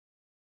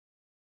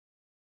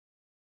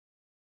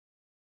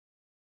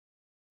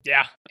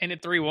 Yeah,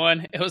 ended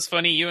 3-1. It was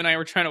funny. You and I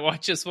were trying to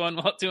watch this one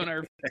while doing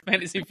our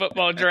fantasy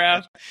football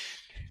draft.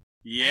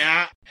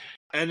 Yeah,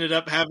 ended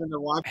up having to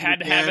watch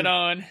Had to have it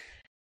on.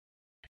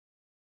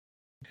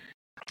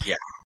 Yeah.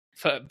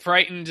 But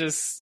Brighton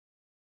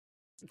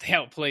they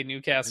outplayed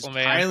Newcastle,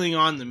 man. Piling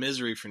on the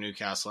misery for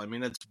Newcastle. I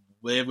mean,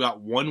 they've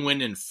got 1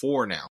 win in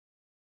 4 now.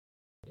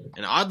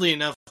 And oddly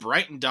enough,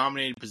 Brighton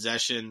dominated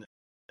possession.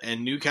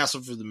 and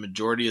Newcastle for the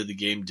majority of the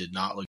game did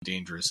not look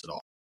dangerous at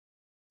all.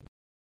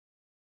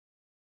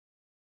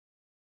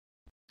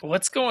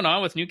 What's going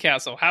on with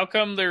Newcastle? How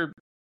come they're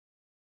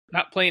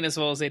not playing as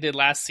well as they did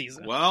last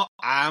season? Well,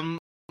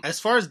 as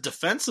far as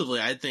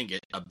defensively, I think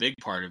a big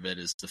part of it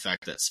is the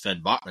fact that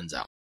Sven Botman's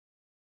out.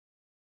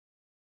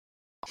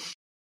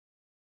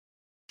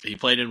 He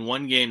played in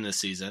one game this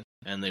season,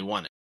 and they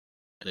won it.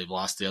 They've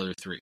lost the other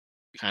 3.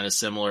 Kind of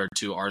similar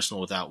to Arsenal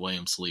without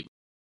William Saliba.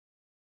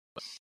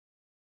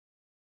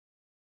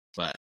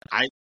 But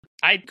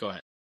go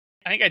ahead.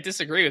 I think I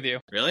disagree with you.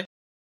 Really?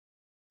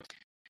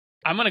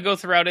 I'm going to go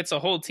throughout it's a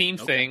whole team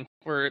thing,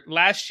 where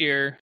last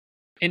year,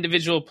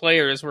 individual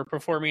players were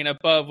performing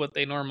above what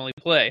they normally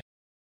play.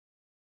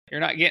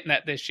 You're not getting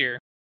that this year.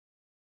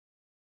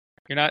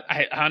 You're not.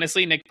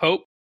 Honestly, Nick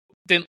Pope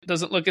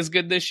doesn't look as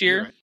good this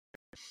year.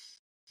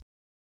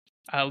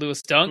 Right.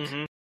 Lewis Dunk,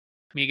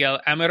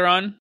 Miguel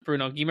Almiron,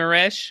 Bruno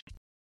Guimaraes.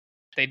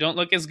 They don't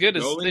look as good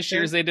this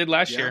year as they did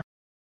last year.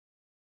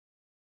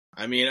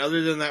 I mean,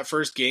 other than that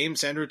first game,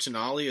 Sandro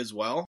Tonali as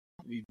well.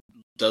 He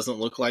doesn't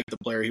look like the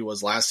player he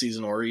was last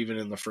season or even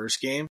in the first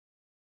game.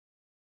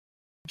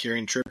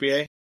 Kieran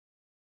Trippier,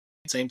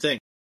 same thing.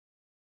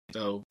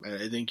 So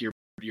I think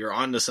you're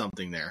onto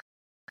something there.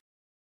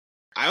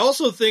 I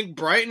also think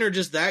Brighton are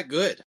just that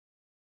good.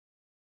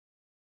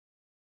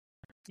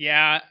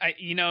 Yeah,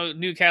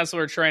 Newcastle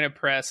are trying to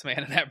press,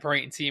 man, that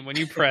Brighton team. When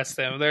you press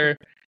them,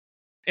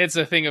 it's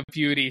a thing of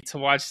beauty to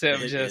watch them.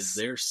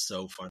 They're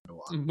so fun to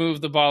watch.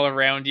 Move the ball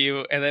around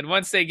you, and then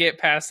once they get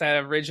past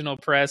that original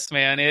press,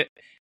 man, it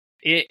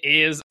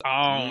is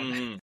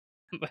on.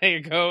 They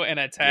go and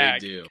attack.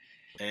 They do.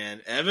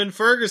 And Evan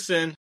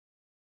Ferguson,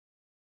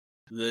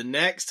 the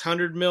next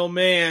 100 mil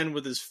man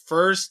with his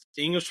first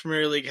English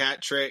Premier League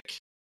hat trick.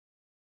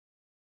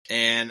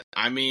 And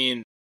I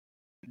mean,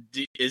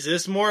 is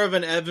this more of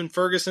an Evan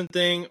Ferguson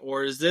thing,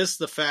 or is this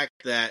the fact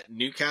that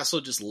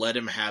Newcastle just let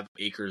him have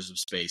acres of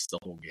space the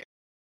whole game?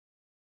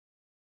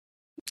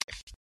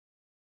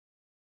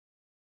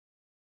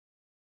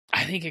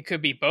 I think it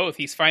could be both.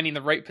 He's finding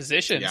the right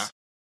positions. Yeah.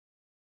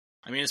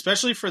 I mean,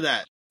 especially for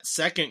that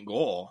second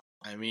goal.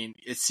 I mean,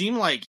 it seemed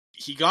like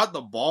he got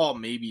the ball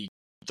maybe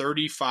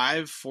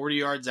 35, 40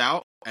 yards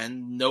out,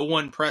 and no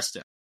one pressed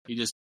him. He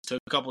just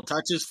took a couple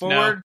touches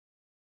forward,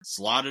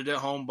 slotted it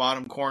home,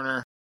 bottom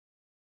corner.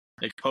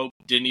 Nick Pope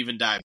didn't even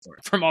dive for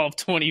it. From all of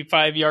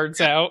 25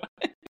 yards out.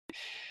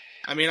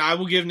 I mean, I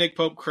will give Nick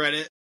Pope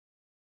credit.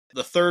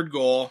 The third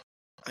goal,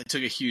 I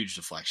took a huge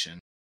deflection.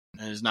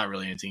 And there's not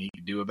really anything he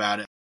could do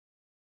about it.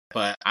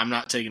 But I'm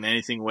not taking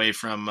anything away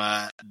from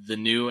the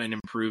new and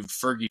improved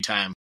Fergie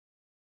time.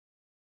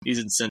 He's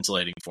in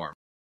scintillating form.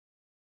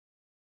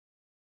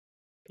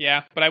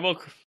 Yeah, but I will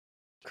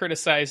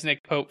criticize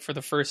Nick Pope for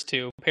the first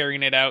 2,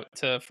 pairing it out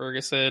to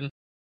Ferguson.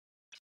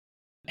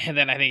 And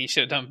then I think he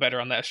should have done better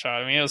on that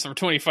shot. I mean, it was from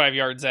 25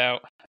 yards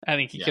out. I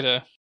think he could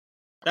have...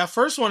 That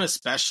first one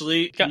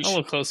especially... Gotten a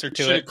little closer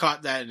to it. Should have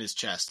caught that in his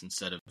chest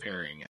instead of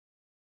parrying it.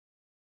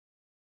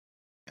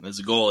 And as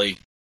a goalie...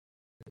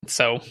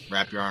 So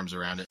wrap your arms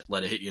around it.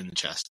 Let it hit you in the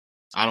chest.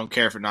 I don't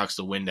care if it knocks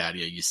the wind out of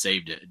you. You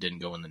saved it. It didn't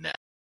go in the net.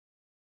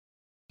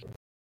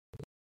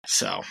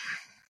 So,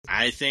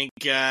 I think,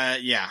 At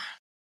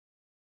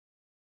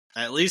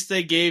least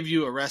they gave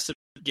you a recipe.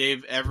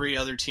 Gave every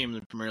other team in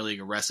the Premier League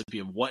a recipe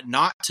of what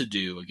not to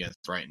do against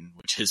Brighton,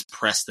 which is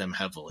press them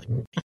heavily.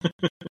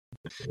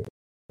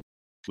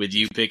 With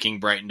you picking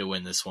Brighton to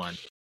win this one,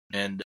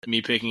 and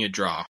me picking a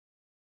draw,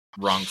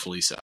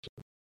 wrongfully so.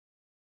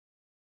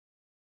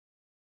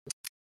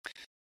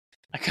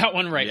 I got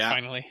one right,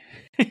 finally.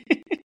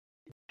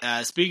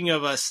 Speaking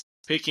of us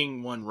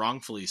picking one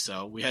wrongfully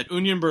so, we had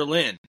Union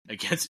Berlin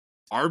against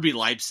RB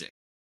Leipzig.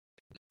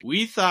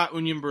 We thought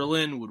Union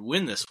Berlin would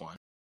win this one.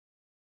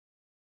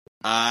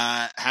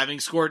 Having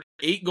scored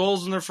 8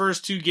 goals in their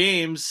first 2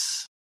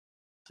 games,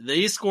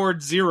 they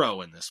scored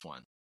 0 in this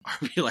one.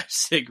 RB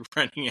Leipzig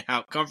running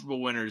out,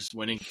 comfortable winners,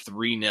 winning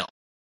 3-0.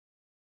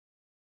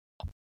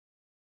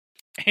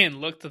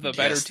 And looked the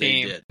better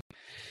team. They did.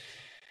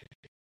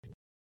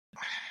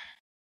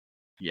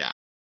 Yeah.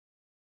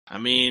 I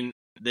mean,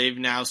 they've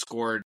now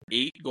scored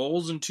 8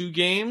 goals in 2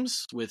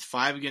 games, with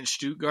 5 against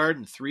Stuttgart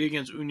and 3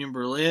 against Union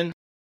Berlin.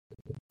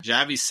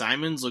 Xavi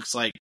Simons looks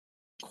like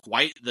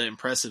quite the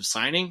impressive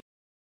signing.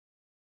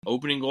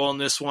 Opening goal in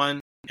this one,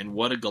 and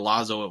what a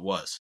golazo it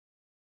was.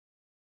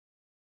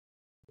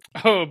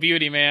 Oh,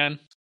 beauty, man.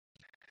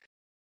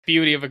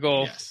 Beauty of a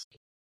goal. Yes.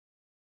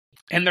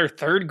 And their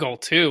third goal,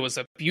 too, was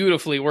a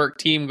beautifully worked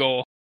team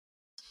goal.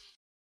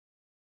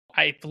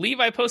 I believe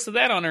I posted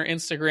that on our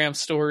Instagram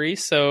story,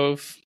 so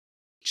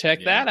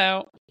check that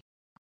out.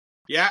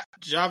 Yeah,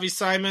 Xavi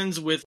Simons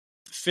with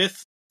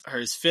his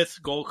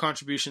 5th goal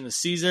contribution this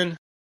season.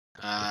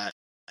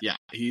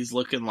 He's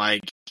looking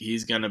like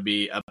he's going to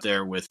be up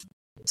there with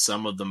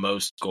some of the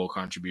most goal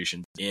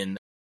contributions in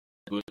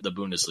the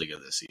Bundesliga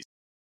this season.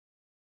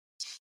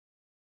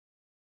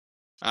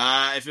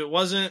 If it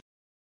wasn't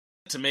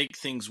to make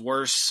things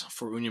worse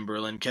for Union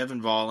Berlin,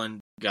 Kevin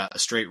Volland got a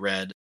straight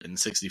red in the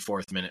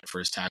 64th minute for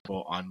his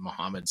tackle on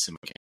Mohamed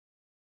Simakan.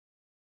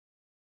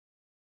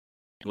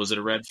 Was it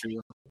a red for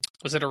you?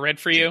 Was it a red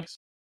for you?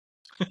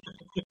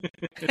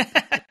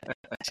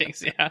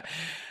 Jinx, yeah.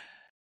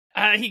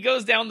 He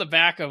goes down the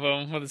back of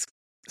him with his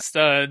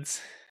studs.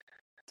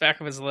 Back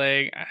of his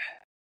leg. I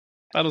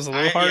thought it was a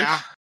little harsh. Yeah,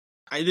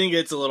 I think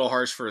it's a little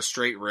harsh for a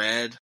straight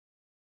red.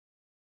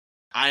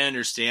 I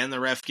understand the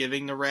ref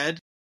giving the red,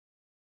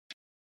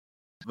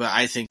 but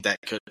I think that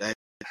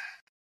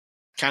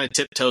kind of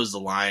tiptoes the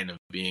line of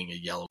being a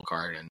yellow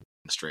card and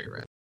a straight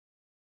red.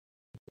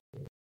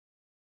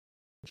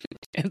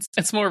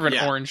 It's more of an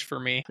orange for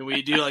me. Can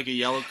we do like a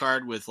yellow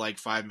card with like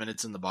 5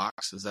 minutes in the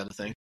box? Is that a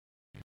thing?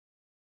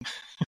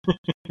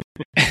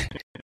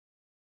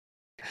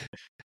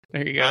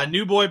 There you go.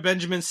 New boy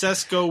Benjamin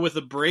Sesko with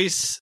a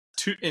brace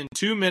in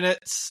 2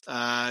 minutes,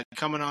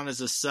 coming on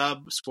as a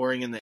sub,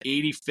 scoring in the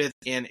 85th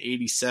and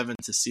 87th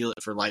to seal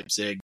it for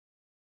Leipzig.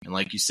 And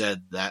like you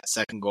said, that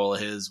second goal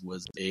of his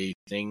was a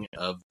thing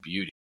of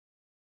beauty.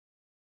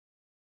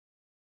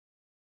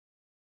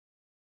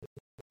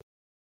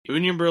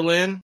 Union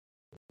Berlin,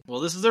 well,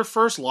 this is their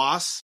first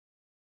loss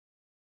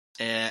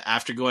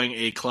after going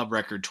a club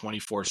record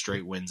 24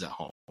 straight wins at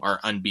home, or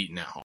unbeaten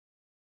at home.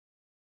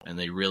 And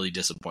they really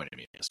disappointed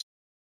me.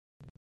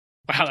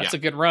 Wow, that's a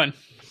good run.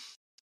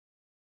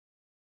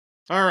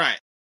 All right,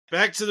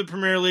 back to the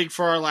Premier League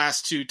for our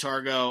last two,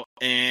 Targo.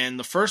 And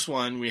the first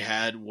one we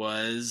had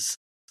was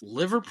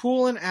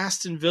Liverpool and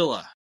Aston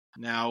Villa.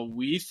 Now,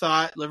 we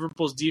thought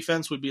Liverpool's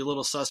defense would be a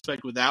little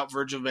suspect without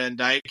Virgil van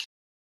Dijk,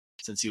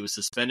 since he was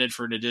suspended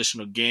for an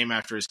additional game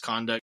after his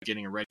conduct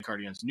getting a red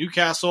card against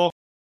Newcastle.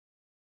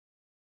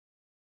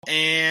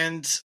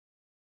 And,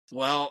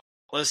 well,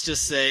 let's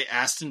just say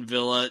Aston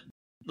Villa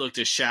looked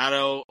a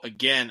shadow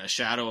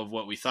of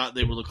what we thought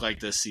they would look like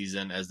this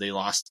season, as they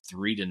lost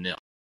 3-0.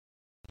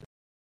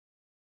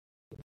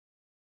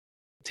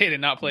 They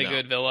did not play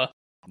good, Villa.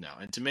 No,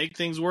 and to make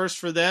things worse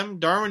for them,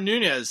 Darwin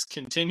Núñez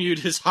continued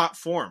his hot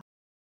form.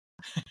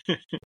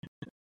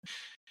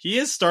 He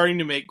is starting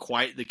to make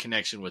quite the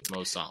connection with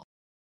Mo Salah.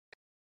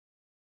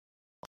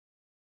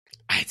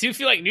 I do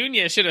feel like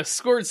Núñez should have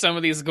scored some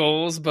of these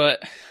goals,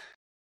 but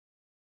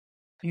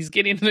he's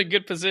getting into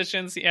good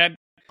positions. He had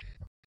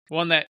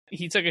one that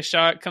he took a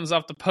shot, comes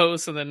off the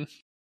post, and then,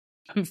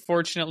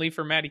 unfortunately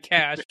for Matty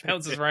Cash,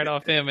 bounces right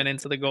off him and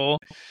into the goal.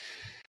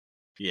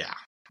 Yeah.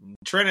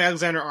 Trent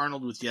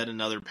Alexander-Arnold with yet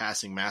another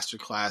passing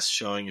masterclass,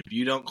 showing if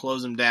you don't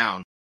close him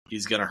down,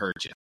 he's going to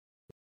hurt you.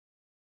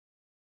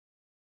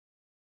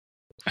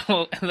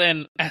 Well, and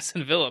then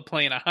Aston Villa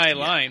playing a high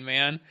line,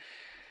 man.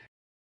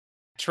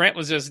 Trent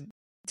was just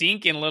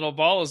dinking little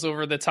balls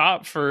over the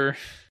top for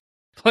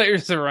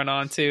players to run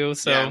onto.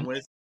 So,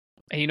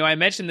 I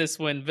mentioned this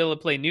when Villa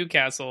played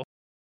Newcastle,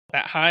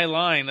 that high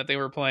line that they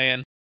were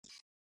playing.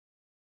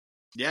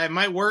 Yeah, it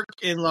might work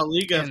in La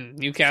Liga. And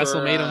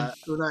Newcastle made them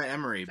Unai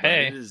Emery, but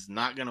it is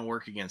not going to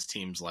work against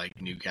teams like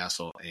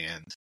Newcastle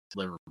and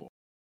Liverpool.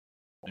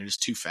 They're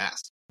just too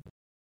fast.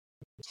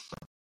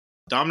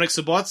 Dominic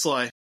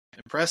Szoboszlai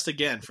impressed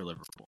again for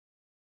Liverpool.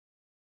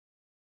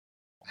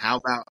 How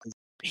about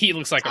he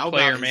looks like a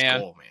player, man.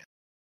 Goal, man.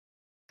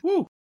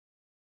 Woo!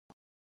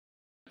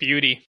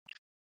 Beauty.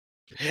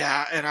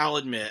 Yeah, and I'll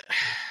admit,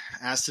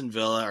 Aston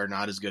Villa are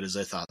not as good as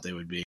I thought they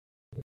would be.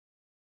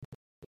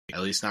 At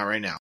least not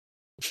right now.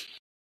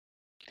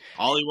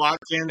 Ollie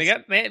Watkins.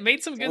 They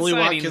made some good Ollie signings.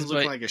 Watkins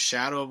looked like a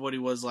shadow of what he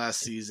was last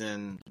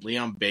season.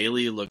 Leon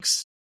Bailey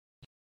looks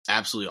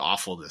absolutely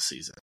awful this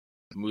season.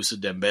 Moussa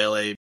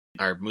Diaby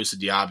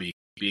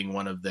being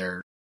one of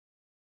their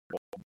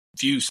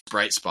few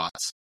bright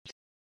spots.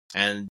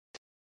 And,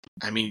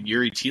 I mean,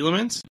 Yuri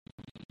Tielemans?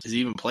 Has he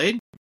even played?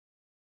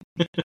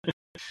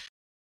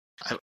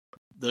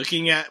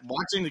 Watching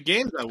the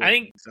games, I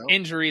think so.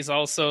 Injuries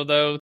also,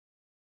 though.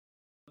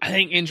 I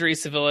think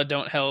injuries to Villa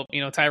don't help.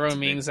 Tyrone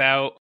Mings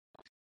out.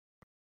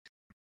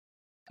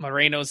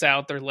 Moreno's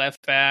out, their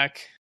left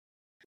back.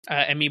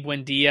 Emi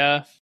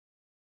Buendia,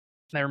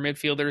 their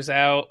midfielder's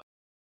out.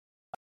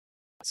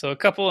 So a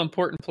couple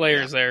important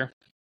players there.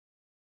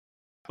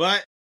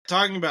 But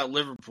talking about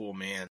Liverpool,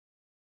 man,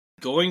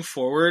 going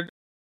forward,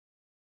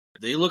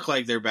 they look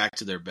like they're back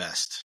to their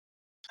best.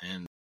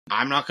 And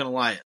I'm not going to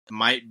lie, it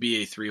might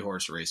be a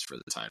 3-horse race for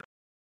the title.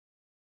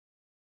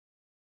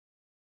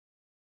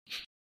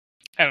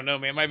 I don't know,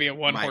 man. It might be a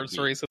 1-horse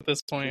race at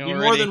this point. There'll be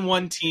more than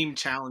one team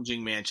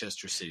challenging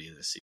Manchester City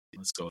this season.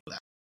 Let's go with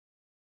that.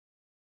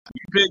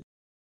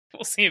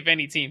 We'll see if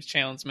any teams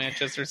challenge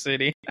Manchester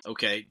City.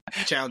 Okay,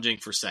 challenging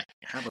for second.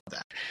 How about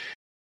that?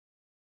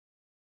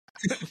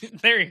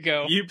 There you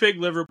go. You picked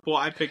Liverpool.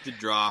 I picked a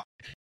draw.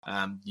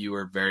 You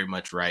were very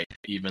much right.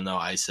 Even though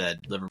I said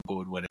Liverpool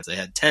would win if they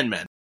had 10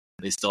 men,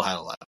 they still had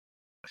 11.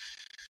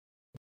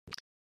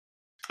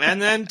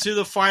 And then to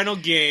the final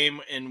game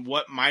in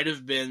what might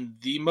have been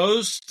the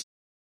most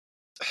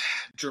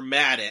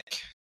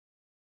dramatic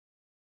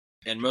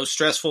and most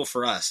stressful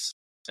for us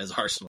as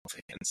Arsenal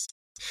fans.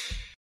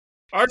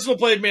 Arsenal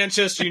played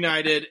Manchester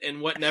United in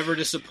what never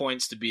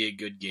disappoints to be a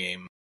good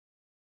game.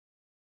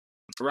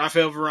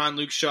 Rafael Varane,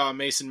 Luke Shaw,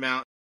 Mason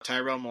Mount,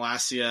 Tyrell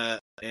Malacia,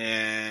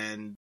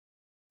 and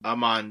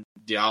Amon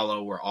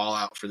Diallo were all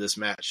out for this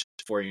match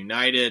for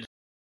United.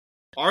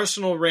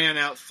 Arsenal ran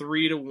out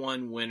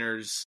 3-1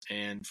 winners,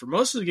 and for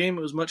most of the game,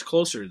 it was much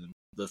closer than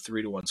the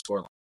 3-1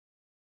 scoreline.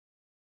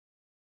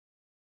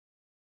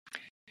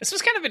 This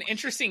was kind of an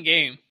interesting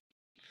game.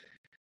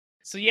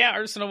 So yeah,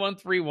 Arsenal won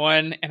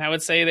 3-1, and I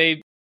would say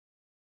they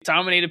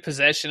dominated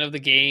possession of the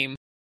game.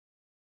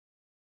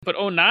 But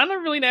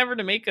Onana really never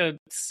to make a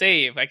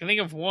save. I can think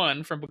of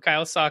one from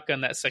Bukayo Saka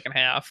in that second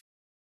half.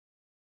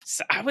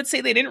 So I would say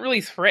they didn't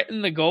really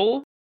threaten the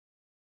goal.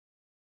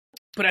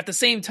 But at the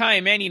same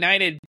time, Man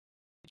United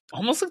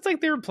almost looked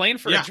like they were playing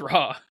for a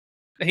draw.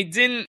 They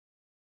didn't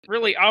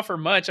really offer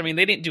much. I mean,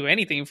 they didn't do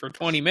anything for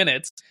 20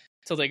 minutes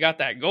until they got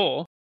that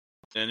goal.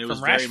 And it was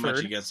very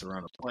much against the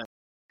run of play.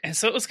 And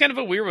so it was kind of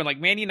a weird one. Like,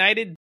 Man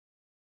United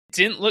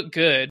didn't look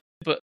good,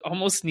 but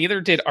almost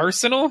neither did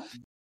Arsenal,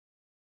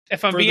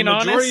 if I'm being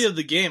honest. For the majority of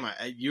the game,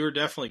 you're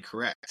definitely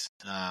correct.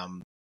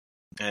 And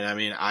I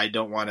mean, I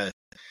don't want to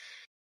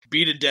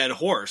beat a dead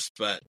horse,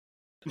 but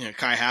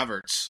Kai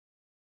Havertz,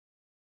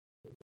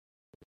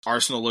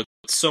 Arsenal looked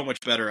so much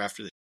better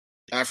after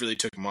they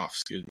took him off.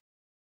 Excuse me.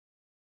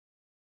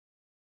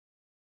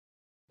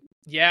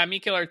 Yeah,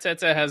 Mikel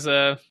Arteta has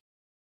a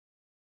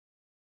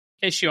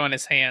issue on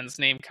his hands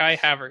named Kai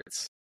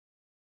Havertz.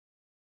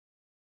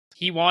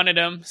 He wanted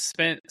him,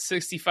 spent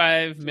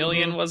 65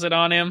 million was it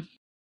on him?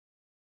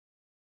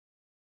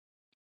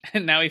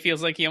 And now he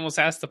feels like he almost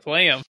has to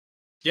play him.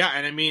 Yeah,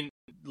 and I mean,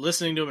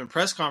 listening to him in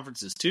press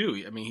conferences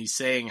too, I mean, he's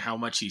saying how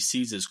much he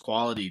sees his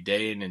quality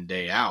day in and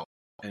day out.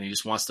 And he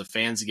just wants the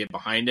fans to get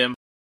behind him.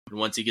 And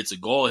once he gets a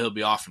goal, he'll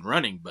be off and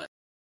running. But,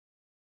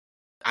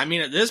 I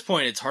mean, at this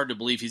point, it's hard to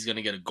believe he's going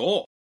to get a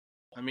goal.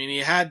 I mean, he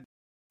had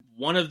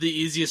one of the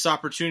easiest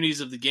opportunities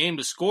of the game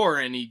to score,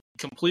 and he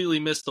completely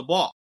missed the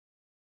ball.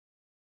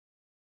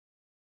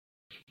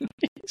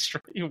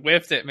 He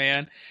whiffed it,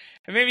 man.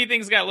 And maybe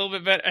things got a little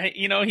bit better.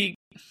 He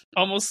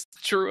almost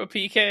drew a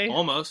PK.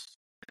 Almost.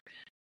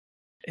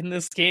 In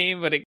this game,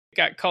 but it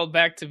got called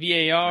back to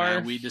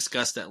VAR. We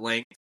discussed at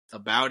length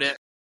about it.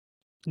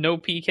 No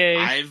PK.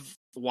 I've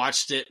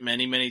watched it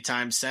many, many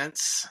times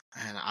since,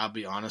 and I'll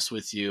be honest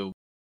with you,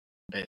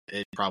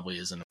 it probably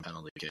isn't a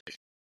penalty kick.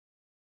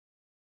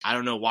 I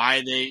don't know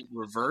why they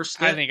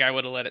reversed it. I think I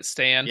would have let it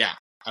stand. Yeah,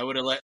 I would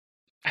have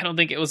I don't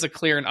think it was a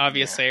clear and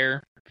obvious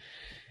error.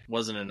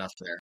 Wasn't enough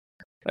there.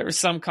 There was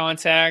some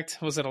contact.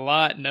 Was it a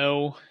lot?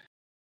 No.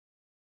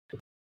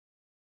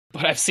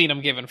 But I've seen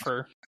them given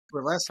for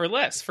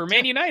less. For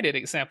Man United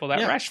example, that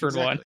Rashford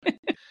one.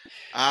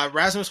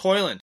 Rasmus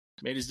Højlund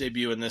made his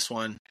debut in this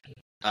one.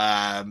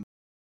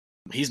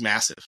 He's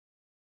massive.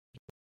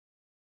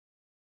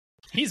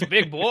 He's a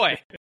big boy.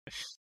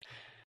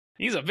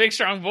 He's a big,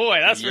 strong boy.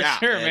 That's for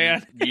sure,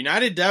 man.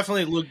 United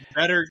definitely looked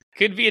better.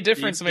 Could be a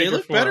difference maker. They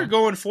looked better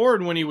going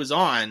forward when he was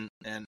on.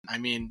 And, I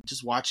mean,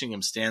 just watching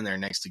him stand there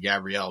next to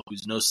Gabriel,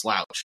 who's no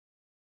slouch.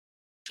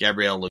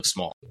 Gabriel looks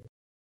small.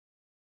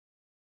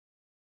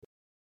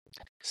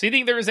 So you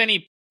think there was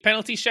any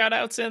penalty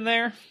shout-outs in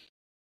there?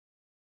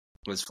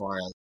 As far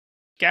as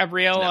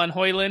Gabriel on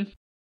Højlund?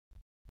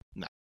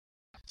 No.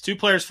 It's two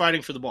players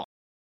fighting for the ball.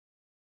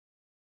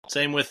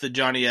 Same with the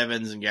Johnny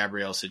Evans and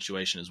Gabriel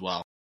situation as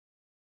well.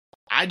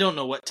 I don't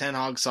know what Ten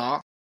Hag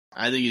saw.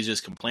 I think he's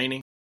just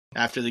complaining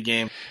after the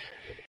game.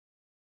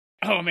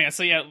 Oh, man.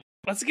 So, yeah,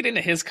 let's get into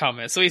his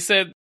comments. So he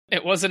said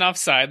it wasn't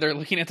offside. They're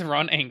looking at the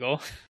wrong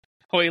angle.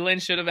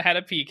 Højlund should have had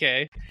a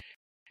PK.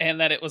 And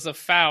that it was a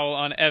foul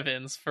on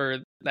Evans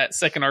for that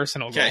second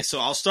Arsenal goal. Okay, so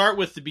I'll start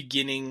with the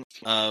beginning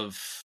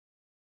of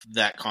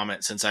that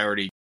comment since I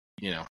already,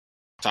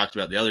 talked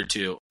about the other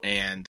two.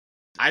 And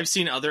I've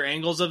seen other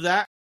angles of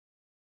that.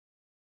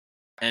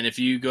 And if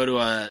you go to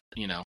a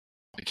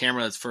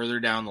camera that's further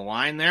down the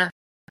line there,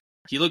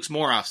 he looks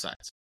more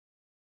offsides.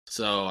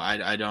 So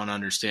I don't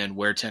understand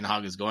where Ten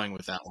Hag is going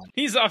with that one.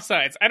 He's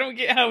offsides. I don't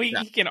get how he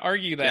can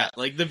argue that. Yeah,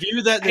 like the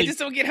view that I just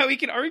don't get how he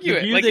can argue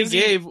it. The view like they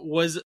gave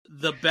was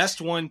the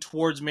best one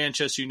towards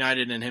Manchester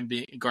United and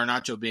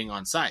Garnacho being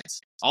on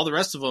sides. All the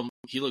rest of them,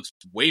 he looks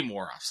way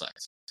more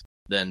offsides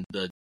than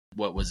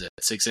what was it,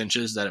 6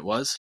 inches that it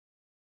was?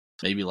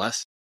 Maybe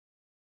less.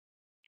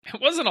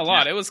 It wasn't a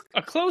lot. Yeah. It was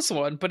a close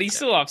one, but he's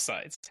still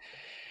offsides.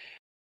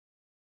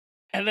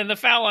 And then the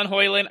foul on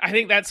Højlund, I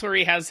think that's where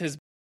he has his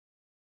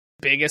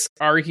biggest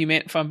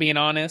argument, if I'm being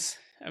honest.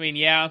 I mean,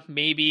 yeah,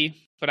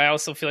 maybe, but I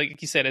also feel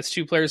like you said, it's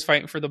two players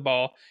fighting for the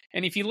ball.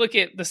 And if you look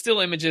at the still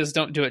images,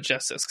 don't do it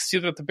justice. Because you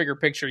look at the bigger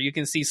picture, you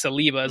can see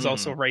Saliba is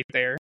also right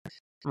there,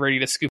 ready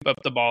to scoop up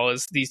the ball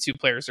as these two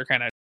players are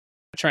kind of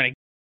trying to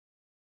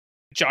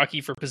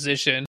jockey for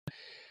position.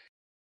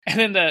 And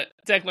then the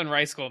Declan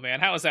Rice goal, man,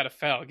 how is that a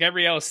foul?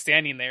 Gabriel is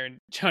standing there, and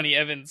Johnny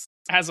Evans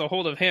has a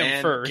hold of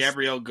him first.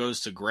 Gabriel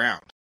goes to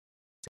ground.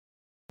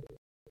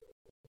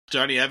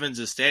 Johnny Evans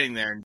is standing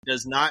there and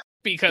does not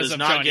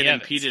get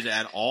impeded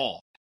at all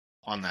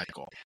on that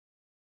goal.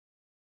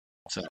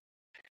 So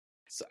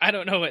I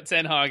don't know what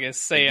Ten Hag is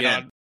saying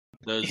on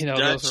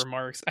those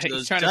remarks.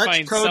 He's trying to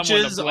find someone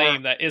to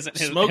blame that isn't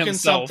smoking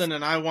himself. Something,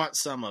 and I want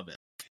some of it.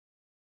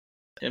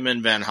 Him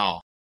and Van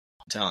Gaal,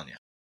 I'm telling you.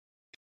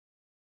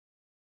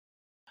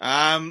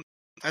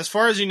 As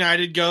far as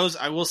United goes,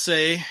 I will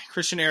say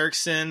Christian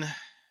Eriksen,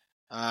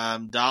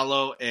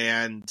 Dalot,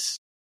 and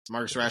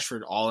Marcus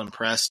Rashford all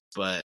impressed,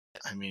 but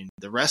I mean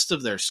the rest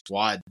of their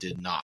squad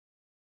did not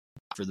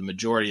for the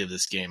majority of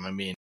this game. I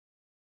mean,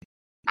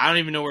 I don't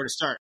even know where to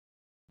start.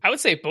 I would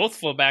say both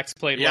fullbacks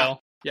played well.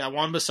 Yeah,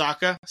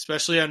 Wan-Bissaka,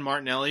 especially on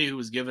Martinelli, who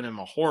was giving him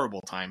a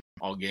horrible time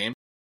all game.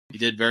 He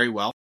did very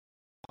well.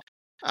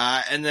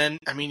 And then,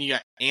 I mean, you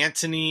got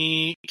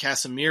Antony,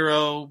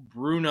 Casemiro,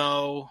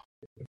 Bruno,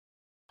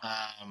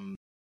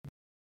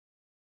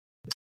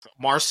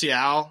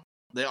 Martial.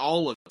 They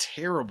all look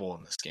terrible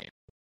in this game.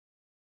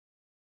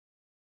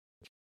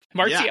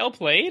 Martial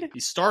played? He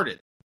started.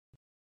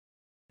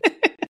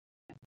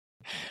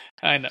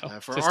 I know.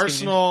 For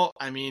Arsenal,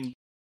 I mean,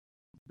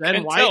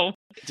 Ben White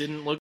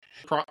didn't look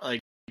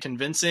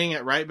convincing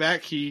at right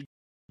back. He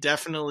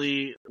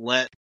definitely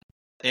let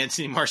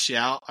Marcus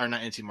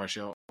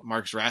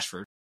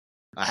Rashford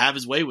have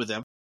his way with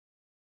him.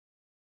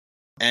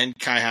 And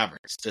Kai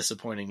Havertz,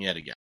 disappointing yet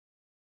again.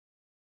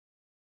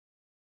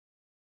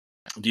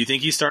 Do you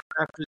think he started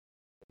after?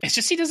 It's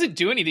just he doesn't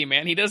do anything,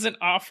 man. He doesn't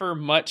offer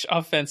much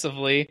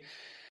offensively.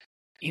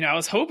 I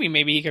was hoping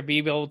maybe he could be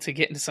able to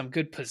get into some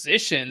good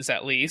positions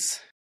at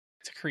least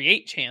to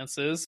create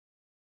chances.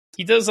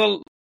 He does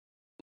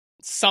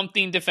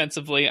something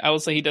defensively. I will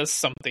say he does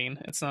something.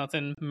 It's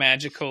nothing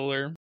magical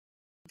or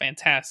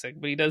fantastic,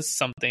 but he does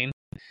something.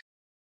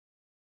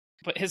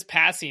 But his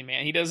passing,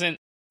 man, he doesn't.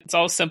 It's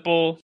all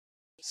simple,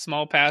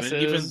 small passes.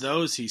 But even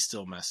those, he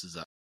still messes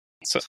up.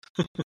 So,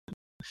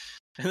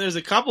 and there's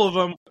a couple of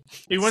them.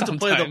 He went to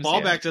play the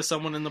ball back to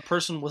someone, and the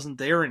person wasn't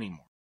there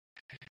anymore.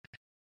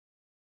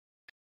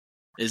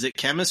 Is it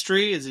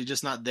chemistry? Is he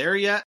just not there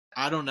yet?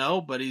 I don't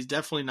know, but he's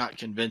definitely not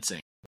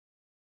convincing.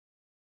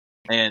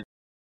 And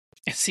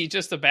is he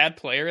just a bad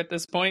player at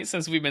this point?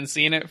 Since we've been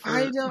seeing it for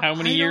how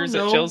many years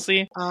at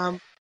Chelsea? And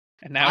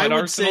now at Arsenal?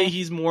 I would say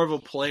he's more of a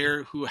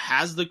player who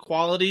has the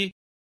quality.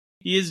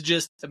 He is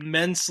just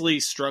immensely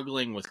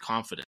struggling with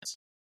confidence.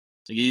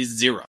 He's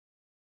zero.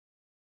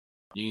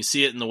 You can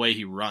see it in the way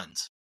he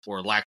runs,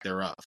 or lack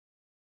thereof.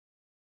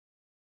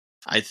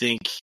 I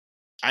think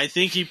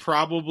he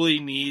probably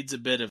needs a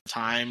bit of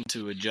time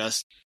to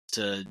adjust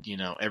to,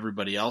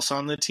 everybody else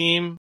on the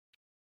team.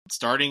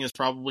 Starting is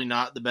probably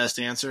not the best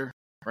answer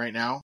right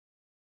now.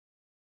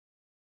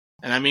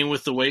 And I mean,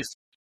 with the way...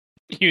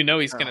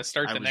 he's going to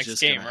start the next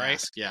game,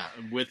 right? Yeah.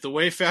 With the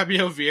way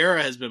Fabio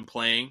Vieira has been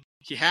playing,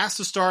 he has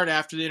to start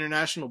after the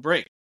international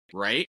break,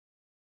 right?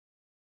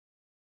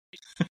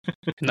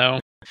 No.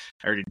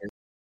 I already did.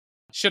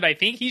 Should I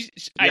think he...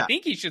 I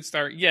think he should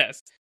start,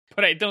 yes.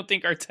 But I don't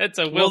think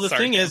Arteta will. Well, the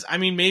thing is, I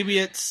mean, maybe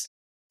it's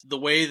the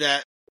way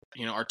that,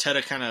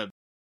 Arteta kind of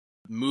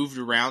moved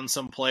around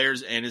some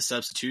players and his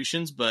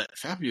substitutions, but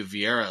Fabio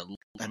Vieira,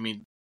 I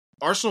mean,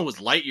 Arsenal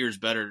was light years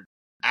better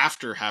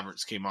after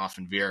Havertz came off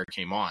and Vieira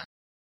came on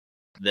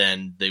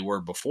than they were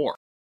before.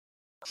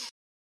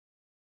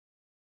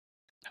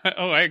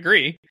 Oh, I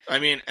agree. I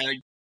mean,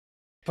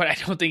 but I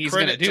don't think he's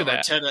going to do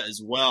that. Arteta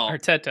as well.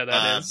 Arteta,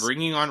 that is.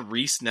 Bringing on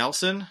Reece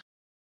Nelson.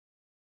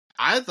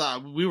 I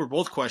thought we were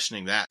both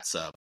questioning that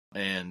sub,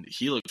 and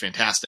he looked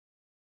fantastic.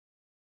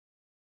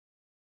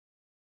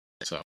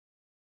 So,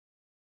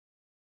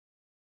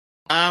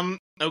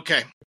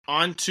 okay,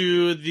 on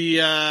to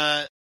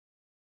the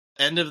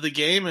end of the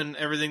game and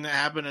everything that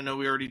happened. I know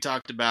we already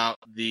talked about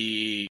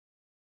the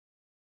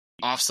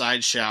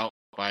offside shout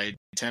by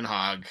Ten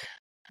Hag.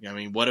 I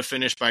mean, what a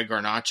finish by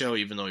Garnacho,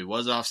 even though he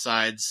was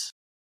offsides.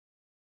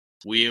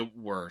 We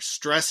were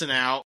stressing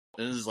out.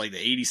 This is like the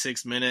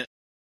 86th minute.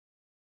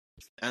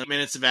 10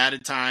 minutes of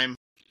added time,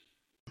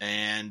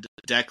 and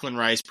Declan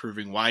Rice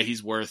proving why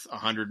he's worth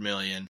 $100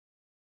 million.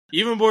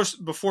 Even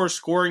before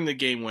scoring the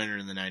game winner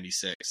in the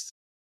 96th,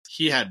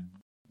 he had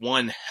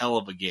one hell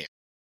of a game.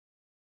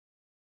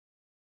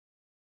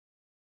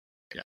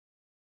 Yeah,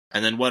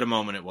 and then what a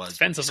moment it was.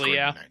 Defensively,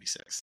 yeah.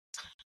 96.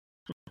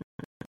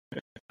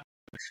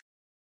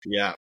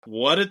 Yeah,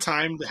 what a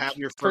time to have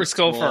your first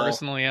goal for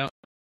Arsenal. Yeah,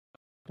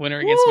 winner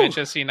against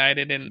Manchester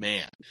United, and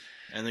man,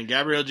 and then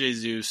Gabriel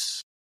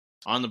Jesus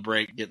on the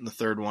break, getting the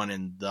third one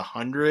in the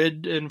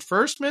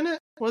 101st minute,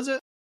 was it?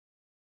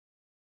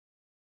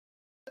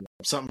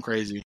 Something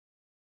crazy.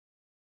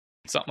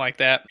 Something like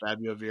that.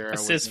 Fabio Vieira.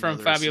 Assist from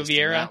Fabio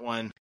Vieira. That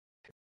one.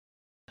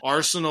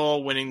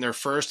 Arsenal winning their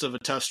first of a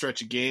tough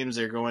stretch of games.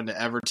 They're going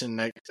to Everton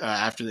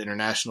after the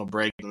international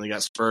break, and they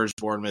got Spurs,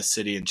 Bournemouth,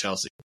 City, and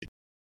Chelsea.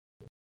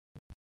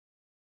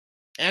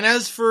 And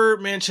as for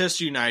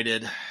Manchester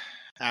United,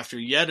 after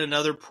yet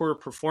another poor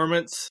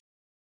performance,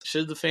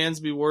 should the fans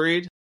be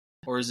worried?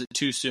 Or is it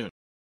too soon?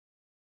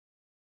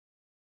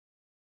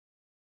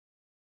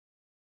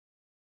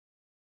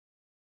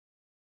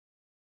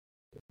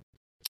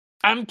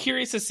 I'm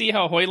curious to see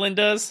how Højlund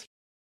does.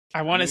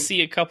 I want to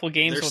see a couple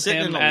games with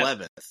him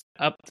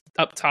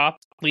up top,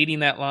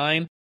 leading that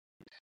line.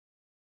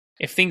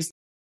 if things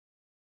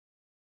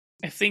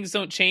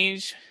don't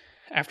change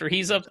after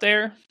he's up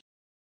there,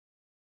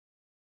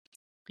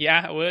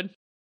 yeah, it would.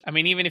 I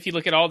mean, even if you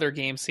look at all their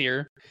games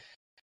here,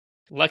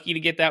 lucky to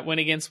get that win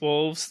against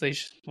Wolves.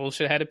 Wolves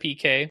should have had a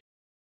PK.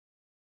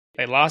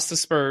 They lost to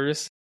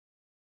Spurs.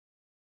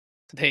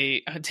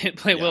 They didn't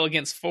play well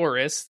against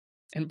Forest,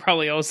 and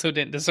probably also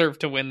didn't deserve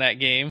to win that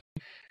game.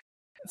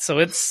 So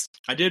it's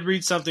I did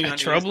read something on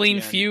troubling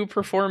ESPN. Few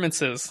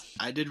performances.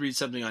 I did read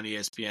something on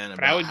ESPN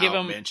about I would give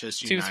how them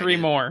Manchester 2-3 United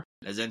more.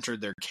 has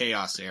entered their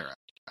chaos era,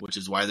 which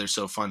is why they're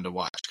so fun to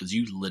watch, because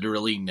you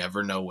literally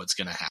never know what's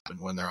going to happen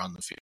when they're on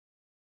the field.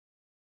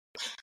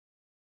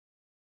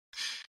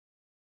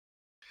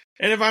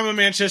 And if I'm a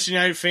Manchester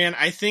United fan,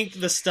 I think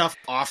the stuff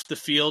off the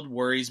field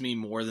worries me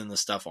more than the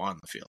stuff on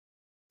the field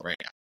right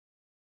now.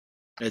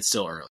 It's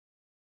still early.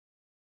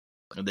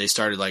 They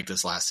started like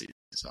this last season,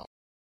 so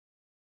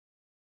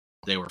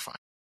they were fine.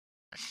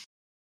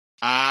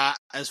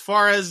 As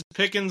far as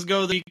Pickens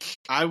go,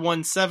 I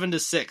won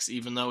 7-6,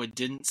 even though it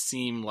didn't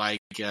seem like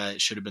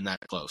it should have been that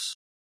close.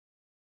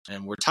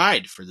 And we're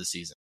tied for the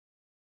season,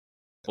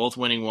 both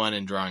winning 1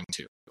 and drawing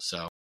 2.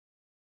 So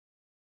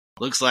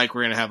looks like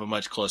we're going to have a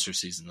much closer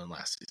season than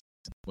last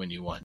season when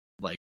you won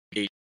like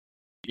eight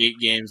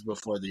games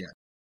before the end.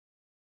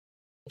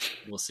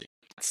 We'll see.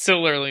 It's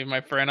still early,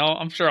 my friend.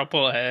 I'm sure I'll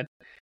pull ahead.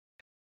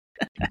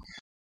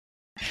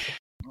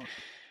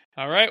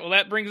 All right, well,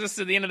 that brings us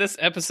to the end of this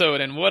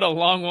episode, and what a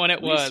long one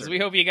it was. We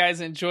hope you guys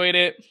enjoyed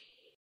it.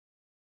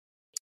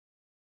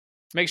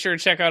 Make sure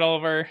to check out all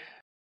of our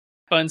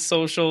fun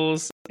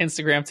socials,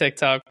 Instagram,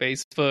 TikTok,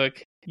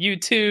 Facebook,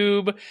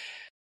 YouTube,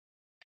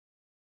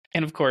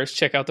 and of course,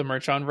 check out the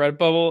merch on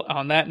Redbubble.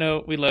 On that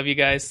note, we love you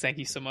guys. Thank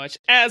you so much.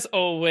 As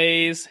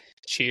always,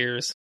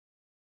 cheers.